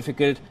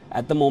difficult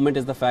at the moment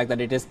is the fact that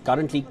it is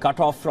currently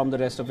cut off from the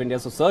rest of India.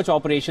 So search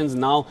operations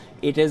now,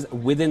 it is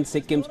within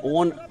Sikkim's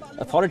own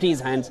authorities'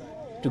 hands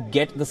to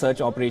get the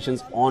search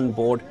operations on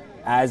board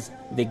as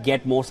they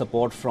get more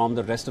support from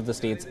the rest of the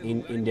states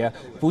in India.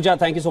 Pooja,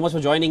 thank you so much for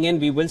joining in.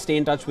 We will stay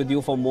in touch with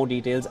you for more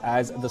details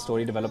as the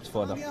story develops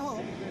further.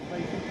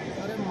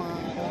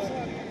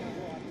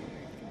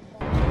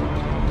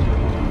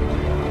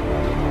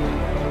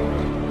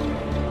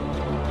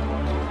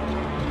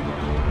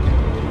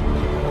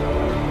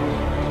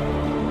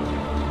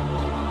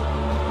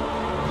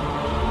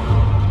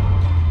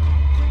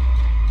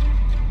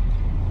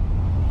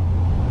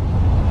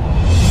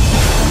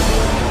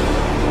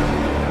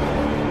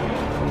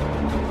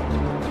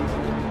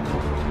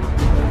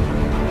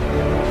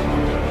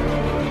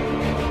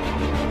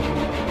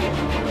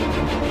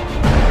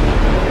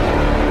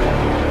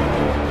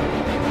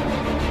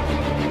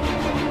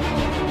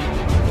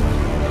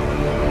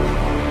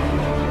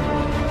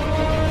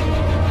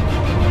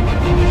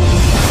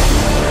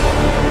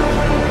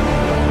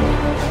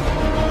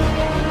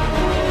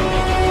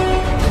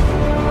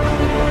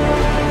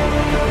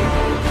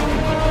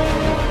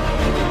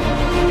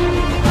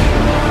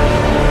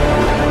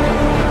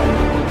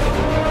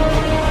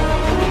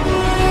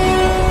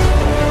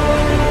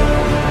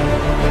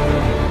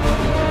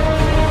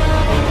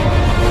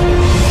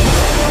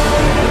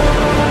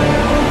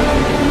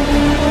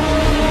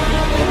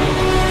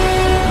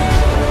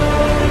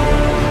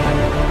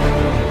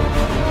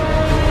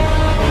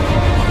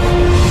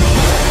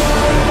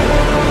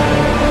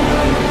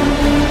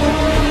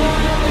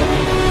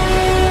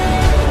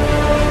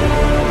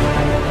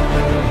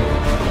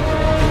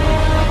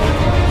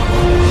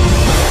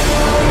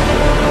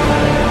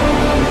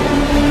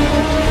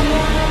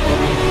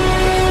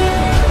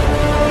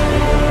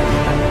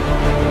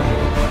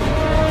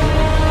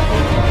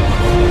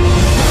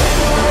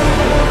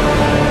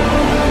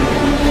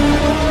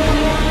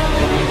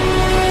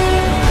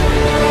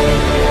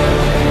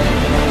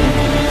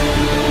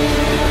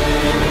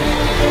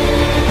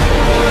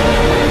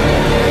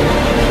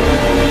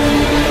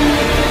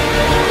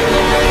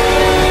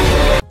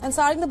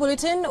 starting the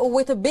bulletin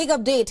with a big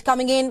update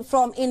coming in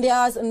from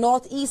India's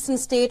northeastern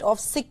state of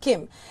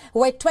Sikkim,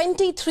 where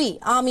 23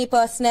 army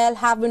personnel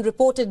have been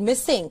reported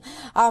missing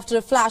after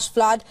a flash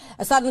flood.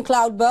 A sudden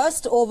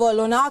cloudburst over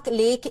Lonak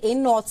Lake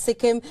in North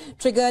Sikkim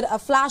triggered a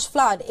flash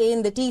flood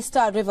in the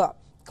Teesta River.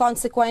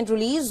 Consequent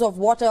release of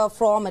water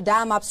from a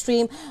dam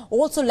upstream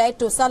also led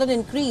to a sudden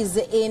increase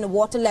in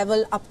water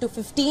level up to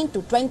 15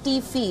 to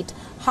 20 feet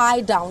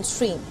high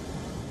downstream.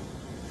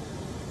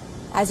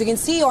 As you can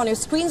see on your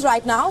screens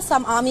right now,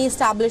 some army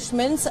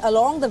establishments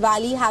along the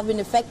valley have been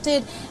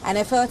affected and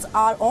efforts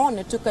are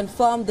on to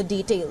confirm the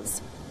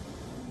details.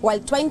 While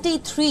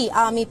 23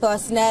 army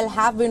personnel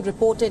have been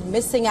reported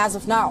missing as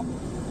of now.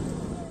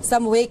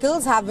 Some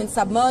vehicles have been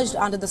submerged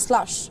under the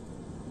slush.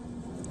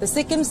 The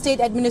Sikkim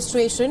State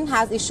Administration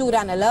has issued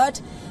an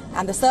alert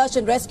and the search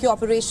and rescue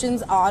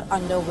operations are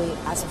underway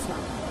as of now.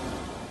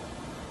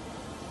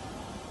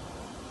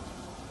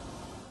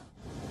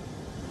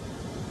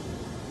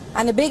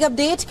 And a big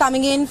update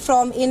coming in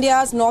from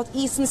India's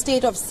northeastern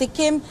state of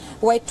Sikkim,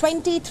 where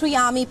 23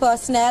 army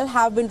personnel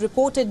have been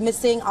reported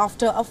missing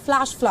after a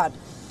flash flood.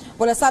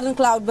 Well, a sudden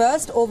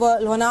cloudburst over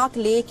Lonak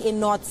Lake in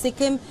North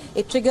Sikkim,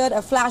 it triggered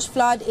a flash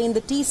flood in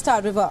the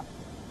Teesta River.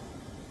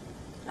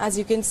 As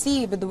you can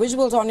see with the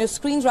visuals on your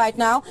screens right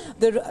now,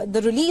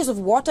 the release of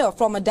water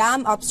from a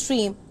dam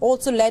upstream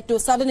also led to a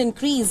sudden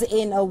increase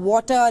in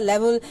water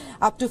level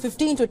up to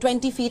 15 to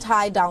 20 feet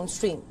high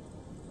downstream.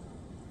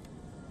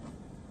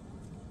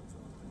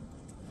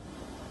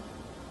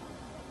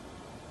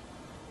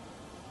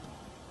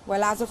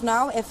 Well, as of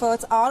now,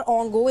 efforts are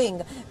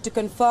ongoing to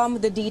confirm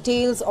the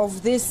details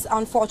of this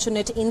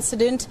unfortunate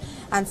incident,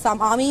 and some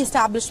army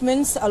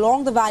establishments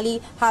along the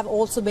valley have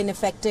also been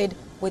affected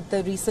with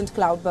the recent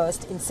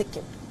cloudburst in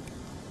Sikkim.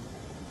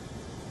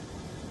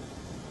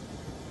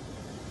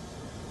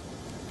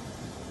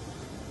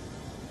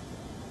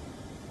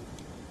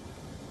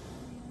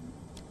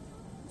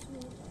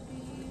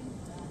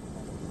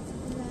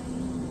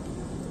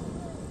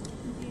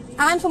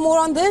 And for more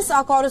on this,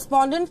 our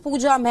correspondent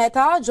Pooja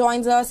Mehta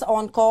joins us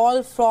on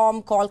call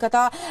from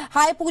Kolkata.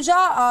 Hi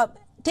Pooja,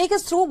 take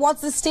us through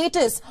what's the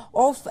status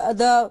of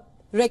the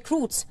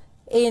recruits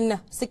in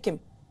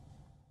Sikkim.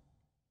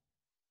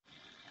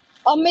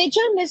 A major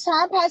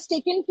mishap has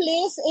taken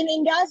place in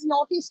India's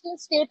northeastern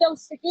state of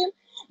Sikkim.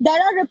 There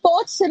are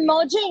reports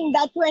emerging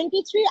that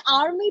 23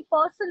 army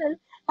personnel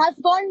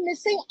have gone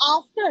missing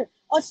after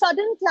a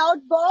sudden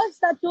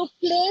cloudburst that took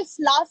place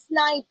last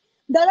night.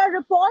 There are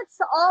reports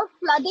of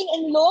flooding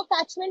in low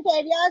catchment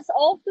areas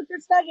of the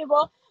Teesta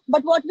River,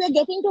 but what we are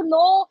getting to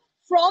know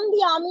from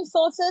the army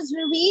sources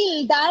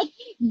reveal that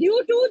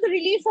due to the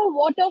release of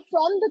water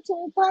from the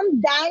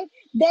Chungtham dam,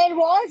 there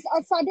was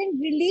a sudden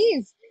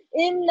release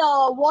in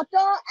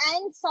water,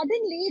 and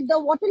suddenly the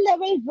water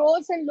level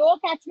rose in low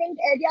catchment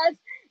areas.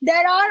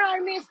 There are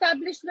army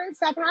establishments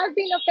that have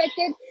been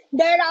affected.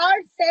 There are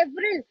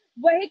several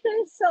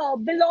vehicles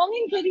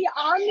belonging to the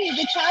army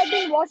which have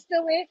been washed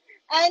away,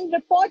 and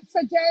reports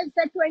suggest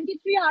that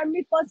 23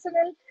 army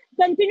personnel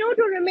continue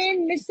to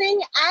remain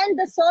missing, and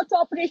the search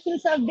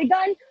operations have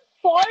begun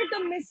for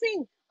the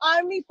missing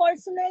army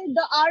personnel.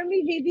 The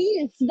army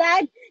reveals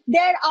that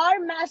there are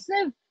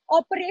massive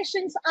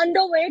operations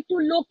underway to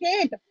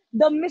locate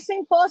the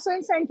missing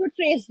persons and to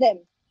trace them.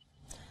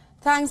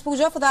 Thanks,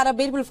 Pooja, for that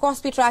update. We'll, of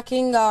course, be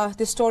tracking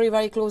this story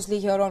very closely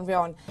here on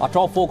WION. Our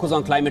top focus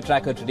on Climate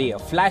Tracker today. A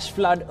flash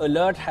flood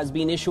alert has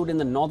been issued in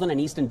the northern and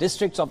eastern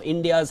districts of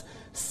India's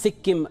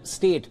Sikkim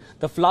state.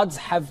 The floods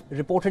have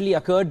reportedly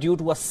occurred due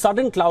to a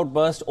sudden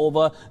cloudburst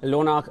over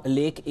Lonak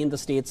Lake in the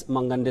state's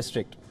Mangan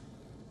district.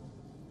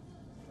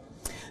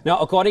 Now,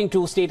 according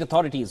to state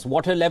authorities,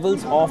 water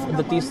levels of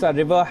the Teesta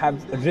River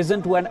have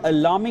risen to an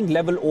alarming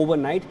level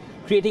overnight,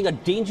 creating a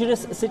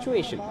dangerous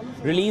situation.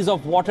 Release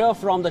of water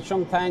from the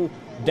Chungtham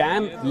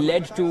dam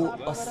led to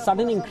a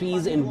sudden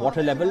increase in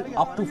water level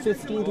up to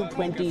 15 to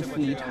 20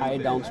 feet high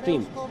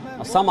downstream.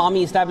 Now, some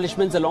army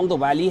establishments along the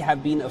valley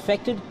have been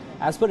affected.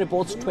 As per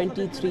reports,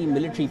 23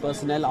 military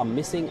personnel are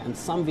missing and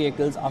some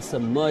vehicles are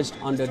submerged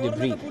under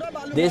debris.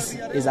 This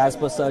is as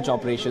per search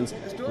operations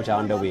which are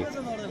underway.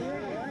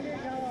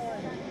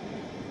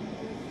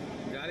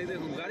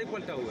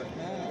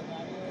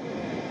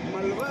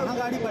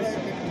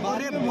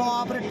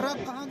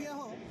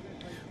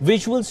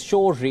 Visuals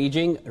show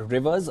raging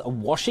rivers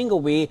washing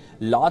away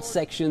large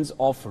sections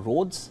of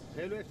roads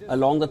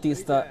along the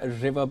Teesta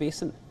River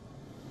basin.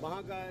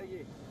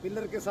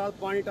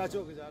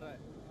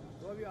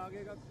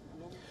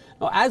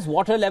 Now, as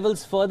water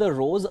levels further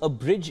rose, a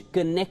bridge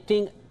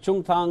connecting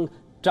Chungtham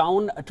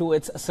town to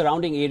its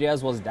surrounding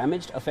areas was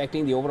damaged,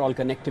 affecting the overall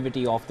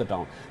connectivity of the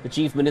town. The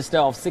Chief Minister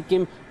of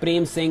Sikkim,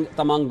 Prem Singh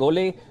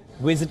Tamangole,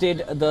 visited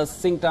the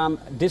Singtam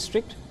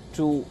district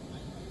to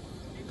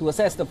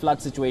assess the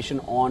flood situation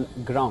on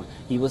ground.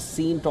 He was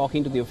seen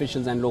talking to the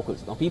officials and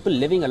locals. Now, people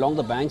living along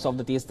the banks of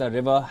the Teesta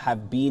River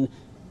have been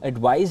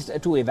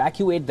advised to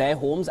evacuate their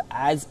homes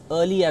as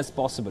early as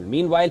possible.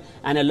 Meanwhile,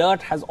 an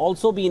alert has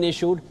also been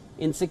issued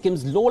in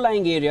Sikkim's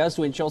low-lying areas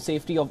to ensure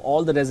safety of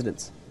all the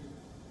residents.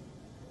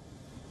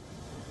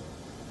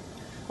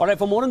 All right,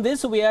 for more on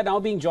this, we are now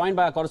being joined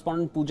by our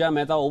correspondent Pooja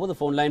Mehta over the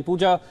phone line.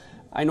 Pooja,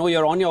 I know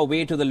you're on your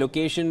way to the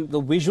location. The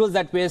visuals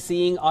that we're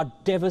seeing are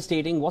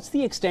devastating. What's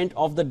the extent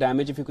of the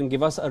damage? If you can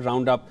give us a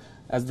roundup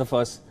as the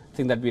first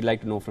thing that we'd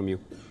like to know from you.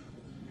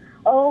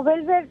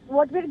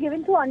 What we're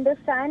given to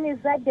understand is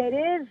that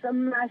there is a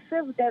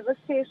massive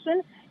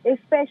devastation,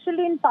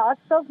 especially in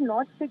parts of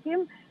North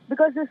Sikkim,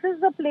 because this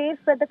is the place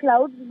where the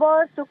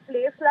cloudburst took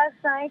place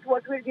last night.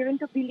 What we're given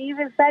to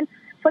believe is that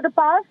for the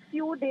past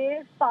few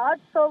days,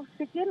 parts of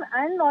Sikkim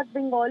and North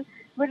Bengal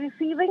were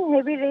receiving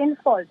heavy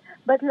rainfall.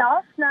 But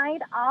last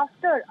night,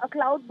 after a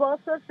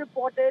cloudburst was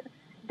reported,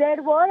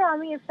 there were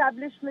army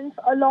establishments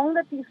along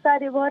the Tista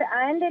River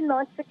and in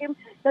North Sikkim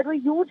that were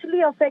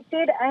hugely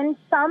affected, and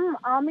some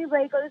army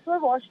vehicles were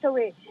washed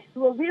away.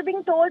 We're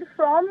being told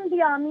from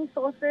the army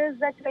sources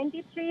that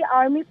 23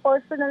 army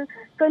personnel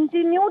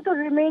continue to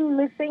remain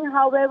missing.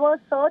 However,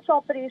 search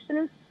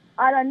operations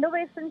are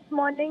underway since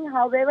morning.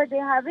 However, they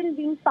haven't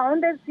been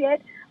found as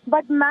yet,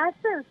 but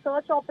massive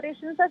search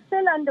operations are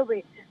still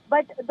underway.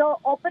 But the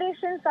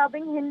operations are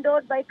being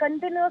hindered by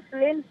continuous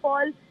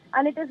rainfall,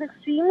 and it is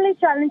extremely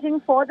challenging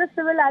for the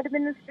civil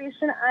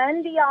administration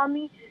and the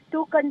army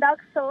to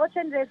conduct search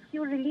and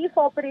rescue relief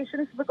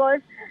operations because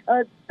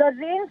the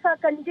rains are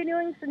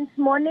continuing since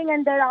morning,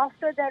 and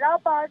thereafter there are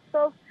parts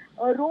of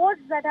roads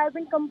that have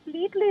been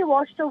completely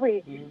washed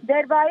away,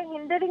 thereby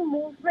hindering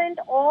movement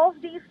of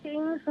these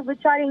teams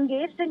which are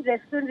engaged in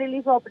rescue and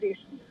relief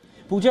operations.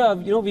 Pooja,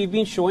 we've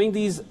been showing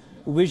these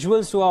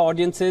visuals to our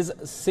audiences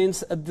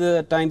since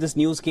the time this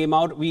news came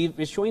out.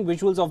 We're showing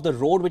visuals of the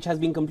road which has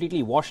been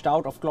completely washed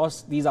out. Of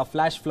course, these are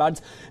flash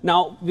floods.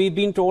 Now, we've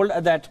been told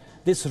that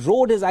this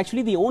road is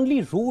actually the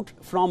only route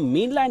from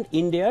mainland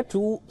India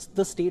to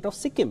the state of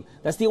Sikkim.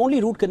 That's the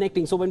only route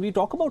connecting. So when we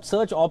talk about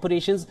search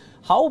operations,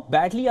 how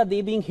badly are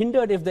they being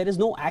hindered if there is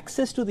no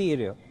access to the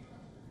area?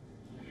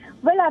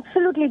 Well,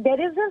 absolutely. There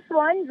is this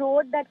one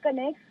road that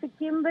connects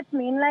Sikkim with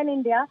mainland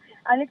India,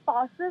 and it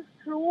passes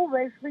through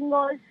West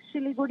Bengal's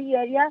Siliguri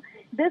area.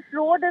 This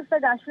road is the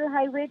National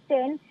Highway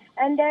 10,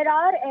 and there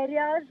are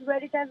areas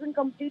where it has been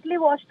completely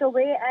washed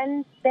away,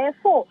 and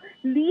therefore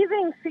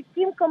leaving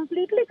Sikkim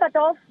completely cut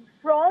off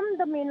from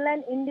the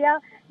mainland India.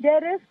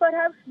 There is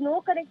perhaps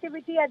no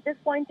connectivity at this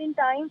point in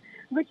time,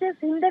 which is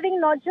hindering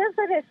not just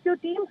the rescue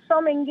teams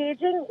from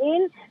engaging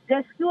in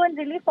rescue and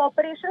relief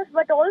operations,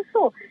 but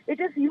also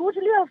it is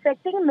hugely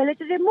affecting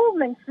military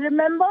movements.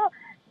 Remember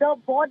the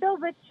border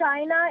with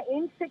China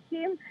in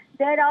Sikkim.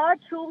 There are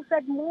troops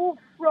that move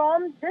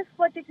from this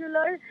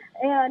particular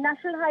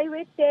National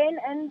Highway 10,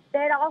 and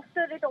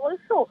thereafter it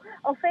also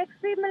affects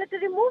the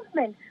military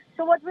movement.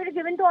 So what we're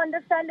given to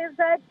understand is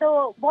that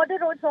the Border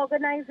Roads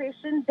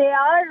Organization, they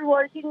are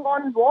working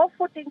on war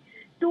footing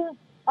to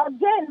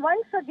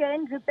once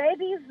again repair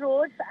these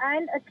roads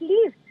and at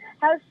least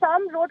have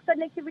some road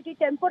connectivity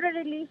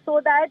temporarily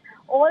so that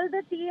all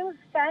the teams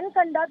can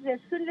conduct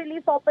rescue and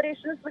relief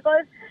operations,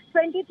 because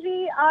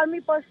 23 army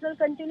personnel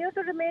continue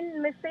to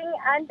remain missing,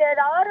 and there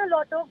are a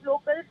lot of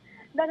locals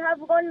that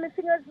have gone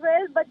missing as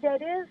well, but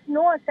there is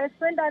no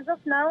assessment as of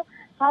now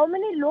how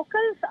many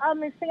locals are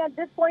missing at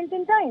this point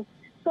in time.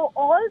 So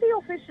all the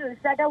officials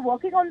that are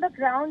working on the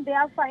ground, they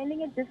are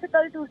finding it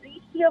difficult to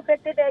reach the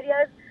affected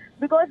areas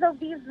because of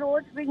these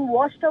roads being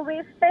washed away,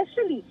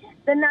 especially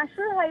the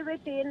National Highway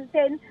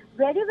 10,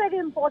 very, very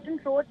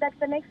important road that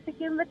connects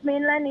Sikkim with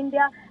mainland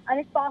India, and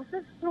it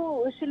passes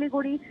through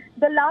Siliguri.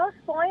 The last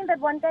point that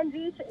one can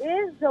reach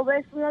is the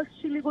West Bengal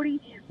Siliguri.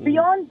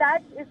 Beyond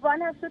that, if one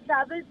has to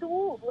travel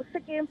to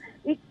Sikkim,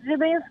 it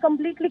remains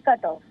completely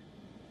cut off.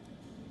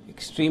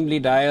 Extremely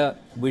dire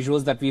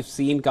visuals that we've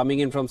seen coming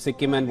in from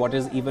Sikkim, and what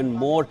is even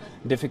more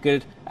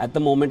difficult at the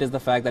moment is the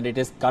fact that it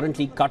is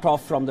currently cut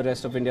off from the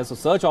rest of India. So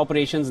search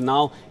operations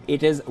now,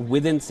 it is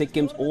within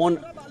Sikkim's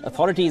own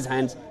authorities'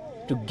 hands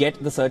to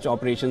get the search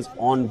operations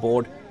on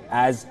board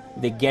as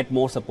they get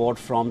more support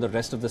from the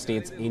rest of the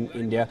states in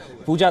India.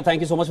 Pooja,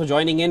 thank you so much for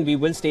joining in. We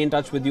will stay in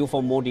touch with you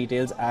for more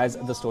details as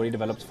the story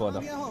develops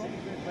further.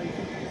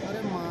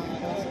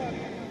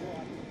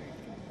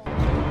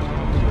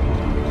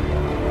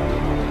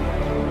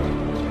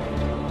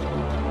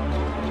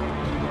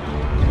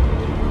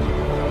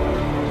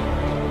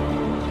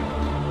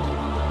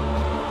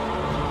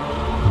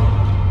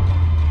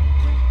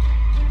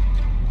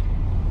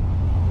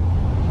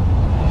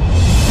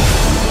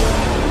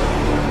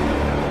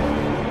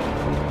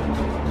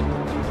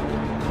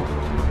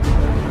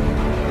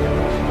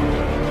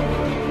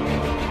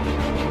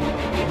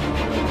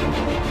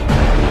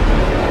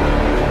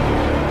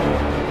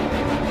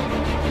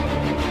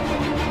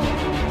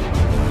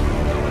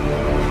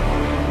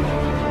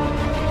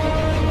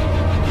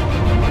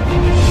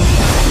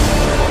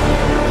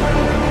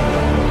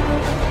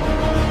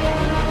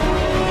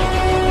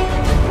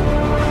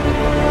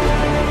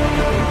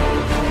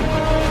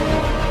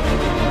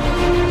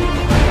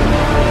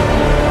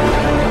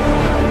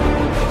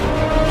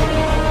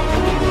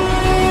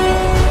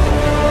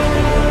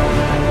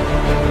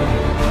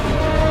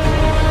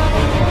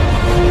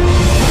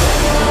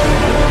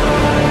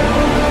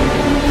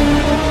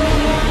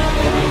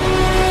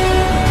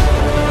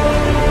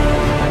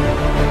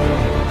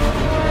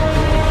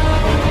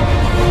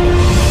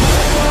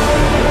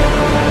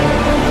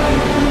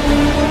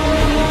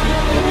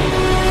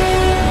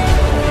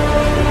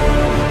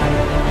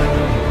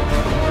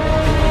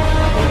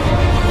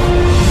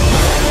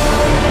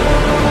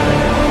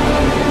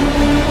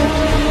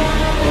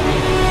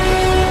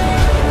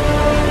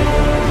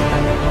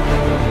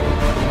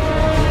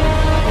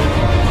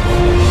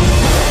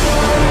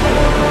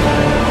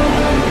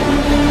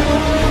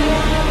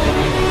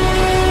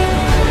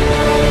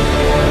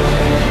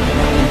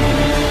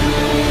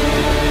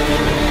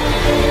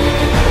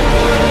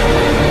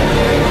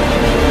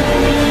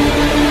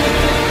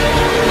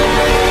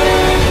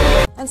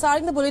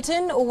 Starting the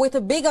bulletin with a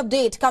big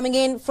update coming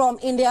in from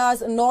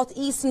India's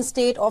northeastern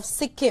state of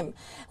Sikkim,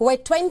 where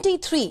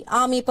 23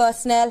 army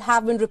personnel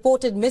have been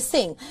reported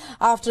missing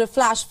after a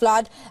flash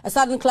flood. A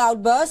sudden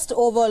cloudburst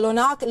over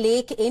Lonak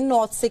Lake in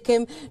North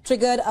Sikkim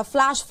triggered a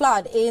flash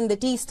flood in the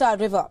Teesta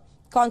River.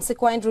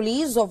 Consequent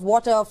release of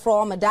water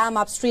from a dam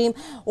upstream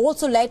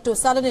also led to a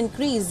sudden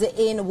increase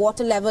in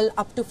water level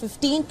up to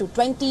 15 to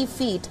 20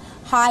 feet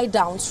high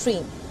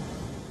downstream.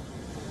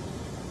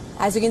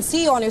 As you can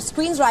see on your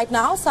screens right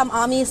now, some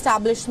army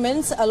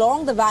establishments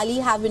along the valley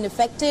have been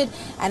affected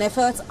and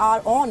efforts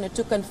are on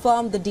to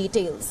confirm the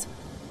details.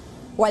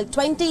 While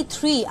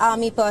 23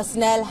 army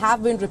personnel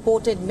have been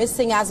reported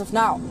missing as of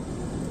now.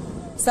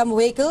 Some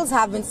vehicles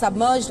have been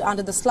submerged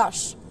under the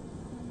slush.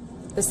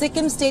 The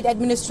Sikkim State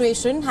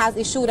Administration has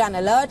issued an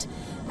alert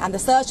and the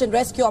search and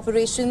rescue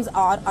operations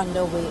are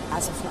underway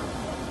as of now.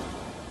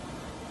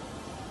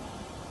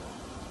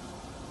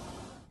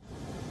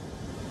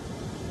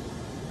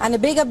 And a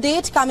big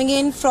update coming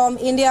in from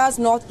India's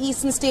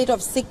northeastern state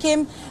of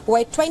Sikkim,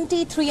 where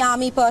 23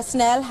 army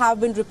personnel have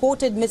been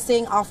reported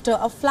missing after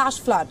a flash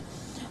flood.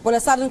 Well, a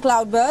sudden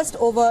cloudburst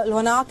over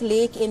Lonak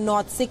Lake in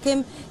North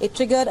Sikkim, it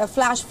triggered a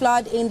flash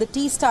flood in the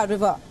Teesta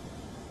River.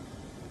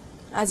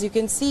 As you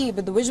can see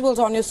with the visuals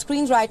on your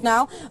screens right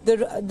now,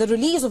 the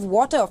release of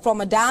water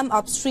from a dam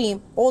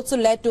upstream also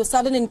led to a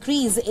sudden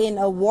increase in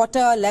a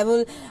water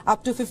level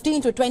up to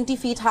 15 to 20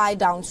 feet high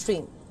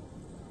downstream.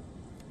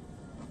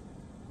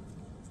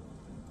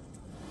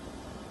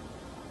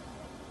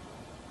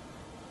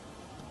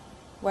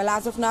 Well,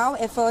 as of now,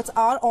 efforts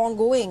are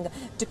ongoing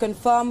to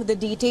confirm the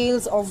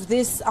details of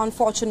this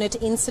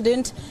unfortunate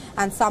incident,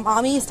 and some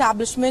army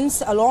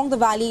establishments along the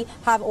valley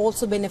have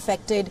also been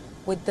affected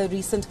with the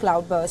recent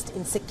cloudburst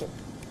in Sikkim.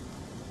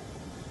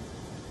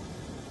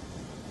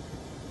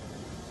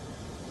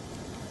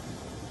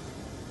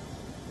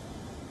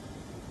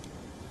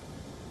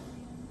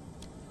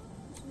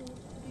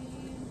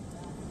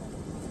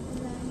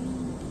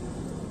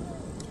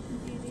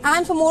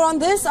 And for more on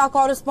this, our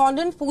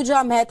correspondent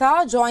Pooja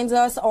Mehta joins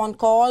us on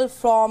call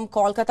from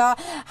Kolkata.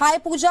 Hi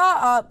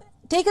Pooja,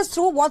 take us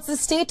through what's the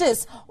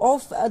status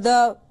of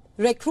the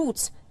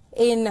recruits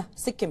in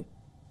Sikkim.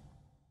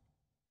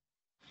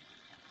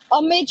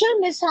 A major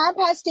mishap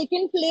has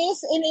taken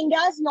place in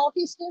India's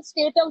northeastern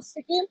state of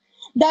Sikkim.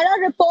 There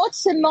are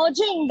reports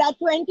emerging that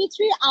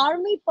 23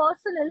 army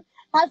personnel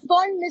have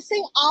gone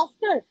missing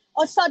after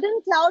a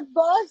sudden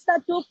cloudburst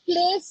that took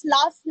place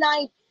last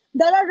night.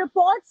 There are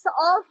reports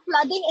of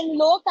flooding in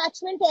low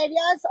catchment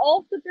areas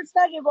of the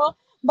Teesta River,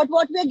 but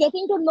what we are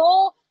getting to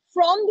know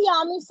from the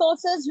army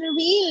sources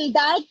reveal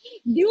that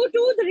due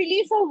to the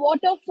release of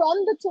water from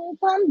the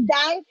Chungtham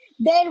dam,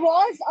 there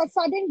was a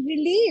sudden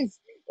release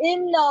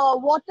in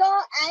water,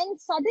 and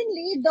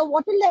suddenly the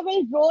water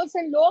level rose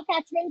in low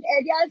catchment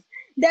areas.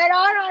 There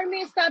are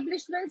army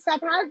establishments that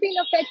have been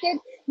affected.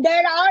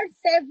 There are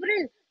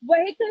several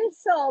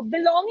vehicles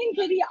belonging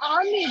to the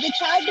army which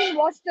have been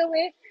washed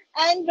away,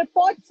 and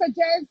reports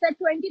suggest that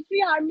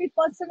 23 army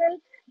personnel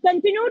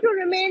continue to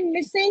remain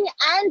missing,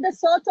 and the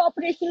search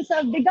operations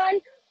have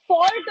begun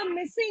for the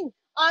missing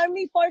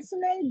army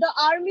personnel. The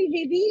army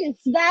reveals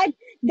that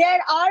there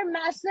are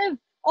massive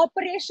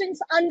operations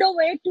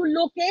underway to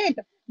locate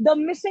the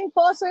missing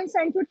persons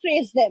and to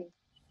trace them.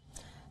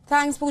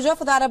 Thanks, Pooja,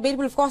 for that update.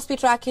 We'll, of course, be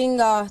tracking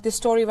this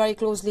story very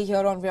closely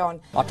here on WION.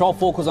 Our top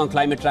focus on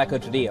Climate Tracker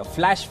today. A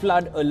flash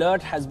flood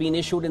alert has been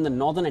issued in the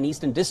northern and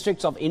eastern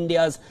districts of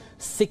India's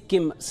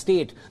Sikkim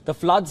state. The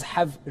floods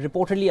have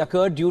reportedly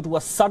occurred due to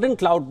a sudden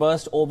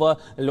cloudburst over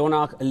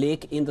Lonak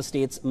Lake in the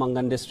state's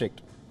Mangan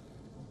district.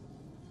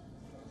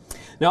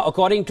 Now,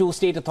 according to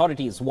state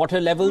authorities, water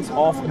levels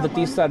of the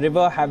Teesta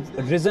River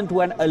have risen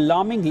to an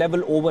alarming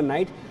level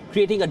overnight,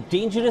 creating a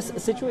dangerous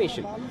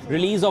situation.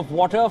 Release of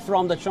water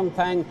from the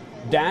Chungtham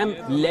dam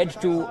led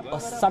to a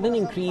sudden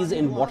increase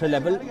in water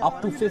level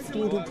up to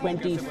 15 to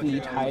 20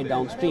 feet high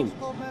downstream.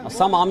 Now,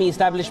 some army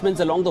establishments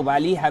along the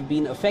valley have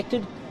been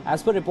affected.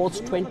 As per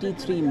reports,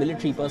 23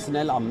 military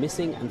personnel are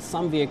missing and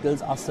some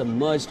vehicles are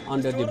submerged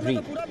under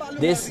debris.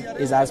 This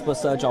is as per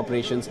search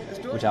operations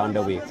which are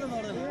underway.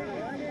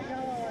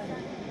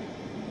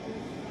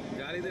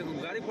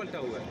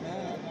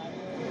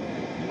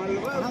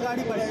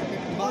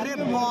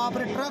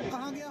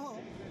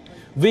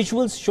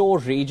 Visuals show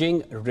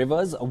raging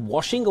rivers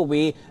washing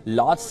away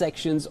large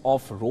sections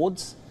of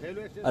roads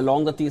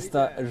along the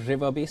Teesta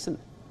River basin.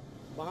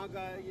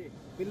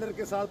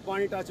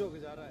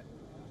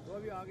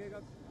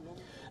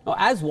 Now,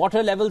 as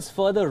water levels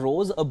further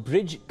rose, a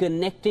bridge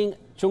connecting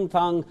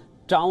Chungtham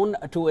town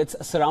to its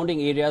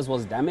surrounding areas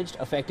was damaged,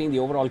 affecting the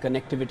overall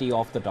connectivity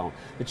of the town.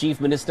 The Chief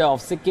Minister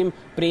of Sikkim,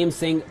 Prem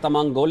Singh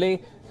Tamangole,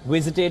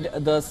 visited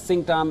the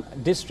Singtam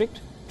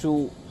district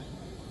to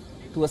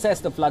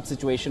assess the flood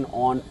situation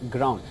on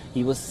ground.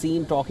 He was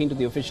seen talking to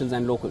the officials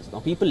and locals.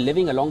 Now, people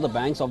living along the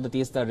banks of the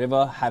Teesta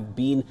River have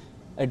been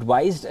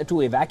advised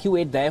to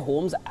evacuate their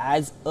homes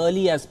as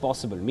early as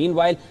possible.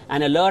 Meanwhile,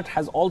 an alert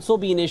has also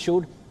been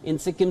issued in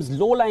Sikkim's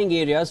low-lying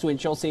areas to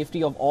ensure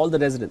safety of all the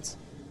residents.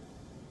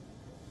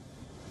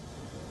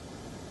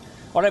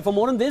 All right, for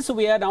more on this,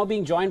 we are now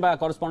being joined by our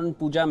correspondent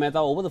Pooja Mehta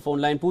over the phone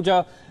line.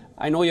 Pooja,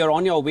 I know you're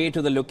on your way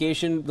to the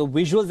location. The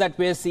visuals that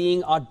we're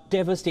seeing are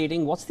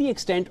devastating. What's the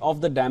extent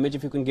of the damage?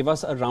 If you can give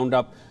us a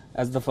roundup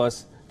as the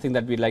first thing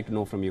that we'd like to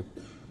know from you.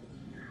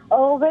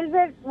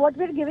 What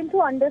we're given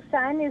to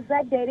understand is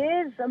that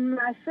there is a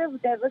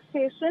massive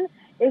devastation,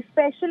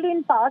 especially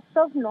in parts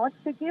of North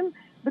Sikkim,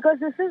 because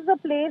this is the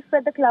place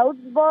where the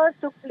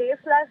cloudburst took place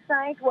last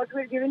night. What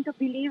we're given to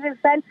believe is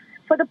that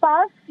for the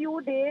past few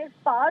days,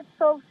 parts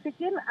of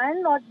Sikkim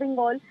and North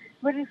Bengal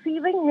were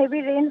receiving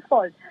heavy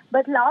rainfall.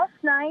 But last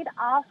night,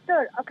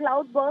 after a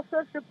cloudburst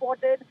was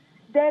reported,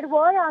 there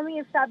were army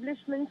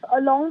establishments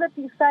along the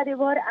Tista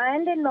River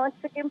and in North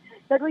Sikkim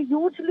that were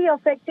hugely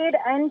affected,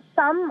 and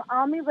some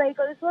army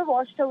vehicles were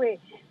washed away.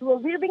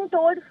 We're being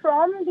told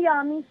from the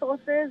army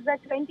sources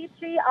that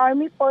 23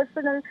 army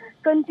personnel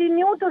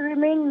continue to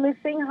remain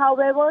missing.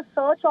 However,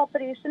 search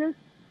operations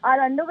are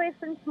underway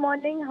since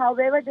morning.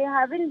 However, they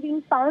haven't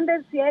been found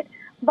as yet,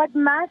 but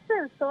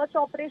massive search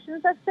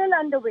operations are still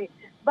underway.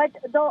 But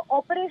the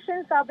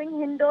operations are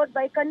being hindered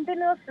by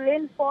continuous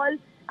rainfall,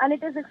 and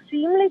it is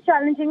extremely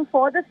challenging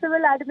for the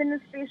civil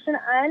administration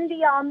and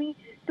the army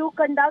to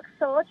conduct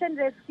search and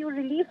rescue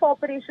relief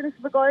operations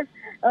because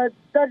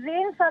the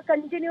rains are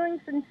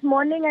continuing since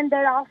morning, and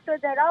thereafter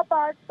there are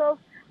parts of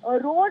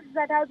roads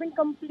that have been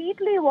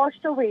completely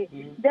washed away,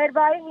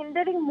 thereby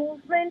hindering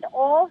movement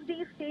of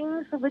these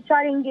things which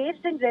are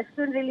engaged in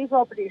rescue and relief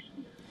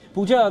operations.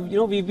 Pooja,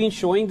 we've been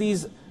showing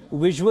these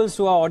visuals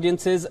to our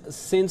audiences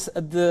since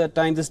the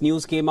time this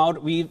news came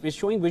out. We're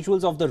showing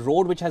visuals of the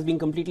road which has been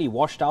completely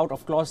washed out.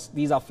 Of course,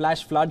 these are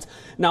flash floods.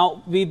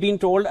 Now, we've been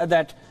told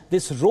that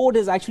this road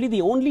is actually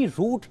the only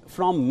route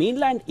from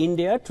mainland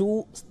India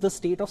to the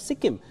state of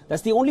Sikkim.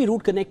 That's the only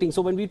route connecting.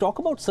 So when we talk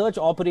about search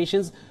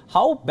operations,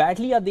 how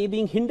badly are they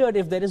being hindered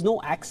if there is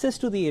no access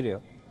to the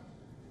area?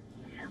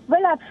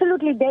 Well,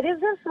 absolutely. There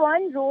is this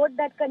one road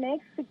that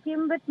connects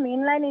Sikkim with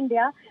mainland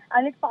India,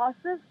 and it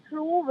passes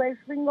through West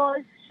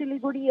Bengal's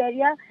Siliguri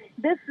area.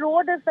 This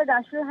road is the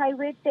National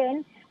Highway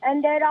 10,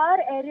 and there are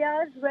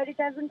areas where it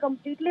has been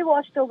completely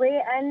washed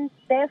away, and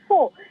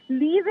therefore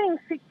leaving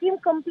Sikkim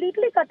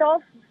completely cut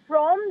off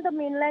from the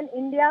mainland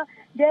India.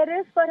 There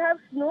is perhaps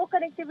no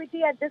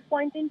connectivity at this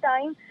point in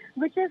time,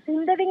 which is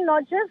hindering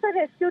not just the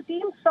rescue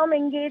teams from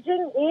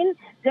engaging in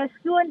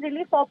rescue and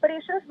relief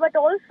operations, but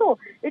also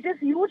it is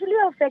hugely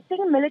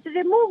affecting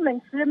military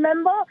movements.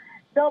 Remember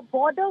the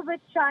border with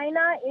China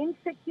in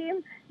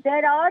Sikkim.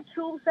 There are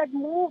troops that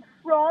move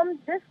from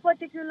this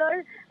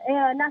particular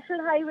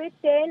National Highway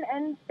 10,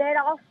 and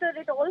thereafter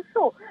it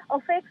also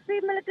affects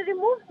the military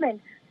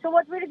movement. So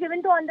what we're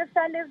given to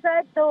understand is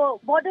that the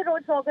Border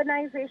Roads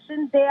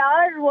Organization, they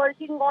are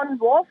working on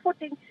war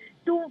footing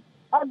to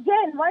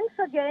once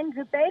again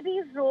repair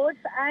these roads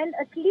and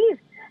at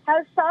least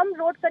have some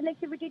road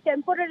connectivity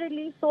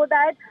temporarily so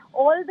that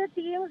all the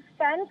teams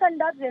can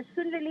conduct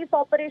rescue and relief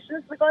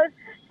operations, because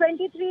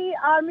 23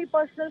 army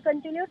personnel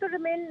continue to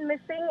remain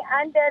missing,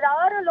 and there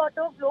are a lot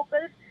of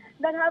locals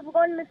that have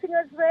gone missing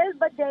as well,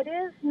 but there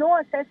is no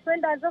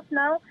assessment as of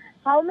now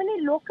how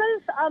many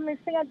locals are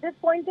missing at this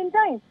point in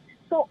time.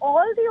 So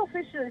all the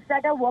officials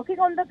that are working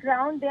on the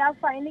ground, they are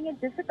finding it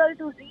difficult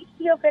to reach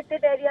the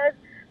affected areas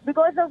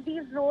because of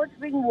these roads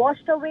being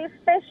washed away,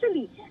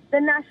 especially the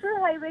National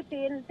Highway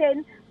 10,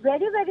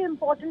 very, very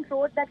important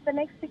road that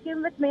connects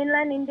Sikkim with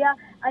mainland India,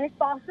 and it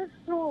passes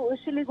through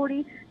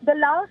Siliguri. The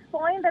last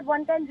point that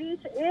one can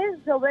reach is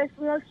the West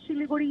Bengal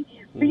Siliguri.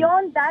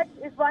 Beyond that,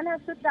 if one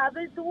has to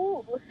travel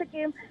to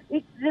Sikkim,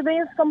 it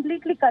remains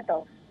completely cut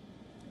off.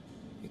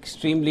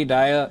 Extremely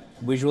dire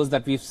visuals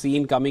that we've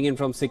seen coming in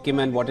from Sikkim,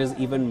 and what is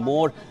even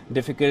more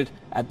difficult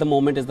at the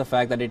moment is the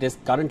fact that it is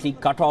currently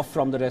cut off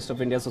from the rest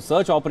of India. So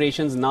search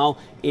operations now,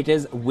 it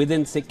is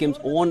within Sikkim's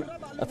own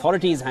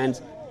authorities'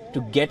 hands to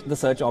get the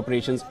search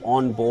operations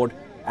on board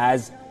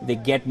as they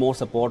get more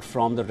support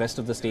from the rest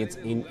of the states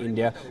in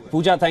India.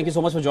 Pooja, thank you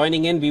so much for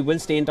joining in. We will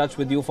stay in touch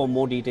with you for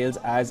more details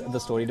as the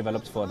story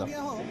develops further.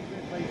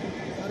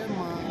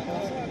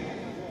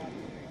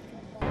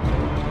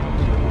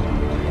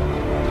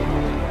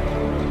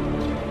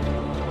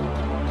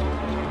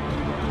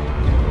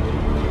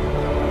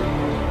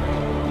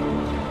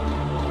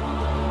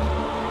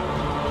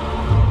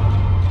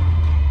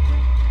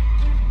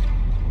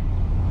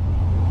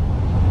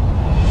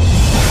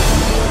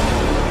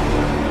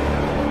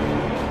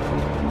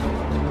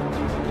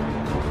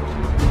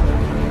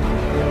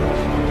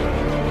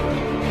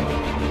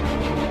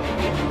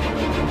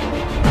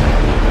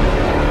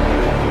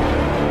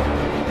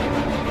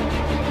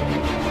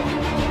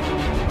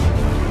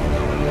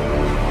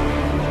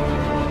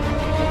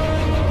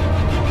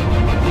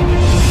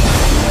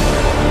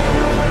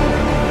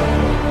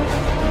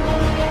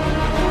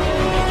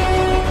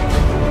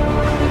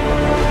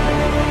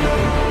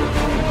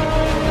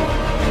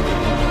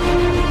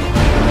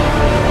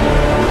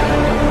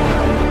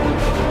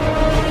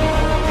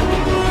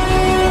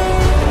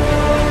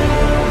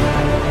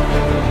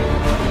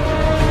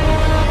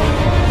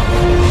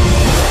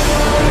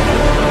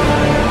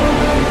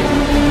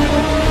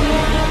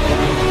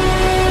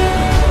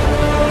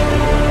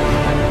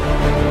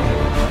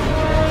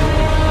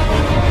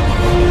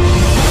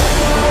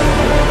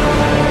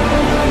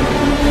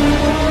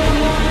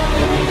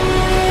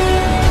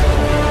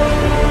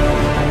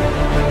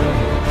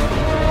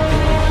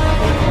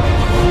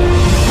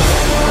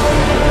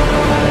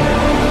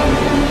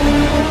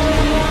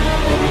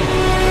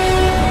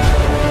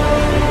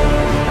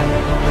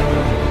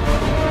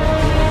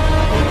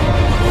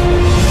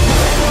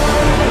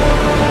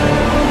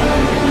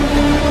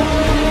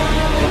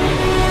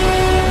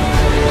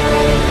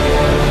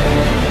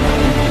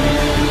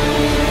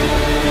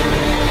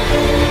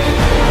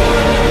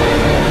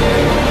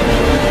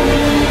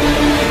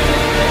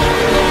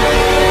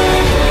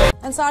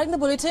 starting the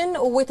bulletin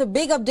with a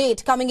big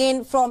update coming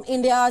in from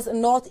India's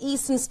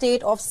northeastern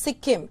state of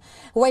Sikkim,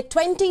 where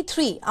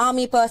 23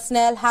 army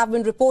personnel have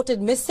been reported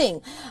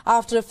missing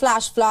after a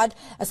flash flood.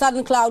 A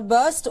sudden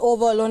cloudburst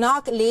over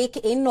Lonak Lake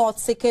in North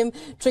Sikkim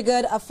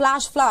triggered a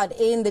flash flood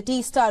in the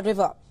Teesta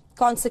River.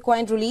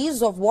 Consequent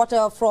release of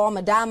water from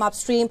a dam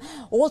upstream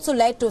also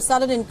led to a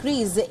sudden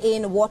increase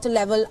in water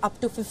level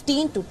up to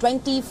 15 to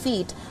 20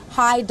 feet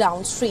high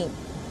downstream.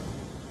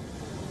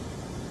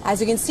 As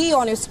you can see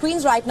on your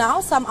screens right now,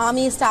 some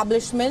army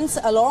establishments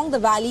along the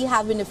valley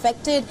have been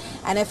affected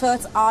and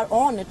efforts are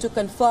on to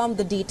confirm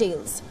the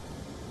details.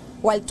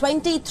 While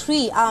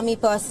 23 army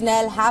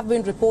personnel have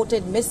been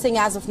reported missing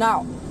as of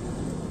now.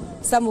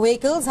 Some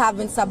vehicles have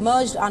been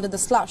submerged under the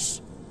slush.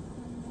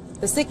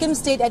 The Sikkim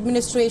State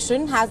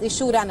Administration has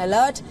issued an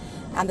alert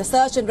and the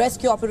search and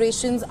rescue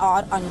operations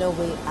are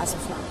underway as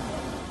of now.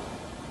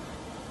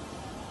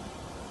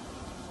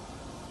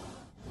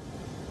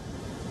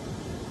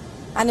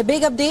 And a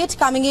big update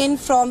coming in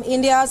from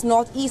India's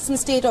northeastern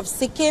state of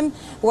Sikkim,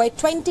 where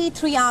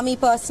 23 army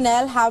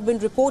personnel have been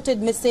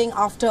reported missing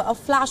after a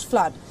flash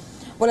flood.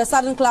 Well, a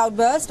sudden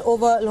cloudburst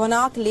over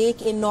Lonak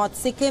Lake in North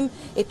Sikkim,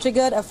 it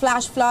triggered a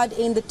flash flood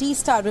in the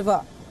Teesta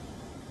River.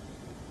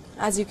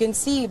 As you can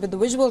see with the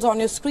visuals on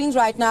your screens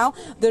right now,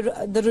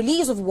 the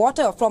release of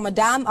water from a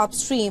dam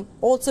upstream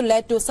also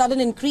led to a sudden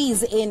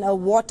increase in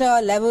water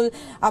level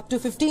up to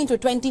 15 to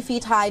 20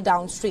 feet high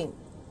downstream.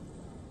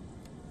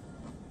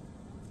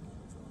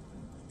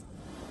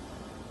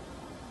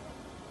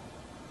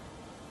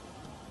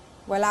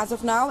 Well, as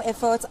of now,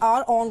 efforts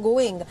are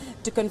ongoing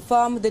to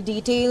confirm the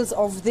details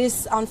of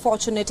this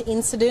unfortunate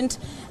incident,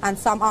 and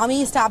some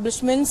army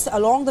establishments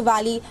along the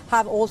valley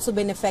have also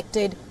been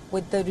affected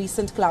with the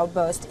recent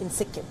cloudburst in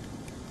Sikkim.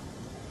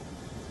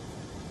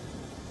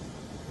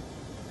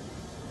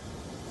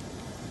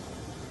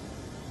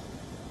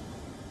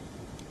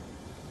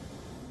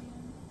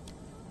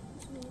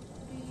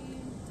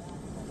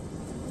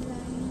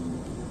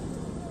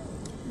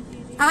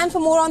 And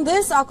for more on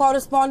this, our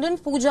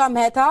correspondent Pooja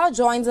Mehta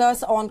joins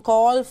us on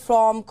call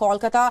from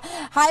Kolkata.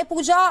 Hi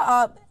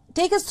Pooja,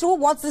 take us through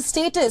what's the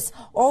status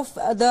of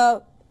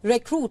the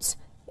recruits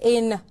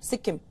in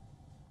Sikkim.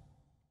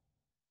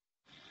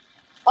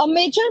 A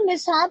major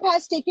mishap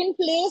has taken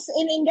place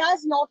in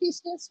India's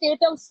northeastern state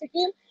of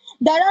Sikkim.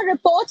 There are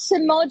reports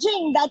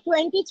emerging that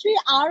 23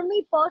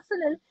 army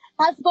personnel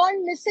have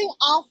gone missing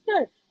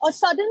after a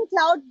sudden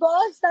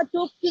cloudburst that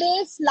took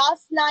place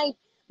last night.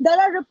 There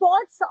are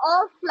reports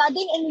of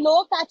flooding in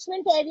low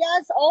catchment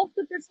areas of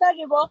the Teesta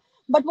River,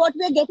 but what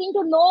we are getting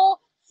to know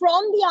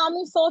from the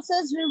army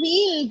sources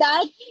reveal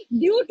that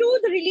due to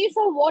the release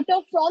of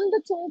water from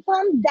the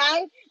Chungtham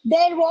dam,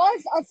 there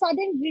was a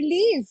sudden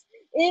release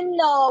in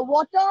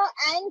water,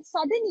 and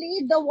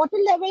suddenly the water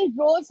level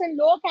rose in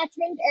low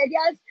catchment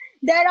areas.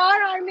 There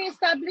are army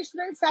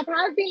establishments that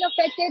have been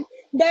affected.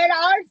 There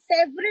are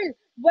several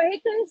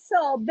vehicles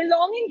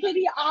belonging to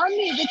the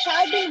army which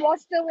have been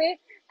washed away,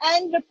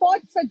 and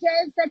reports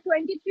suggest that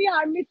 23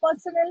 army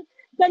personnel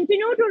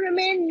continue to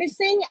remain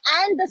missing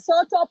and the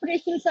search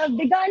operations have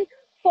begun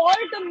for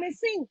the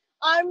missing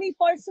army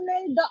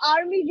personnel. The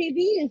army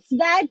reveals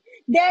that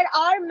there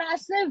are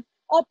massive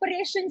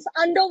operations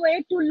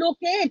underway to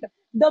locate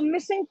the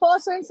missing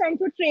persons and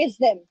to trace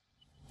them.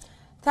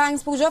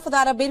 Thanks, Pooja, for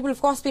that update. We'll,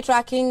 of course, be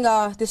tracking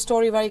this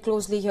story very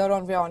closely here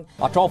on WION.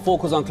 Our top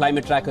focus on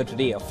Climate Tracker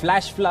today. A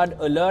flash flood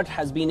alert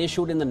has been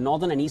issued in the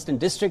northern and eastern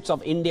districts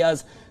of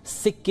India's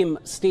Sikkim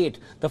state.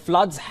 The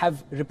floods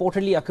have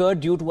reportedly occurred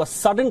due to a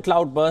sudden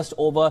cloudburst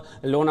over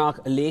Lonak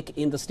Lake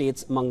in the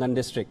state's Mangan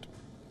district.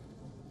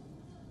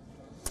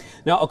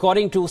 Now,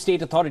 according to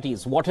state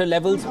authorities, water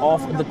levels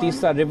of the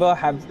Teesta River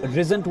have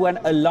risen to an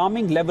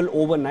alarming level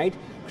overnight,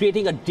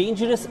 creating a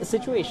dangerous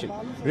situation.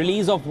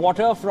 Release of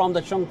water from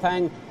the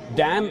Chungtham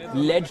dam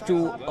led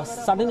to a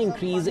sudden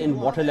increase in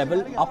water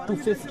level up to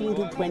 15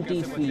 to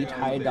 20 feet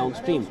high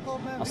downstream.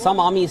 Now, some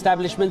army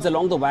establishments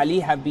along the valley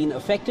have been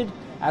affected.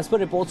 As per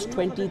reports,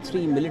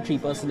 23 military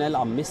personnel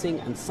are missing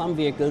and some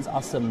vehicles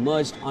are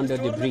submerged under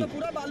debris.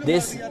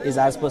 This is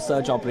as per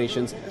search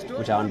operations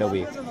which are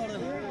underway.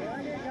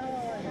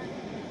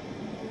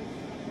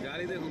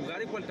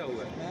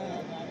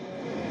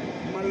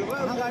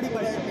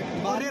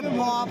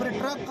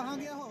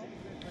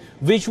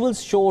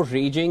 Visuals show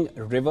raging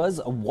rivers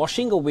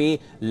washing away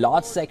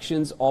large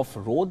sections of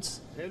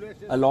roads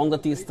along the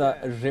Teesta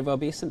River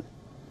basin.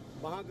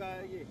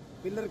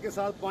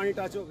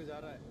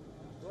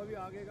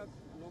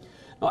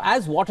 Now,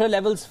 as water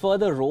levels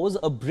further rose,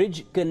 a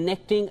bridge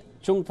connecting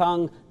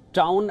Chungtham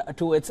town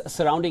to its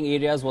surrounding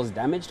areas was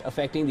damaged,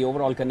 affecting the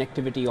overall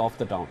connectivity of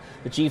the town.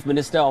 The Chief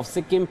Minister of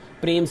Sikkim,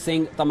 Prem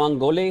Singh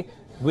Tamangole,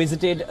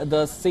 visited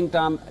the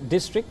Singtam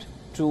district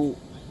to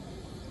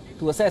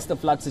assess the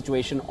flood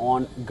situation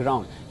on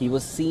ground. He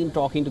was seen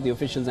talking to the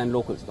officials and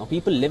locals. Now,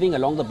 people living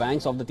along the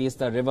banks of the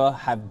Teesta River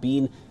have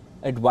been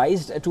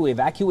advised to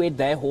evacuate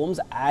their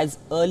homes as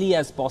early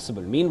as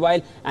possible.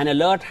 Meanwhile, an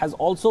alert has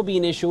also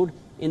been issued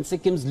in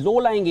Sikkim's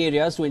low-lying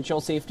areas to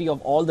ensure safety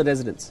of all the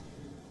residents.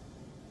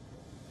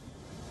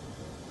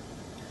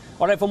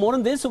 All right, for more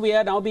on this, we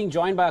are now being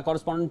joined by our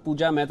correspondent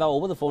Pooja Mehta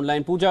over the phone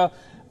line. Pooja,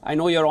 I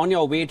know you're on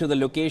your way to the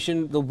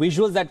location. The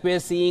visuals that we're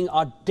seeing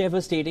are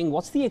devastating.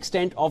 What's the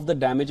extent of the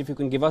damage? If you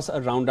can give us a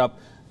roundup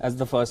as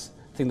the first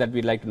thing that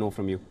we'd like to know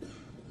from you.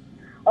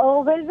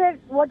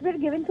 What we're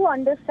given to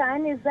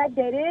understand is that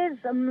there is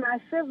a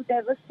massive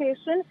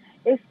devastation,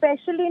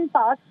 especially in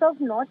parts of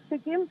North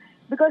Sikkim,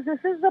 because this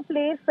is the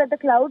place where the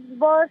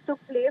cloudburst took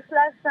place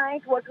last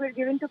night. What we're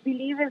given to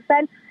believe is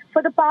that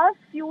for the past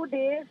few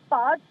days,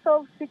 parts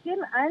of Sikkim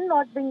and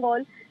North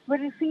Bengal were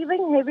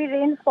receiving heavy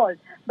rainfall.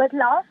 But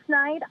last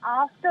night,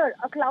 after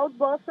a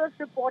cloudburst was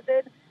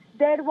reported,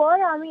 there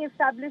were army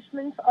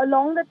establishments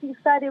along the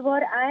Tista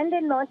River and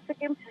in North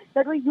Sikkim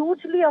that were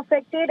hugely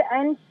affected,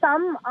 and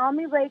some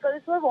army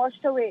vehicles were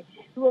washed away.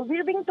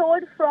 We're being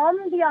told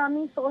from the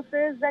army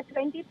sources that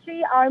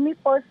 23 army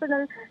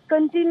personnel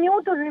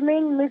continue to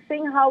remain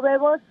missing.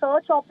 However,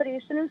 search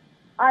operations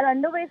are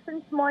underway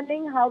since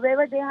morning.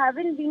 However, they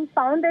haven't been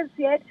found as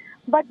yet,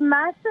 but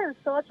massive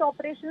search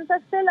operations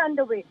are still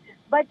underway.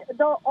 But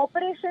the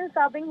operations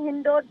are being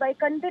hindered by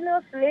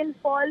continuous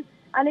rainfall,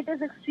 and it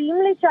is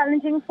extremely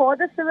challenging for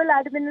the civil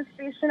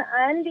administration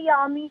and the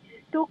army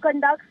to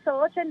conduct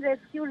search and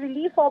rescue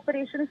relief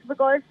operations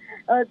because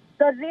the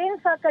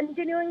rains are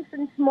continuing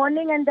since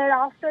morning, and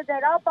thereafter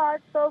there are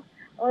parts of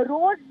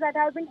roads that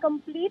have been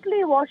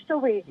completely washed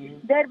away,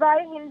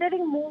 thereby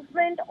hindering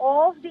movement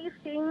of these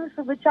teams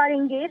which are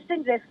engaged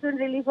in rescue and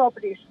relief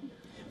operations.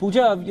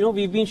 Pooja,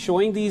 we've been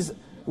showing these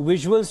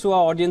visuals to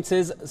our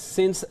audiences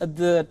since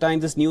the time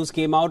this news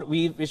came out.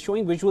 We're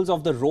showing visuals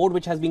of the road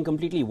which has been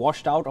completely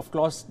washed out. Of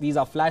course, these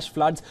are flash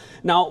floods.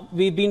 Now,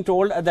 we've been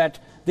told that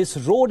this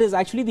road is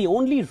actually the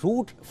only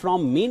route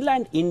from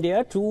mainland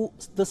India to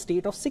the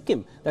state of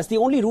Sikkim. That's the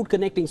only route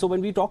connecting. So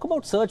when we talk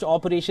about search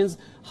operations,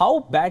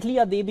 how badly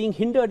are they being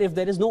hindered if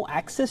there is no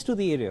access to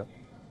the area?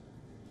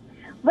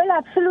 Well,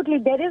 absolutely.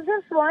 There is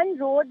this one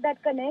road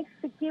that connects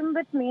Sikkim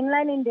with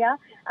mainland India,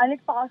 and it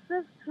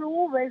passes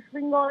through West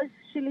Bengal's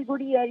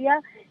Siliguri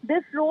area.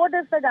 This road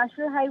is the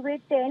National Highway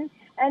 10,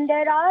 and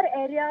there are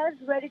areas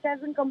where it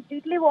has been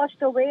completely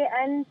washed away,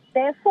 and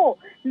therefore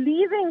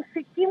leaving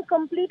Sikkim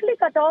completely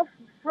cut off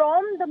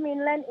from the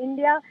mainland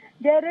India.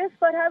 There is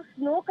perhaps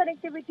no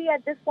connectivity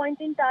at this point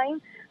in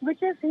time,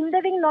 which is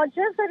hindering not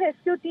just the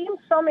rescue teams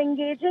from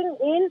engaging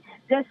in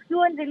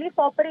rescue and relief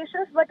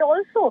operations, but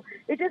also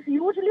it is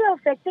hugely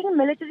affecting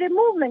military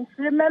movements.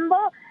 Remember,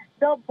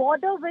 the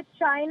border with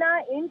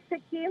China in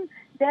Sikkim,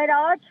 there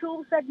are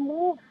troops that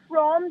move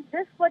from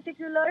this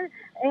particular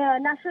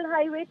National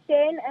Highway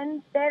 10,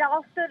 and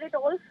thereafter it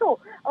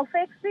also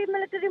affects the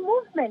military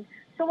movement.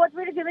 So what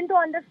we're given to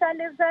understand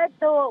is that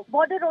the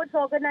Border Roads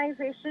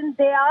Organization,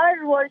 they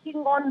are working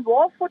on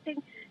war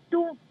footing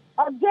to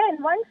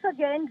once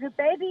again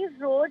repair these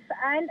roads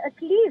and at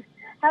least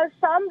have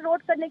some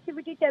road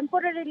connectivity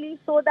temporarily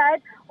so that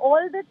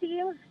all the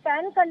teams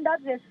can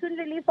conduct rescue and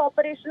relief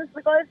operations,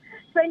 because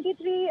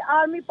 23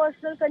 army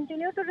personnel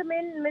continue to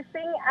remain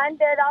missing, and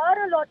there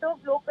are a lot of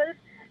locals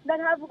that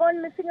have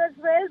gone missing as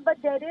well, but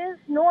there is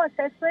no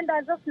assessment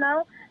as of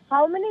now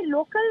how many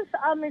locals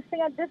are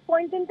missing at this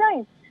point in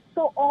time.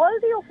 So all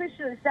the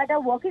officials that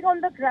are working on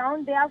the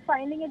ground, they are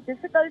finding it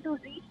difficult to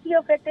reach the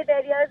affected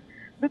areas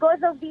because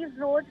of these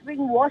roads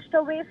being washed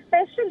away,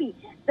 especially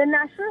the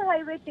National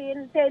Highway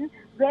 10,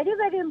 very,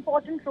 very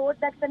important road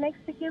that connects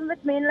Sikkim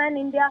with mainland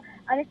India,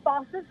 and it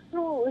passes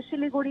through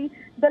Siliguri.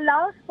 The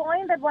last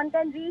point that one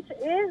can reach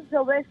is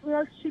the West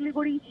Bengal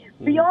Siliguri.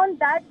 Beyond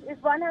that,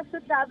 if one has to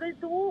travel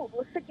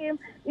to Sikkim,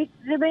 it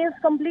remains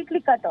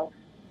completely cut off.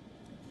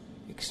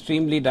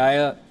 Extremely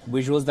dire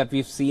visuals that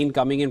we've seen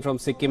coming in from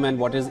Sikkim, and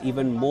what is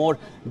even more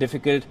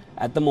difficult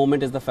at the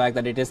moment is the fact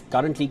that it is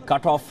currently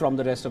cut off from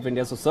the rest of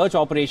India. So search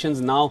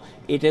operations now,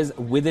 it is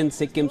within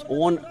Sikkim's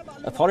own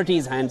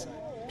authorities' hands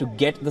to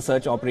get the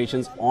search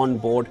operations on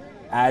board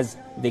as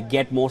they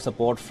get more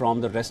support from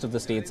the rest of the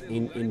states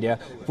in India.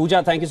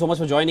 Pooja, thank you so much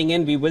for joining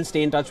in. We will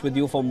stay in touch with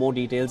you for more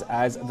details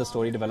as the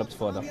story develops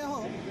further.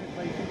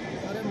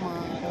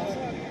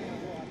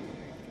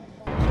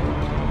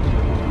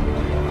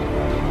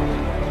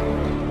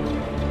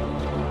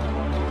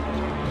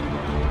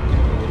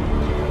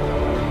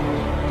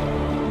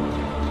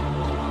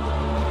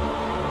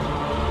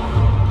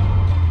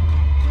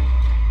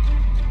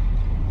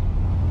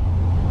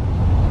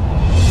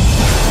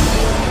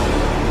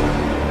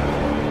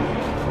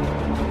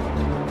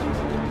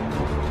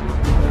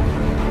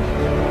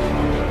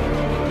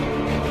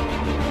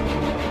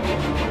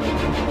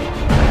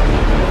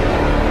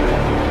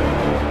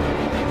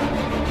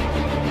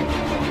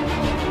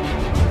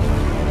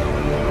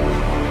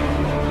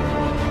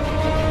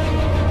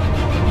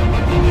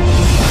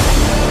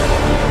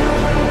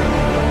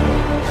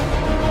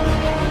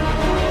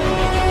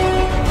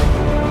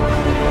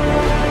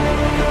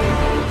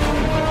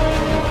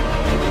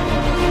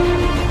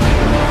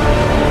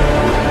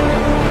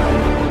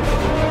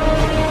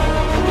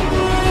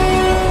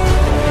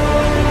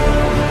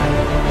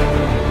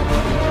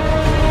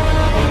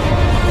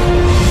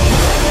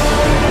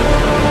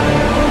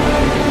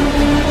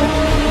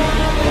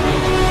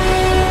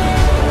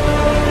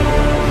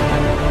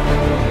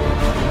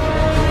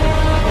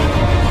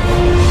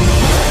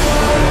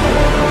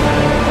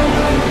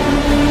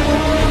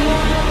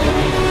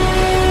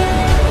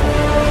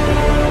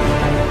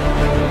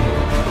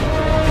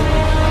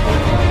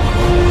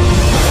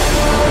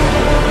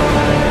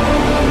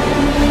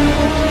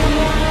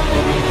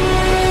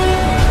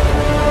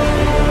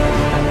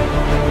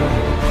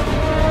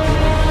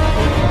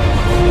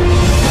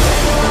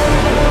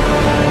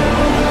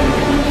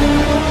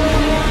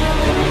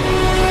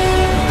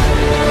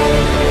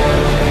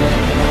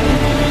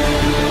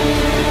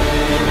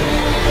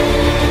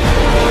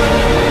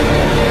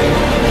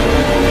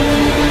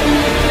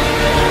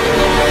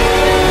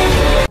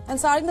 And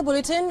starting the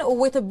bulletin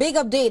with a big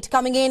update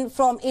coming in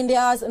from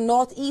India's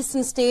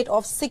northeastern state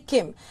of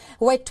Sikkim,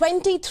 where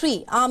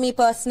 23 army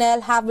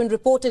personnel have been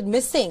reported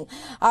missing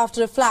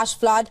after a flash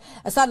flood.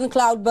 A sudden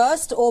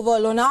cloudburst over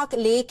Lonak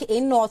Lake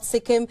in North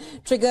Sikkim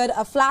triggered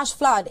a flash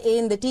flood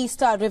in the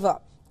Teesta River.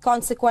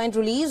 Consequent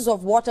release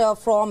of water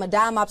from a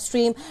dam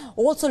upstream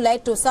also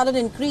led to a sudden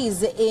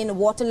increase in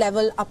water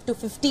level up to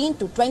 15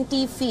 to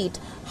 20 feet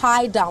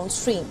high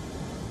downstream.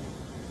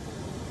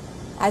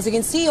 As you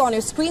can see on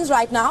your screens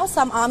right now,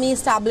 some army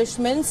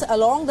establishments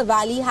along the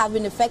valley have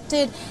been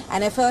affected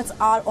and efforts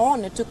are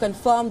on to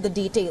confirm the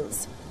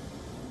details.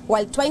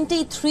 While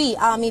 23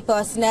 army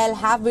personnel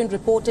have been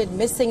reported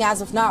missing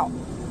as of now.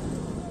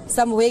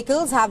 Some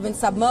vehicles have been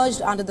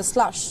submerged under the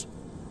slush.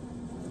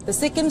 The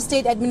Sikkim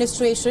State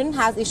Administration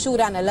has issued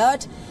an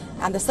alert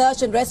and the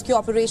search and rescue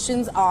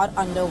operations are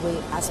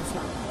underway as of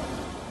now.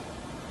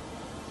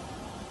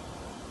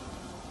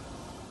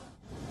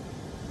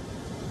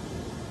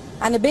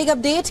 And a big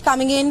update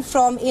coming in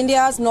from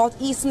India's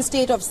northeastern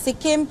state of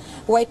Sikkim,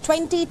 where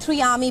 23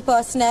 army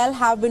personnel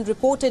have been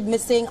reported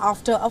missing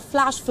after a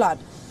flash flood.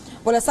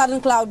 Well, a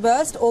sudden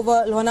cloudburst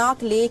over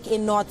Lonak Lake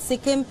in North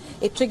Sikkim,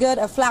 it triggered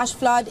a flash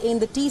flood in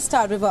the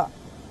Teesta River.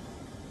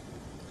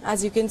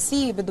 As you can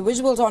see with the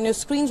visuals on your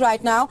screens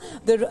right now,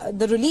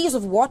 the release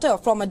of water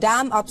from a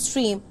dam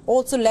upstream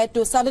also led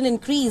to a sudden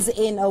increase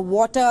in a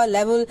water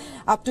level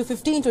up to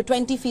 15 to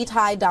 20 feet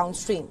high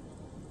downstream.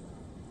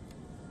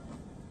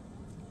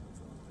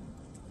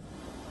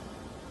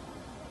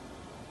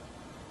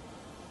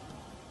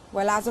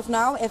 Well, as of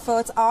now,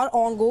 efforts are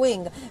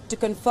ongoing to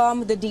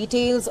confirm the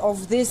details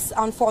of this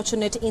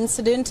unfortunate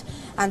incident,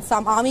 and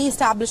some army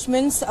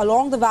establishments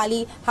along the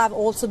valley have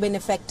also been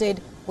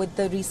affected with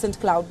the recent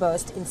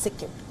cloudburst in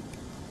Sikkim.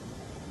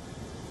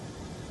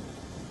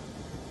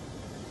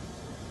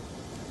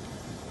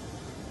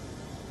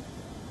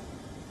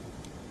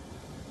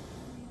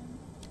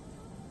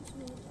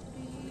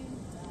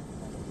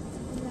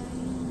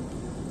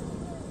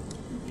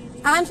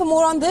 And for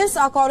more on this,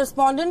 our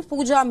correspondent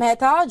Pooja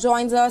Mehta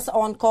joins us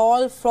on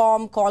call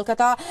from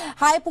Kolkata.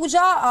 Hi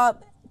Pooja,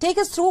 take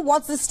us through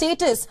what's the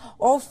status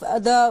of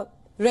the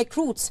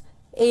recruits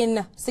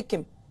in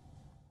Sikkim.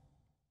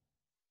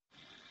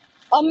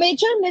 A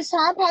major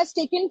mishap has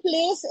taken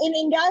place in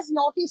India's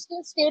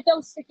northeastern state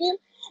of Sikkim.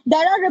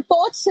 There are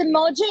reports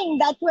emerging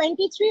that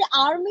 23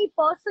 army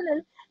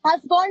personnel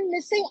have gone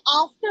missing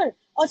after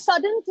a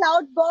sudden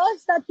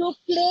cloudburst that took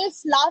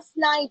place last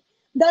night.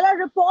 There are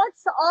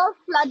reports of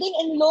flooding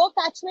in low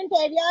catchment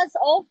areas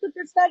of the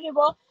Teesta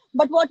River,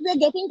 but what we're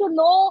getting to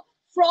know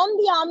from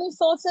the army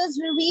sources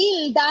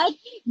reveal that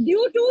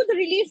due to the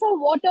release of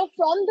water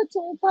from the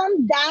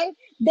Chungtham dam,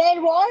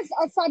 there was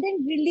a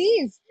sudden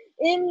release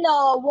in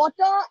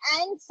water,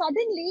 and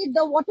suddenly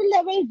the water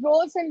level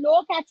rose in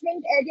low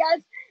catchment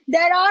areas.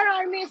 There are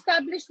army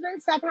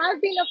establishments that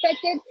have been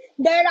affected.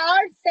 There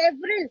are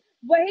several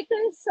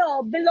vehicles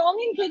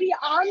belonging to the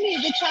army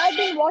which have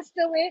been washed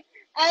away,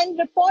 and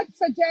reports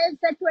suggest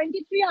that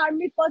 23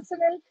 army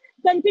personnel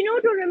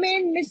continue to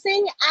remain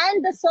missing,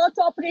 and the search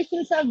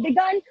operations have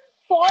begun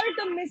for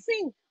the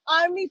missing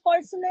army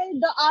personnel.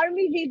 The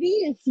army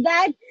reveals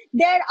that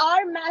there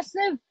are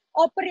massive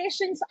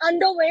operations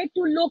underway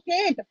to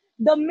locate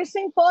the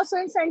missing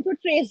persons and to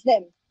trace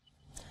them.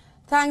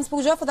 Thanks,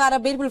 Pooja, for that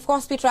update. We'll, of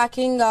course, be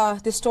tracking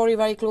this story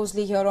very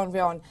closely here on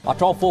WION. Our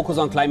top focus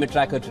on Climate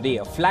Tracker today.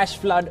 A flash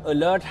flood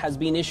alert has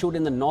been issued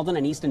in the northern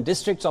and eastern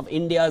districts of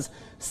India's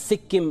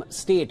Sikkim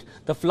state.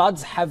 The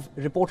floods have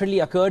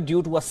reportedly occurred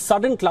due to a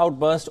sudden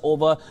cloudburst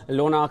over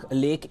Lonak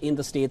Lake in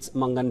the state's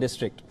Mangan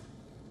district.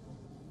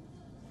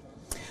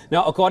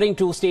 Now, according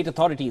to state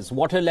authorities,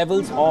 water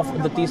levels of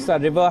the Teesta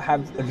River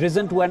have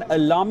risen to an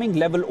alarming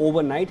level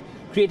overnight,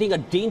 creating a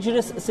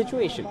dangerous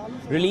situation.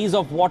 Release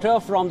of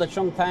water from the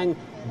Chungtham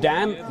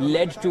dam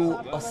led to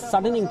a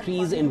sudden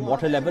increase in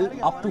water level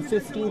up to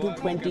 15 to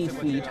 20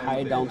 feet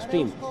high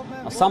downstream.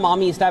 Now, some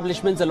army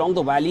establishments along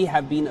the valley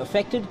have been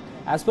affected.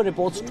 As per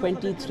reports,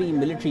 23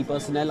 military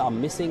personnel are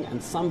missing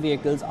and some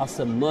vehicles are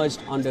submerged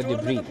under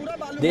debris.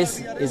 This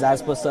is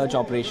as per search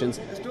operations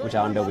which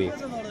are underway.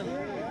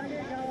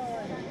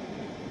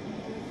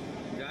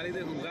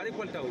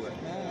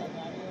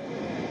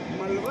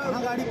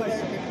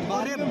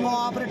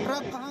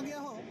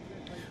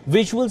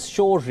 Visuals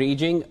show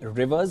raging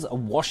rivers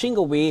washing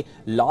away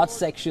large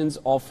sections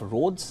of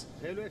roads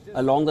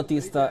along the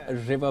Teesta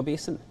River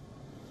basin.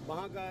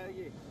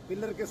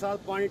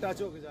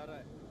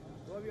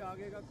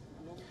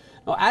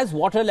 Now, as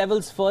water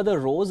levels further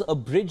rose, a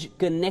bridge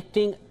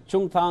connecting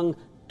Chungtham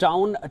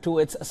town to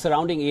its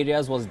surrounding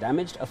areas was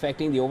damaged,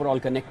 affecting the overall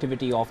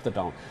connectivity of the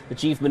town. The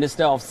Chief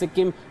Minister of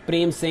Sikkim,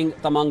 Prem Singh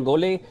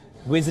Tamangole,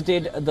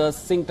 visited the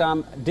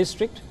Singtam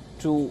district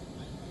to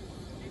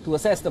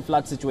assess the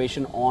flood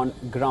situation on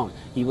ground.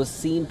 He was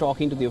seen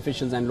talking to the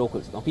officials and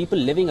locals. Now, people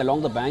living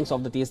along the banks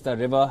of the Teesta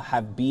River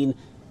have been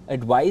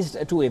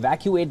advised to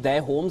evacuate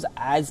their homes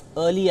as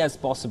early as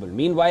possible.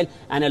 Meanwhile,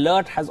 an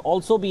alert has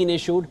also been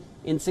issued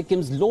in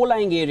Sikkim's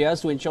low-lying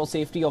areas to ensure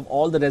safety of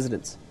all the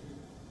residents.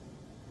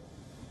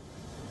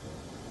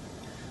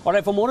 All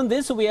right, for more on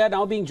this, we are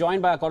now being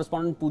joined by our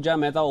correspondent Pooja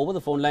Mehta over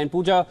the phone line.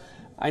 Pooja,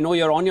 I know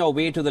you're on your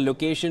way to the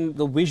location.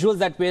 The visuals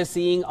that we're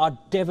seeing are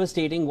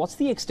devastating. What's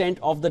the extent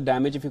of the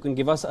damage? If you can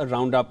give us a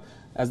roundup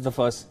as the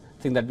first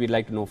thing that we'd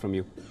like to know from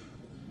you.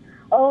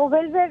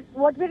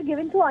 What we're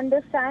given to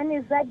understand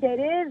is that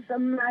there is a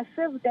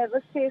massive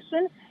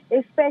devastation,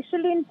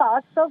 especially in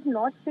parts of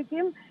North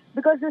Sikkim,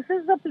 because this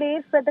is the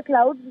place where the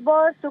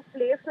cloudburst took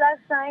place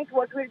last night.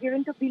 What we're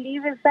given to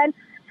believe is that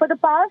for the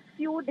past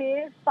few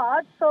days,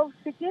 parts of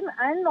Sikkim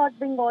and North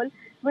Bengal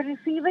were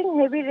receiving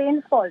heavy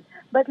rainfall.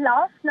 But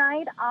last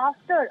night,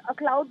 after a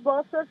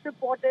cloudburst was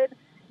reported,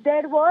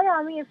 there were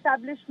army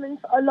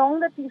establishments along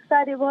the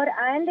Tista River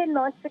and in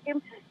North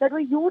Sikkim that were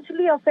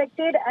hugely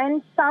affected,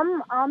 and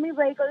some army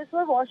vehicles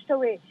were washed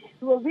away.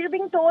 We're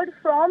being told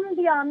from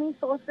the army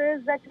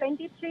sources that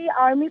 23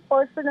 army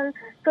personnel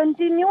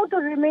continue to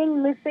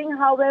remain missing.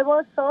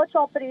 However, search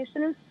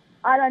operations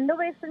are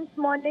underway since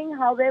morning.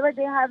 However,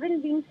 they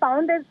haven't been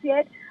found as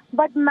yet,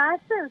 but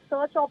massive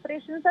search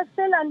operations are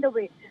still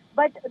underway.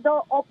 But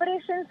the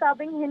operations are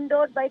being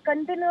hindered by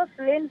continuous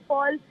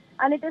rainfall,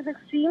 and it is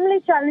extremely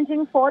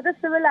challenging for the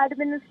civil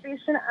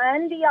administration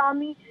and the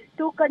army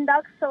to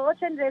conduct search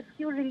and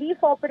rescue relief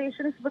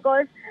operations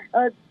because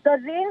the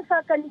rains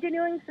are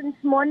continuing since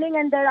morning,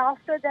 and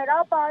thereafter there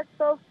are parts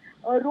of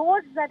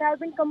roads that have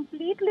been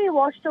completely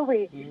washed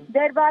away,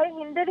 thereby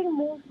hindering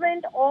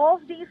movement of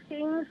these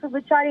things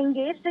which are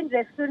engaged in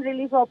rescue and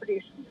relief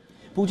operations.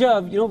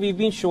 Pooja, we've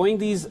been showing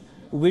these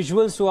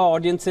visuals to our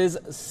audiences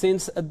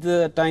since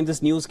the time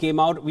this news came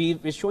out.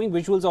 We're showing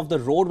visuals of the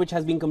road which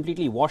has been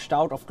completely washed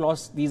out. Of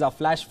course, these are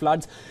flash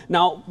floods.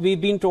 Now, we've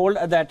been told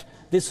that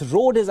this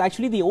road is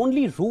actually the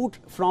only route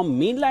from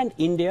mainland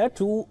India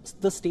to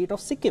the state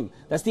of Sikkim.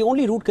 That's the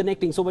only route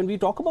connecting. So when we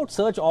talk about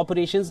search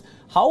operations,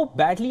 how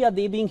badly are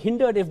they being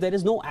hindered if there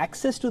is no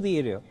access to the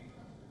area?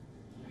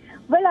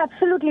 Well,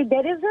 absolutely.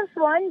 There is this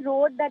one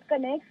road that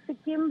connects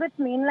Sikkim with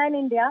mainland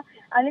India,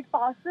 and it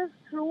passes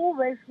through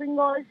West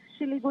Bengal's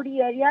Siliguri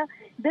area.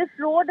 This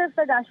road is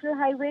the National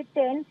Highway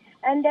 10,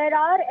 and there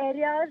are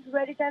areas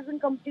where it has been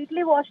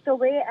completely washed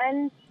away,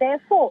 and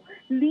therefore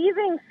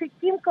leaving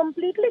Sikkim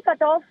completely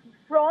cut off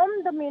from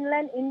the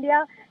mainland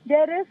India.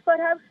 There is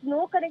perhaps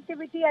no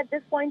connectivity at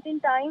this point in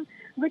time,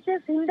 which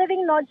is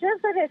hindering not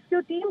just the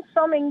rescue teams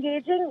from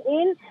engaging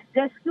in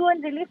rescue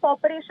and relief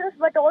operations,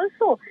 but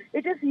also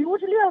it is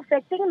hugely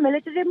affecting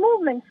military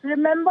movements.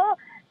 Remember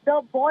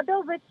the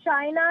border with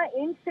China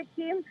in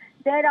Sikkim.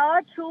 There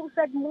are troops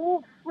that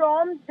move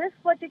from this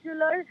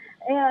particular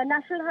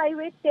National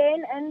Highway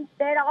 10, and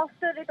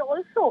thereafter it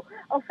also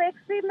affects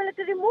the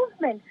military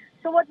movement.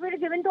 So what we're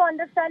given to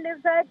understand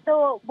is that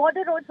the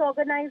Border Roads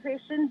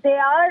Organization, they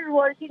are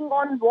working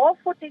on war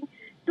footing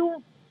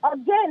to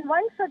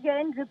once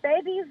again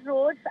repair these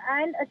roads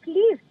and at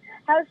least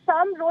have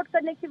some road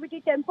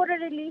connectivity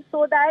temporarily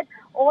so that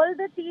all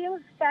the teams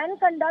can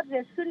conduct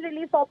rescue and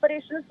relief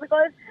operations,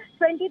 because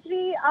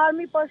 23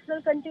 army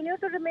personnel continue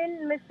to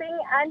remain missing,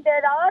 and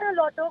there are a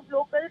lot of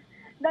locals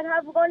that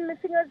have gone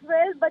missing as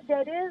well, but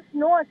there is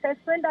no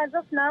assessment as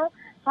of now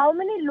how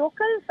many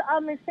locals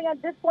are missing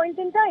at this point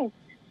in time.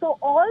 So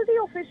all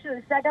the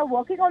officials that are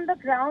working on the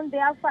ground, they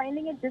are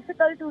finding it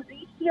difficult to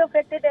reach the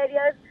affected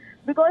areas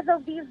because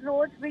of these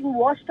roads being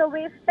washed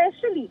away,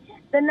 especially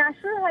the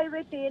National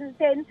Highway 10,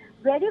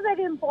 very,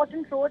 very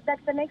important road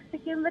that connects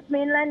Sikkim with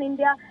mainland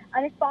India,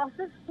 and it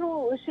passes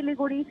through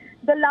Siliguri.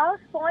 The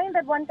last point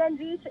that one can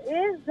reach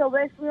is the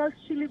West Bengal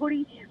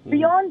Siliguri.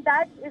 Beyond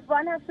that, if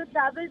one has to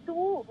travel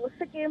to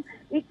Sikkim,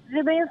 it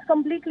remains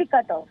completely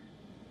cut off.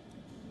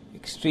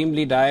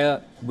 Extremely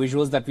dire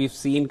visuals that we've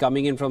seen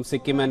coming in from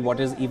Sikkim, and what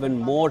is even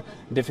more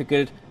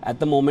difficult at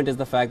the moment is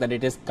the fact that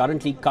it is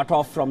currently cut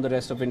off from the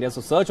rest of India.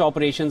 So search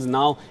operations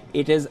now,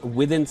 it is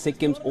within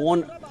Sikkim's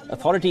own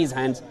authorities'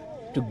 hands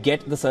to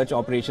get the search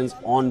operations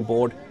on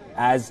board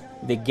as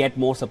they get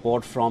more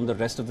support from the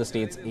rest of the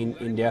states in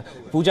India.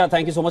 Pooja,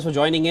 thank you so much for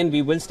joining in.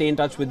 We will stay in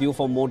touch with you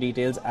for more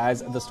details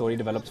as the story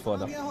develops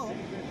further.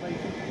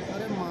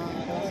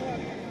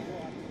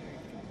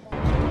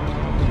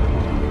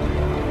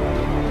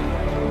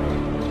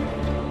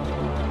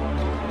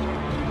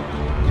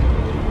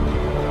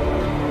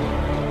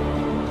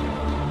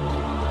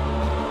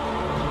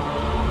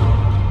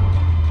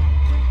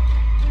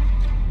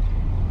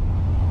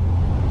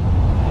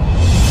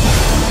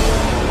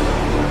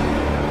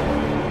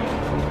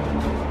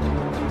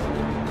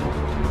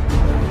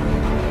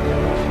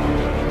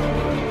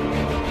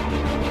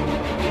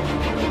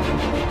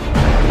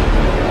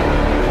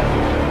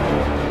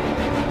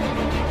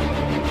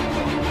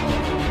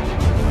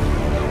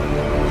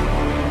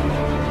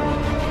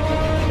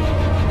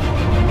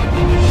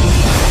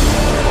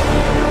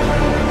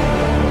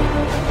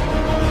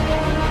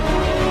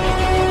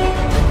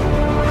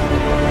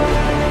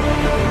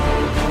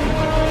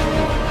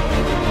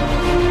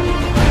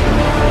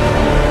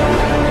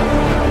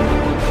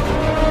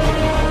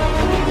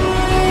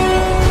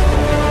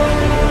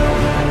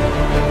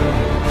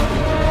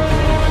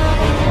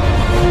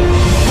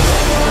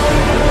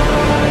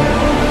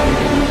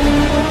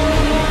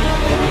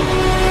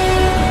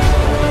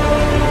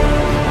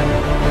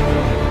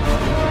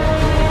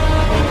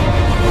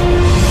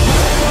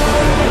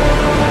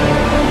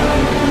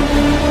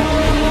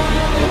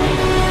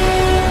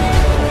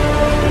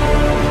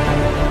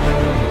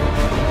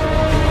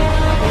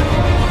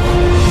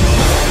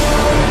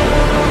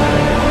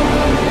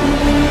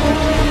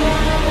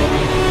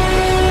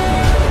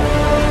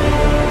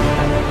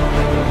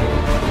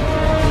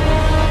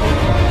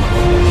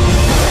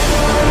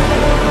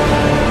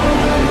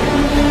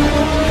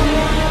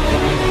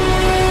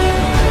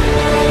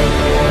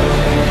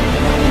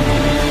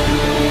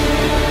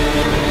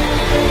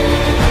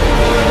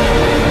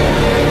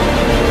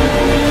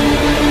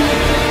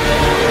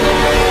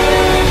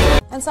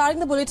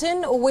 starting the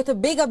bulletin with a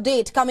big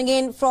update coming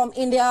in from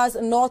India's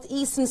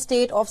northeastern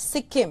state of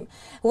Sikkim,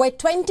 where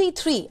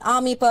 23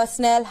 army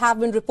personnel have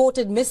been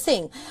reported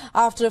missing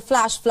after a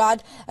flash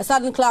flood. A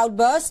sudden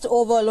cloudburst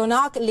over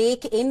Lonak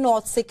Lake in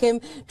North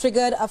Sikkim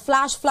triggered a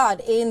flash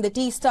flood in the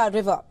Teesta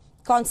River.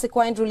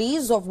 Consequent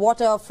release of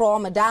water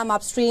from a dam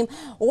upstream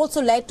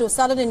also led to a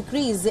sudden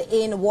increase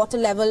in water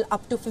level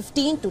up to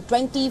 15 to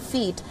 20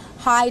 feet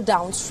high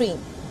downstream.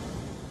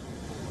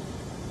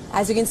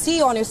 As you can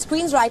see on your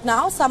screens right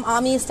now, some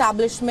army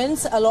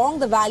establishments along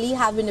the valley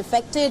have been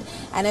affected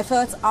and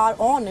efforts are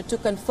on to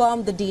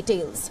confirm the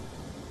details.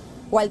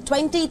 While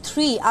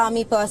 23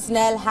 army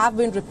personnel have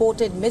been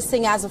reported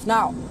missing as of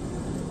now.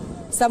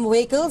 Some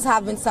vehicles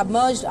have been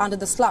submerged under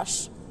the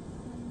slush.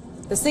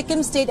 The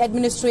Sikkim State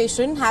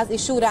Administration has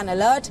issued an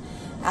alert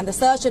and the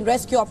search and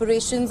rescue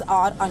operations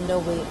are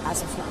underway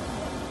as of now.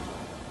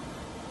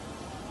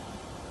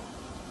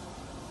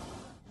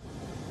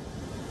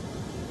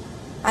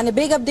 And a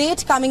big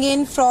update coming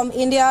in from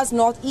India's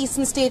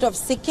northeastern state of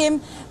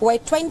Sikkim, where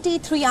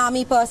 23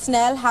 army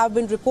personnel have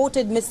been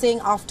reported missing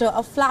after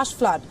a flash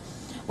flood.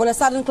 Well, a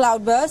sudden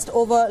cloudburst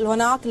over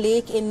Lonak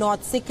Lake in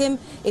North Sikkim,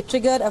 it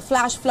triggered a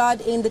flash flood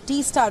in the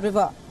Teesta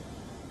River.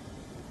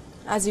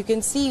 As you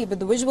can see with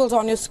the visuals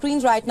on your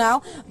screens right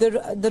now,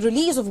 the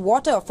release of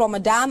water from a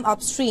dam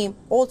upstream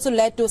also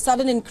led to a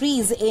sudden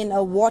increase in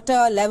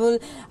water level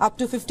up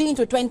to 15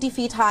 to 20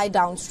 feet high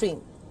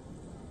downstream.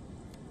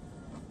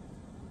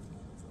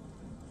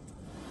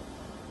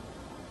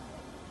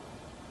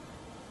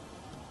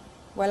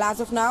 Well, as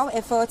of now,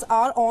 efforts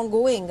are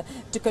ongoing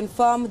to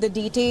confirm the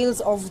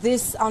details of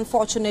this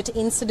unfortunate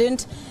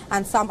incident,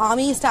 and some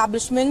army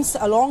establishments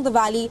along the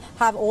valley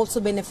have also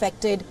been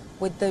affected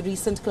with the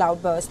recent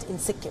cloudburst in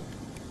Sikkim.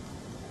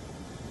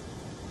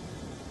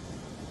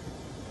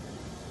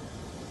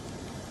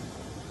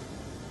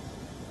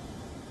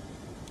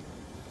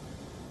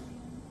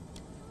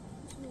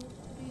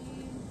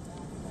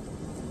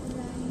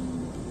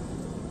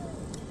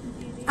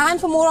 And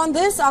for more on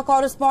this, our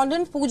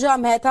correspondent Pooja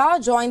Mehta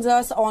joins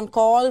us on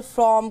call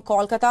from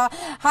Kolkata.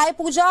 Hi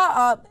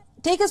Pooja,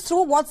 take us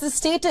through what's the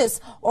status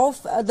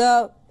of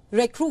the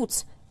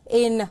recruits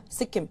in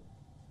Sikkim.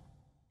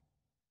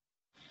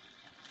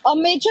 A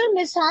major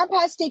mishap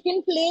has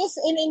taken place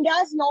in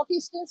India's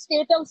northeastern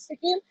state of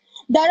Sikkim.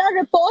 There are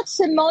reports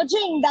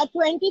emerging that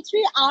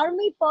 23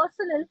 army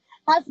personnel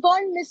have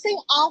gone missing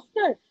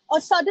after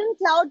a sudden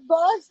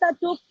cloudburst that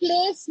took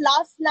place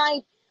last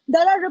night.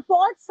 There are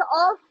reports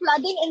of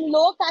flooding in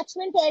low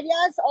catchment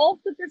areas of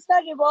the Teesta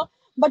River,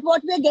 but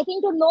what we are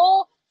getting to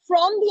know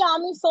from the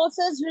army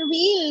sources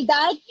reveal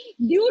that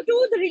due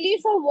to the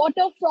release of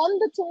water from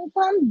the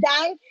Chungtham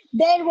dam,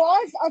 there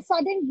was a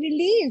sudden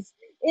release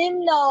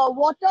in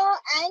water,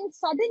 and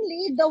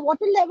suddenly the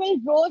water level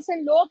rose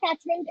in low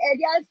catchment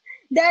areas.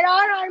 There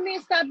are army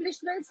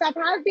establishments that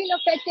have been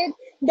affected.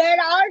 There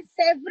are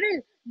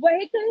several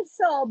vehicles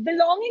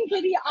belonging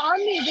to the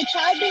army which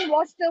have been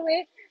washed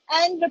away,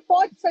 and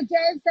reports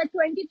suggest that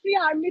 23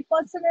 army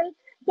personnel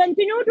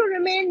continue to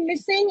remain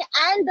missing,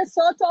 and the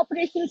search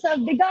operations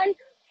have begun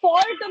for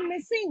the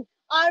missing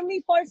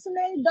army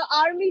personnel. The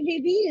army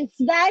reveals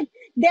that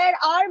there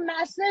are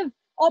massive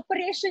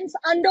operations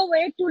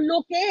underway to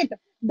locate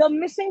the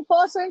missing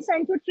persons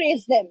and to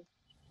trace them.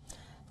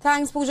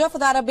 Thanks, Pooja, for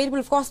that update.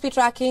 We'll, of course, be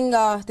tracking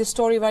this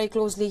story very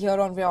closely here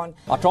on WION.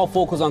 Our top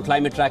focus on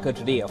Climate Tracker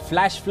today. A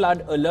flash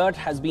flood alert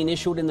has been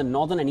issued in the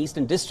northern and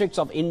eastern districts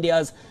of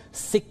India's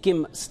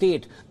Sikkim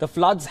state. The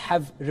floods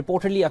have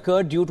reportedly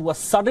occurred due to a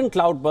sudden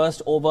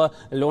cloudburst over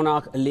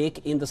Lonak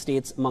Lake in the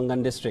state's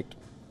Mangan district.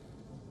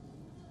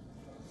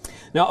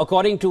 Now,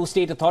 according to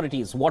state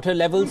authorities, water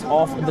levels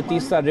of the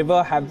Teesta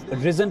River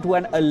have risen to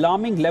an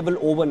alarming level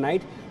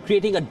overnight,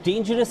 creating a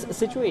dangerous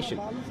situation.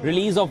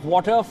 Release of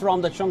water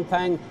from the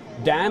Chungtham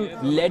dam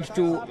led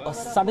to a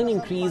sudden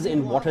increase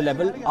in water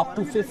level up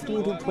to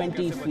 15 to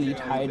 20 feet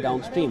high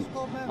downstream.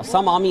 Now,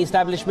 some army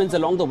establishments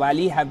along the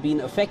valley have been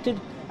affected.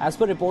 As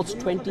per reports,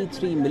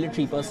 23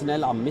 military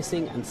personnel are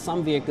missing and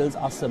some vehicles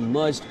are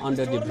submerged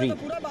under debris.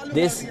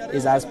 This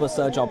is as per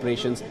search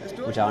operations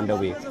which are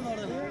underway.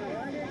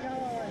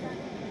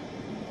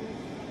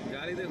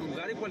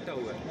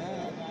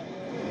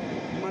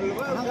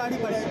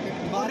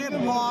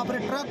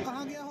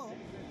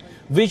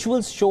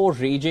 Visuals show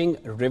raging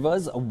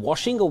rivers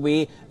washing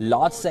away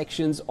large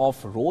sections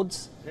of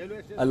roads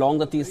along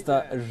the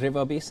Teesta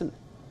River basin.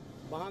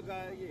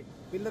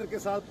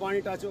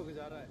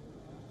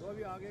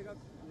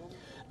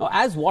 Now,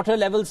 as water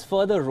levels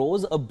further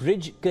rose, a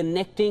bridge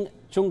connecting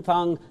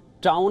Chungtham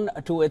town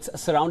to its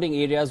surrounding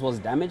areas was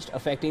damaged,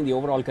 affecting the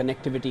overall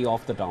connectivity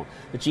of the town.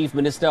 The Chief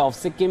Minister of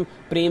Sikkim,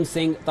 Prem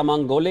Singh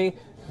Tamangole,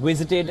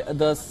 visited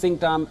the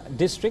Singtam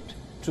district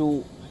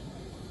to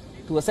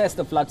assess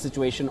the flood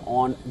situation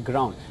on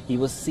ground. He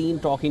was seen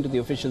talking to the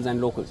officials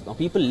and locals. Now,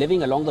 people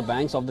living along the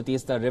banks of the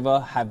Teesta River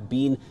have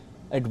been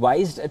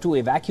advised to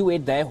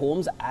evacuate their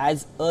homes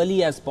as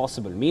early as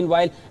possible.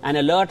 Meanwhile, an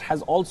alert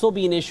has also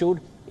been issued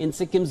in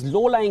Sikkim's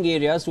low-lying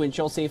areas to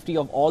ensure safety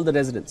of all the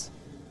residents.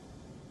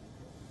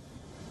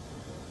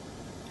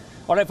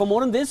 All right, for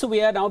more on this,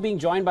 we are now being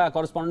joined by our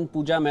correspondent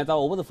Pooja Mehta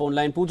over the phone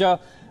line. Pooja,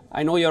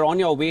 I know you're on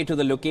your way to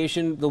the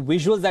location. The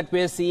visuals that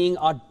we're seeing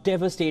are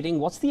devastating.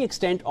 What's the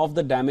extent of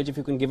the damage? If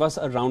you can give us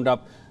a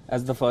roundup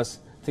as the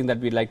first thing that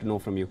we'd like to know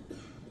from you.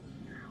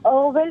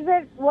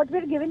 What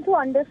we're given to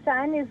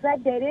understand is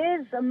that there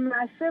is a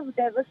massive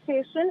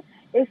devastation,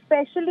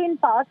 especially in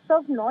parts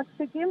of North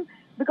Sikkim,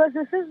 because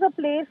this is the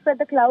place where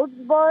the clouds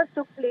burst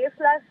took place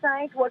last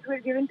night. What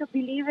we're given to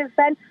believe is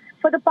that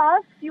for the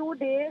past few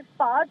days,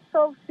 parts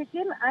of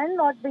Sikkim and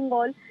North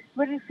Bengal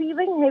were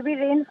receiving heavy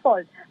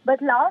rainfall.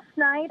 But last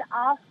night,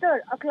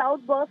 after a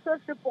cloud burst was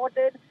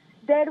reported,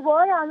 there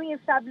were army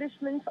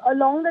establishments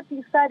along the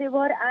Tista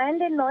River and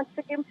in North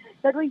Sikkim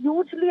that were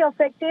hugely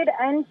affected,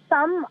 and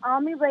some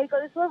army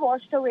vehicles were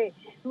washed away.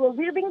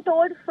 We're being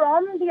told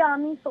from the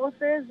army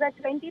sources that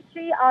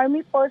 23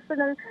 army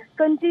personnel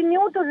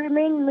continue to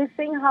remain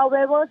missing.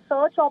 However,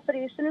 search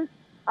operations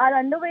are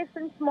underway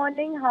since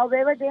morning.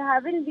 However, they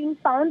haven't been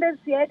found as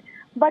yet,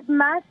 but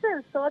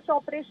massive search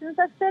operations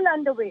are still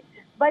underway.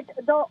 But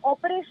the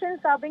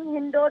operations are being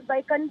hindered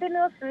by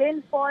continuous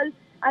rainfall,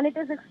 and it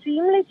is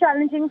extremely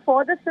challenging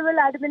for the civil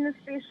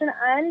administration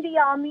and the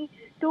army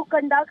to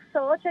conduct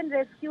search and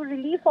rescue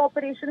relief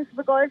operations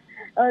because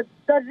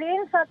the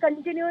rains are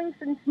continuing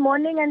since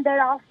morning, and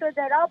thereafter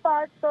there are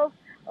parts of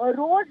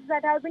roads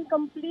that have been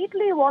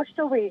completely washed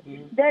away,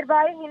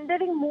 thereby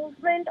hindering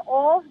movement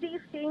of these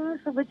things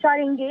which are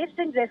engaged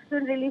in rescue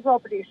and relief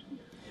operations.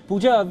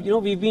 Pooja,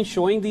 we've been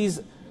showing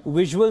these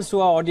visuals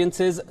to our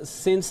audiences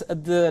since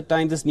the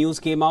time this news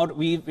came out.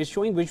 We're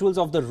showing visuals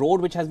of the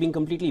road which has been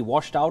completely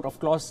washed out. Of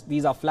course,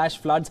 these are flash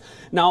floods.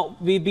 Now,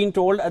 we've been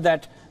told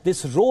that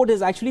this road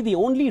is actually the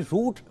only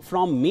route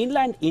from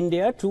mainland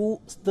India to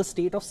the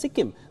state of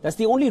Sikkim. That's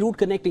the only route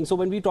connecting. So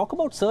when we talk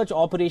about search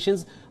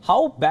operations,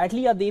 how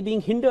badly are they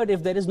being hindered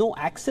if there is no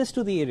access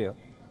to the area?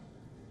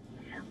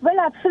 Well,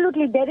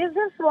 absolutely. There is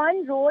this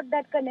one road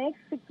that connects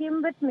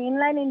Sikkim with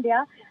mainland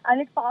India,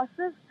 and it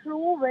passes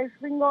through West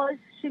Bengal's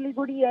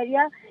Siliguri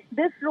area.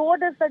 This road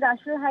is the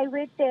National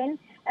Highway 10,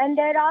 and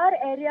there are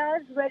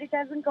areas where it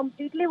has been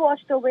completely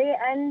washed away,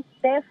 and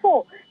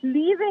therefore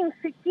leaving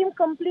Sikkim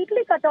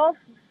completely cut off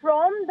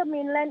from the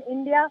mainland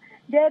India.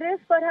 There is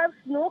perhaps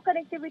no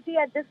connectivity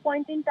at this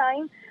point in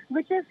time,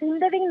 which is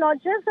hindering not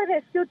just the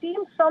rescue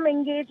teams from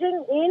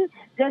engaging in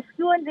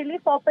rescue and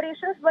relief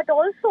operations, but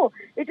also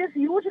it is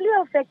hugely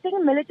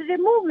affecting military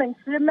movements.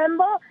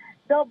 Remember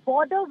the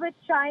border with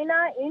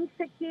China in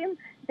Sikkim.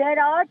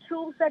 There are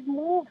troops that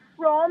move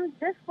from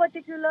this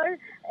particular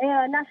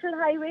National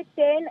Highway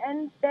 10,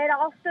 and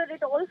thereafter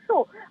it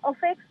also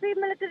affects the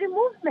military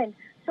movement.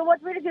 So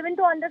what we're given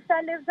to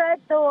understand is that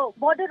the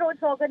Border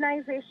Roads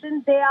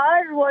Organization, they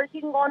are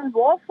working on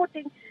war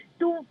footing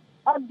to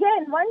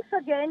once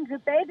again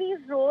repair these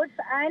roads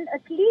and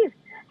at least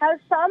have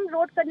some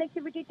road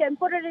connectivity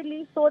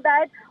temporarily so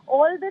that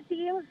all the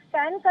teams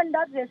can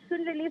conduct rescue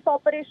and relief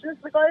operations,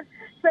 because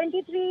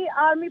 23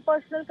 army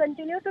personnel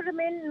continue to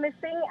remain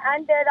missing,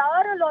 and there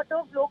are a lot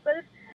of locals